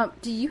 Yeah.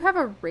 Do you have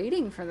a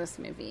rating for this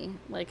movie,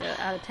 like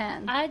out of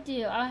 10? I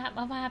do. I'm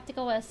gonna have to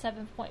go with a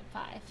 7.5.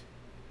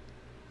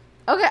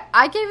 Okay,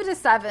 I gave it a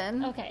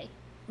 7. Okay.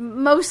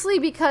 Mostly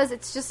because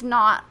it's just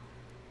not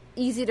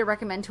easy to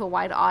recommend to a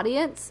wide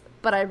audience,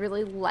 but I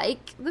really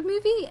like the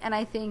movie, and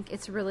I think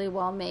it's really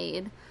well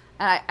made.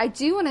 And I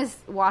do want to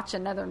watch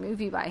another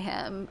movie by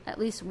him, at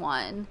least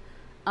one,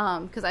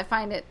 because I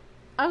find it,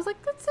 I was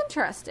like, that's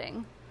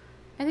interesting.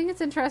 I think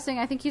it's interesting.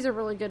 I think he's a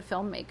really good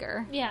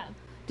filmmaker. Yeah.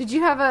 Did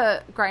you have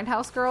a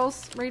Grindhouse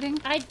Girls rating?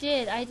 I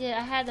did. I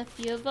had a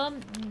few of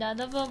them. None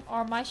of them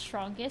are my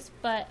strongest,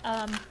 but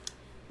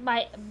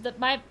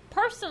my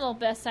personal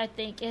best, I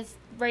think, is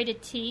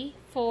rated T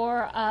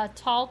for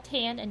Tall,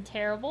 Tan, and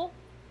Terrible.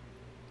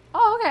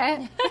 Oh,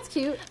 okay. That's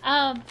cute.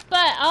 But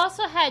I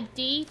also had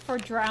D for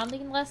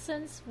Drowning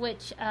Lessons,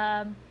 which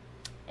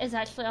is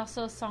actually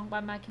also a song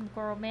by My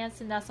Chemical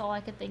Romance, and that's all I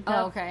could think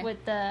of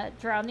with the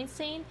drowning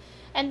scene.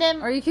 And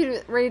then, or you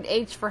could rate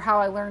H for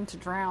How I Learned to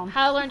Drown.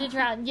 How I Learned to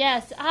Drown,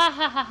 yes. Ha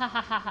ha ha ha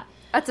ha ha.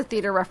 That's a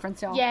theater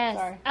reference, y'all. Yes.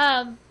 Sorry.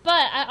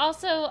 But I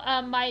also,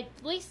 my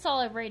least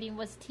solid rating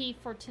was T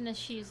for Tennis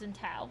Shoes and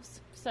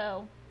Towels.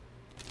 So.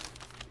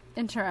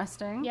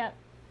 Interesting. Yep.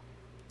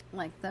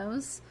 Like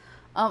those.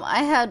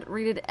 I had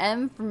rated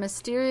M for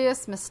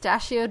Mysterious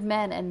Mustachioed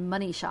Men and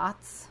Money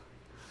Shots.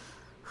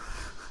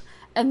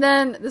 And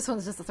then, this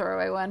one's just a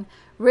throwaway one.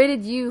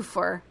 Rated U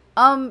for,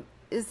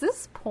 is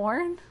this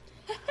porn?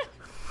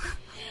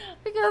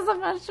 Because I'm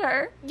not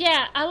sure.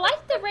 Yeah, I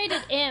like the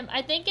rated M.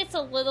 I think it's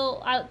a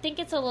little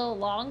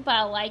long, but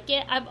I like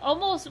it. I'm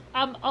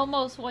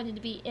almost wanting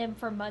to be M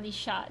for Money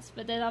Shots,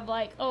 but then I'm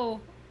like, oh,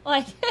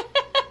 like.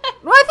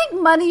 Well, I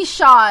think Money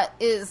Shot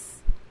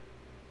is.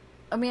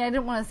 I mean, I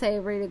didn't want to say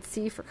rated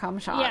C for cum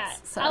shots, yeah,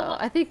 so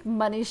I think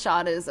Money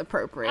Shot is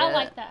appropriate. I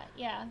like that.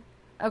 Yeah.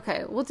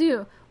 Okay, we'll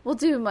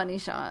do Money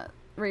Shot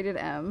rated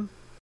M.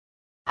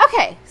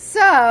 Okay,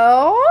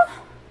 so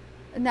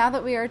now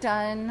that we are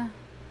done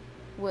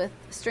with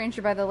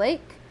Stranger by the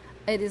Lake,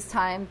 it is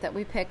time that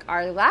we pick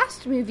our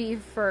last movie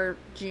for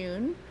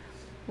June,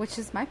 which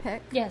is my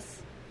pick.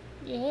 Yes.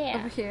 Yeah.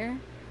 Over here.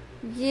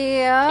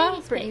 Yeah.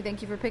 Thanks, Brittany,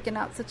 thank you for picking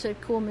out such a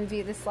cool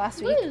movie this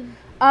last week.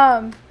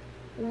 Woo.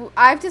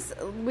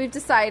 We've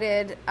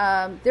decided,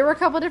 there were a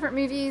couple different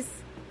movies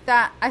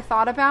that I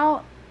thought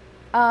about,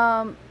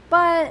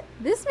 but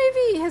this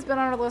movie has been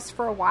on our list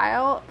for a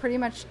while, pretty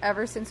much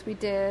ever since we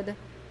did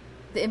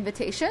The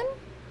Invitation,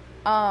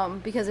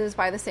 because it is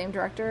by the same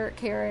director,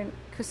 Karen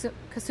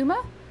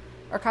Kasuma.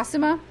 I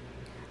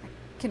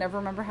can never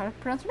remember how to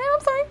pronounce her name,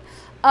 I'm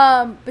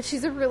sorry. But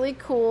she's a really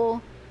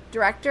cool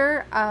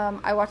director.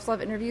 I watched a lot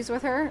of interviews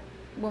with her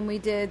when we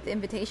did The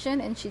Invitation,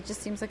 and she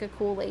just seems like a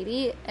cool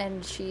lady,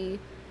 and she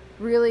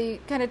really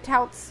kind of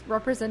touts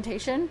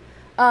representation.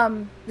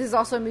 This is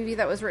also a movie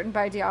that was written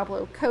by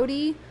Diablo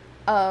Cody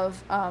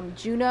of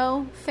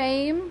Juno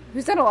fame,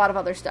 who's done a lot of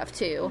other stuff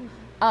too.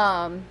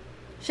 I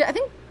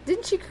think,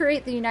 didn't she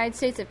create The United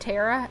States of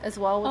Terra as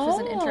well, which was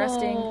an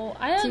interesting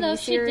I don't TV know if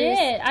series.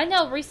 She did. I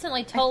know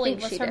recently Tully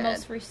was her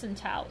most recent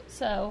tout,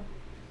 so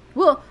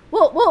we'll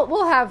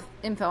have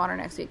info on her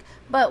next week.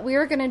 But we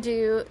are going to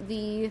do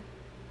the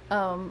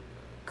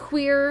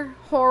queer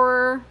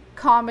horror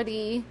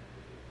comedy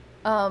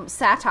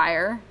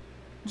satire,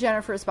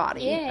 Jennifer's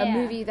Body, a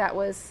movie that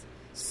was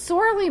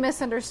sorely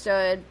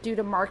misunderstood due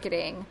to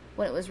marketing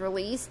when it was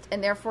released,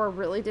 and therefore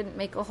really didn't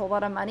make a whole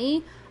lot of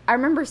money. I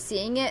remember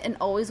seeing it and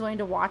always wanting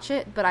to watch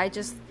it, but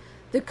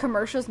the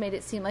commercials made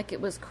it seem like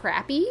it was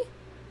crappy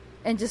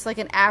and just like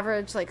an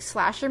average like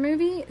slasher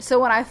movie. So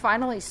when I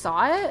finally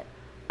saw it,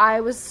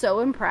 I was so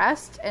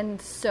impressed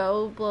and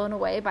so blown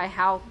away by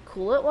how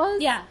cool it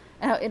was. Yeah.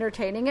 And how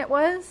entertaining it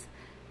was.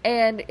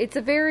 And it's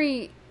a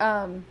very,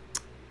 I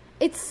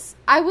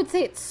would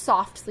say it's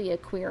softly a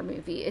queer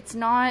movie. It's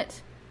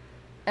not,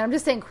 and I'm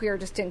just saying queer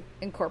just to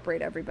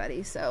incorporate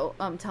everybody. So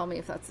tell me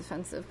if that's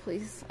offensive,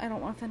 please. I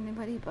don't want to offend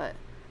anybody, but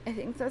I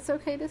think that's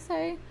okay to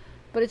say.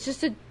 But it's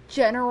just a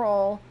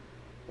general,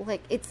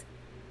 like,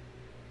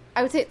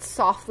 I would say it's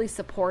softly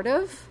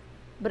supportive,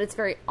 but it's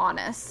very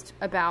honest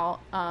about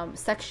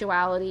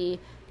sexuality,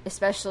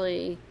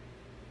 especially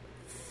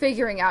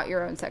figuring out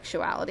your own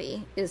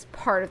sexuality is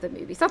part of the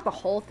movie. It's not the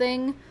whole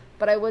thing,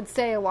 but I would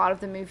say a lot of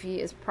the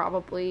movie is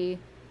probably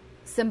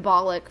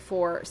symbolic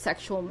for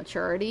sexual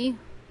maturity.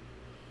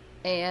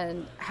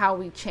 and how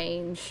we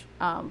change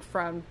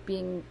from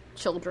being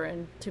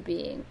children to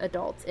being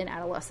adults in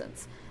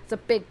adolescence. It's a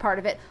big part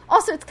of it.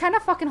 Also, it's kind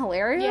of fucking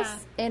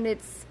hilarious, and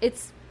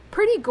it's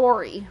pretty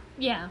gory.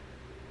 Yeah.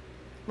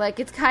 Like,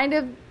 it's kind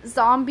of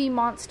zombie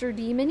monster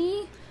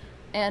demon-y,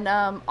 and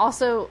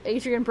also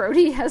Adrian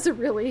Brody has a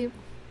really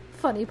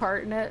funny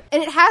part in it.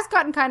 And it has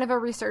gotten kind of a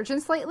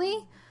resurgence lately.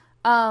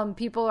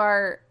 People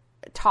are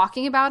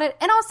talking about it,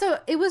 and also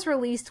it was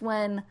released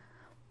when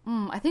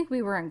I think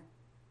we were in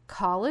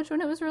college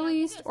when it was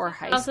released, or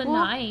high school.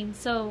 2009,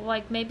 so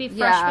like maybe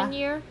freshman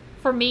year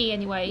for me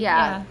anyway.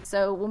 Yeah.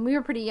 So when we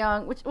were pretty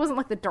young, which wasn't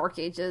like the dark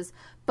ages,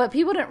 but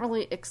people didn't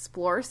really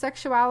explore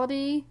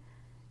sexuality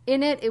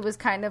in it. It was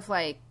kind of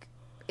like,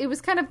 it was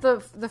kind of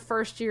the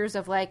first years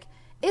of like,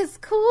 it's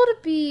cool to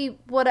be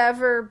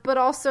whatever, but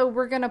also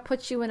we're gonna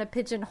put you in a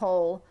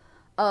pigeonhole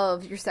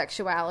of your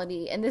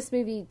sexuality, and this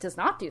movie does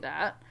not do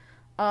that.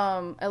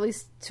 At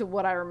least to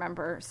what I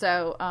remember.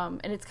 So,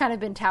 and it's kind of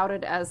been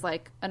touted as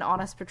like an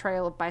honest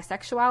portrayal of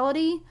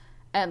bisexuality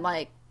and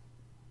like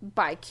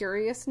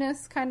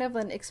bi-curiousness, kind of,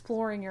 and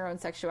exploring your own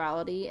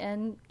sexuality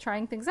and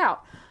trying things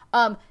out.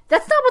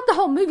 That's not what the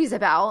whole movie's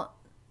about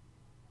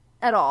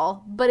at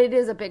all, but it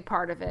is a big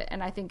part of it,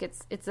 and I think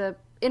it's a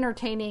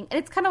entertaining, and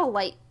it's kind of a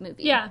light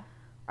movie. Yeah.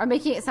 I'm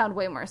making it sound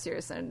way more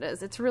serious than it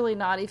is. It's really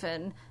not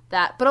even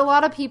that. But a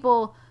lot of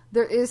people,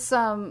 there is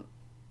some,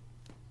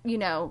 you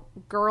know,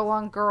 girl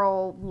on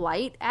girl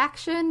light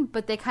action,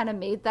 but they kind of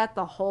made that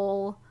the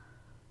whole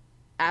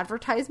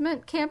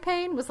advertisement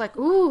campaign was like,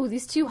 ooh,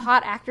 these two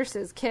hot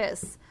actresses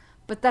kiss.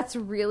 But that's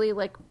really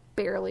like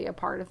barely a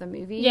part of the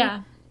movie.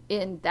 Yeah.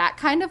 In that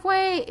kind of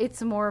way,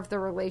 it's more of the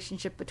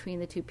relationship between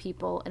the two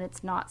people, and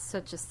it's not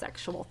such a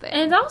sexual thing.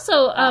 And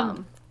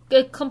also,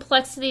 the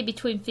complexity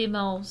between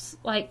females,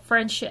 like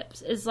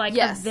friendships, is like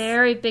a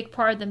very big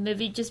part of the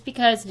movie, just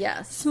because,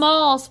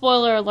 small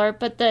spoiler alert,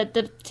 but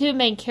the two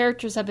main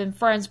characters have been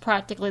friends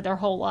practically their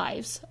whole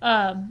lives.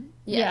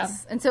 Yeah.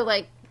 And so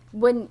like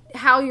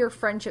how your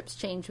friendships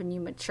change when you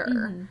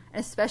mature,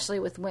 especially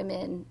with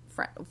women,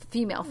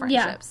 female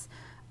friendships.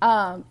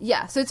 So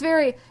it's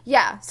very,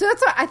 so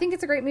that's what I think.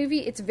 It's a great movie.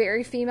 It's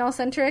very female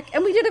centric,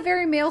 and we did a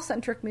very male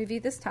centric movie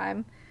this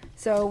time,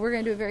 so we're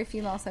going to do a very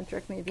female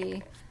centric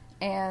movie.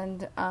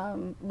 And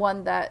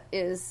one that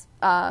is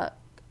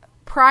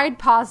pride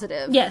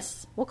positive.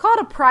 Yes. We'll call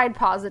it a pride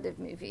positive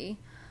movie.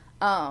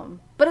 But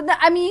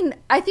I mean,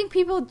 I think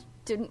people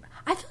didn't...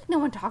 I feel like no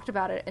one talked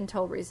about it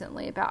until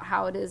recently, about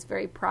how it is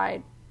very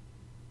pride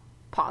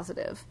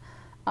positive.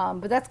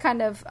 But that's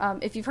kind of...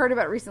 if you've heard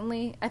about it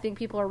recently, I think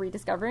people are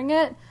rediscovering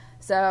it.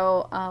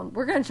 So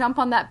we're going to jump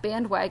on that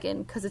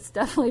bandwagon, because it's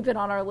definitely been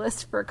on our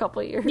list for a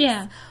couple of years.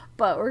 Yeah.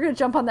 But we're going to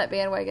jump on that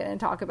bandwagon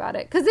and talk about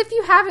it. Because if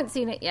you haven't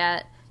seen it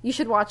yet... You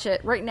should watch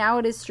it. Right now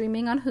it is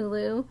streaming on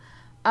Hulu.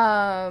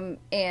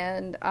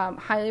 And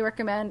highly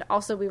recommend.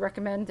 Also, we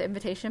recommend The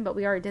Invitation, but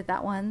we already did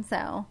that one,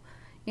 so,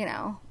 you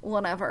know,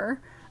 whatever.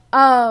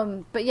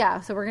 But yeah,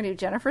 so we're going to do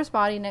Jennifer's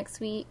Body next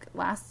week.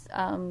 Last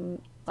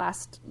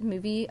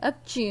movie of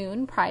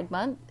June, Pride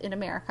Month in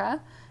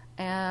America.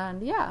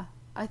 And yeah,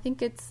 I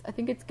think it's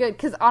good.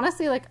 Because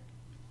honestly, like,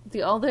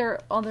 the other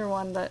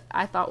one that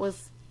I thought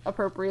was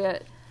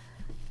appropriate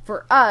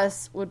for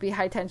us would be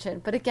High Tension.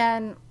 But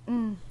again,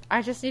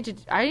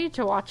 I need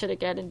to watch it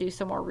again and do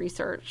some more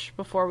research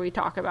before we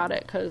talk about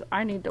it, because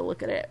I need to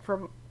look at it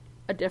from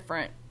a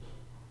different,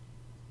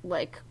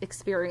 like,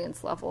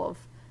 experience level of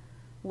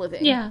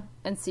living. Yeah.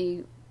 And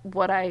see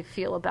what I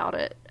feel about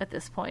it at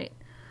this point.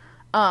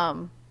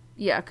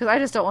 Because I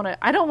just don't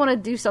want to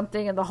do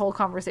something and the whole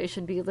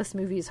conversation be, this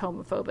movie is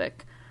homophobic.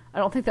 I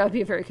don't think that would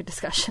be a very good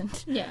discussion.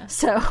 Yeah.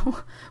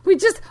 So we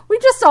just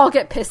all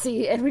get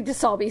pissy and we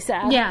just all be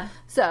sad. Yeah.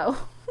 So,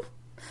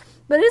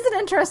 but it is an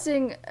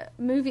interesting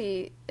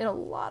movie in a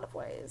lot of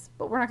ways,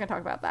 but we're not going to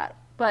talk about that.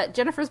 But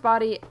Jennifer's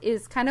Body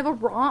is kind of a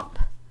romp.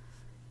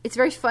 It's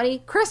very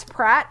funny. Chris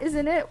Pratt is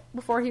in it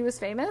before he was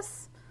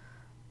famous,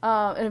 in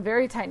a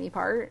very tiny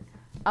part.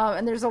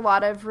 And there's a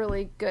lot of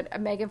really good...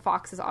 Megan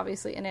Fox is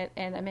obviously in it,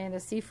 and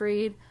Amanda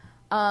Seyfried,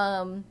 who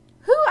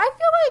I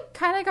feel like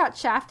kind of got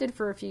shafted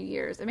for a few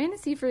years. Amanda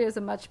Seyfried is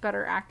a much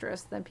better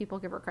actress than people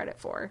give her credit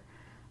for.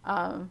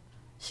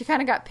 She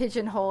kind of got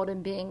pigeonholed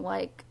in being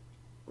like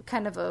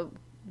kind of a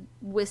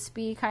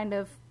wispy, kind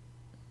of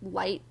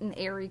light and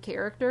airy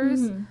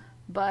characters. Mm-hmm.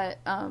 But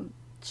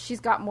she's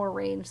got more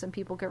range than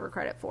people give her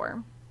credit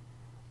for.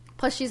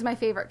 Plus, she's my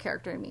favorite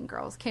character in Mean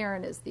Girls.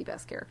 Karen is the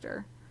best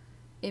character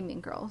in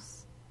Mean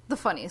Girls. The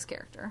funniest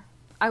character.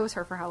 I was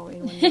her for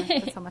Halloween one year.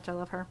 That's how much I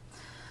love her.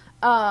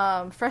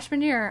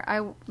 Freshman year,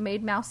 I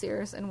made mouse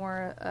ears and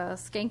wore a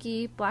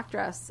skanky black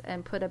dress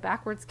and put a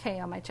backwards K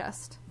on my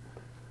chest.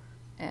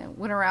 And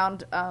went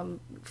around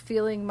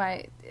holding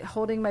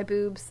my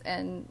boobs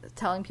and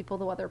telling people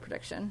the weather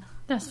prediction.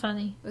 That's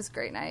funny. It was a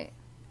great night.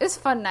 It was a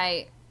fun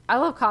night. I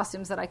love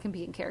costumes that I can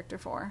be in character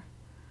for.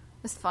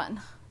 It's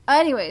fun.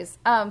 Anyways,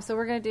 so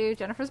we're going to do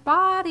Jennifer's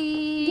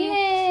Body.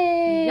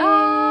 Yay!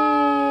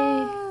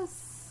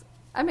 Yes!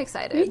 I'm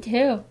excited. Me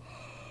too.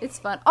 It's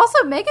fun.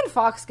 Also, Megan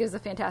Fox gives a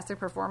fantastic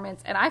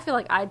performance, and I feel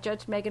like I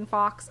judged Megan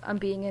Fox on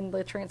being in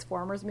the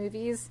Transformers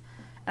movies,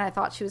 and I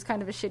thought she was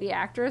kind of a shitty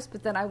actress,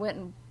 but then I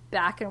went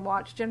back and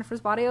watched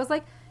Jennifer's Body. I was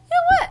like, you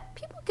know what?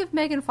 People give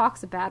Megan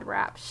Fox a bad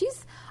rap.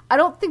 I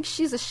don't think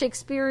she's a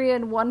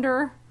Shakespearean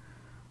wonder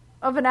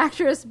of an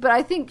actress, but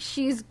I think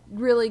she's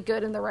really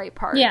good in the right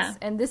parts. Yeah.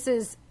 And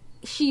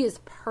she is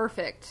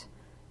perfect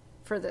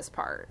for this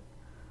part.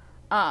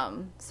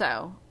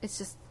 So it's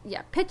just,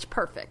 pitch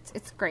perfect.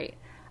 It's great.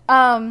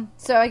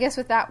 So I guess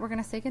with that, we're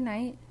going to say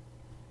goodnight.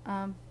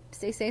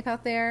 Stay safe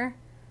out there.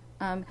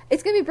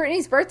 It's going to be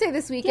Brittany's birthday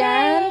this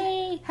weekend.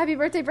 Yay! Happy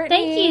birthday,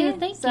 Brittany.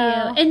 Thank you.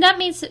 And that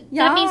means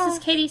it's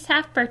Katie's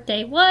half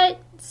birthday.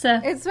 What? So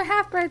it's a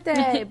half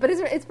birthday, but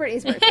it's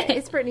Brittany's birthday.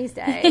 It's Brittany's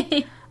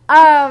day.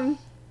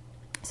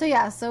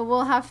 So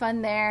we'll have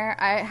fun there.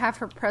 I have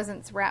her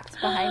presents wrapped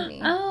behind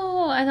me.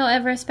 Oh, I don't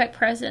ever expect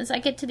presents. I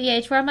get to the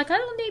age where I'm like, I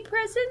don't need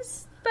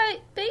presents,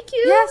 but thank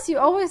you. Yes, you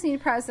always need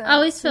presents. I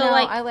always feel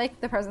like I like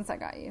the presents I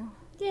got you.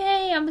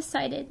 Yay, I'm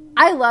excited.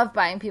 I love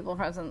buying people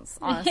presents,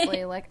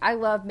 honestly. Like, I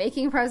love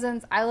making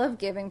presents. I love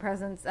giving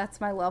presents.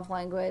 That's my love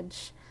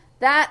language.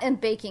 That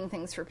and baking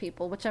things for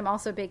people, which I'm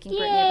also baking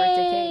Brittany a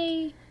birthday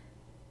cake.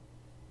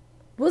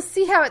 We'll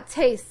see how it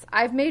tastes.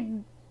 I've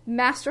made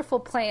masterful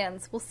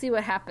plans. We'll see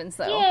what happens,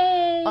 though.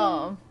 Yay.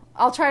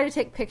 I'll try to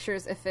take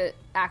pictures if it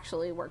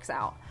actually works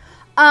out.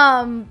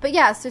 But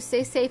yeah, so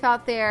stay safe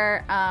out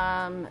there.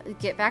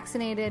 Get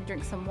vaccinated,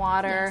 drink some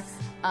water.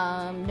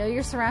 Yes. Know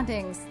your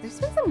surroundings. There's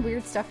been some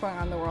weird stuff going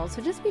on in the world,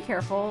 so just be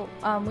careful.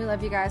 We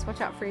love you guys.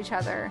 Watch out for each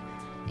other.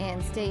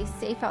 And stay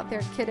safe out there,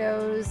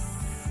 kiddos.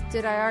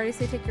 Did I already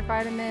say take your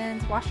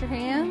vitamins? Wash your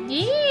hands?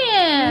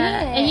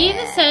 Yeah. And you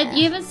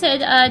even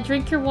said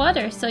drink your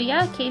water. So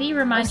yeah, Katie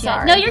reminds you.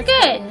 No, you're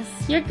good.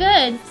 You're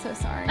good. So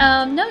sorry.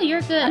 No,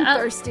 you're good. I'm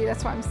thirsty.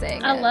 That's why I'm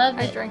saying I love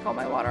it. I drank all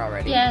my water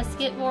already. Yes,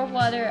 get more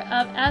water.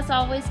 As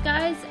always,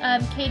 guys,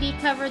 Katie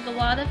covered a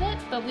lot of it,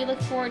 but we look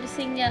forward to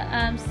seeing you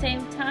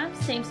same time,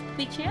 same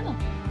spoopy channel.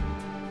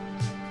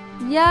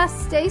 Yes,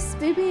 stay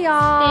spoopy,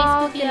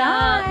 y'all. Stay spoopy,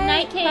 y'all. Good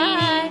night, Katie.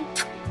 Bye.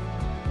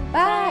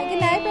 Bye.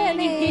 Good night,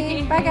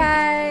 Brittany. Bye,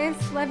 guys.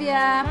 Love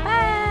ya.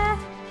 Bye.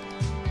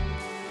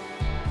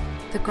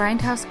 The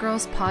Grindhouse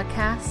Girls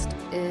podcast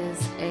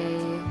is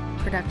a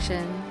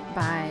production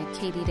by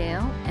Katie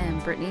Dale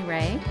and Brittany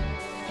Ray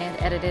and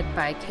edited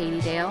by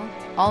Katie Dale.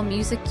 All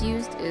music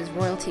used is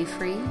royalty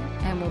free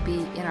and will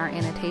be in our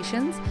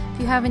annotations. If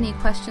you have any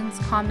questions,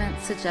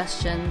 comments,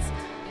 suggestions,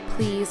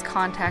 please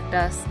contact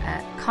us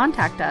at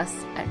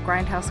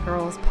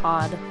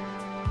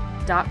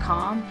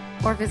grindhousegirlspod.com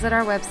or visit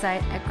our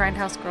website at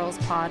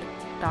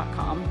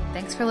grindhousegirlspod.com.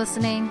 Thanks for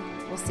listening.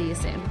 We'll see you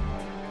soon.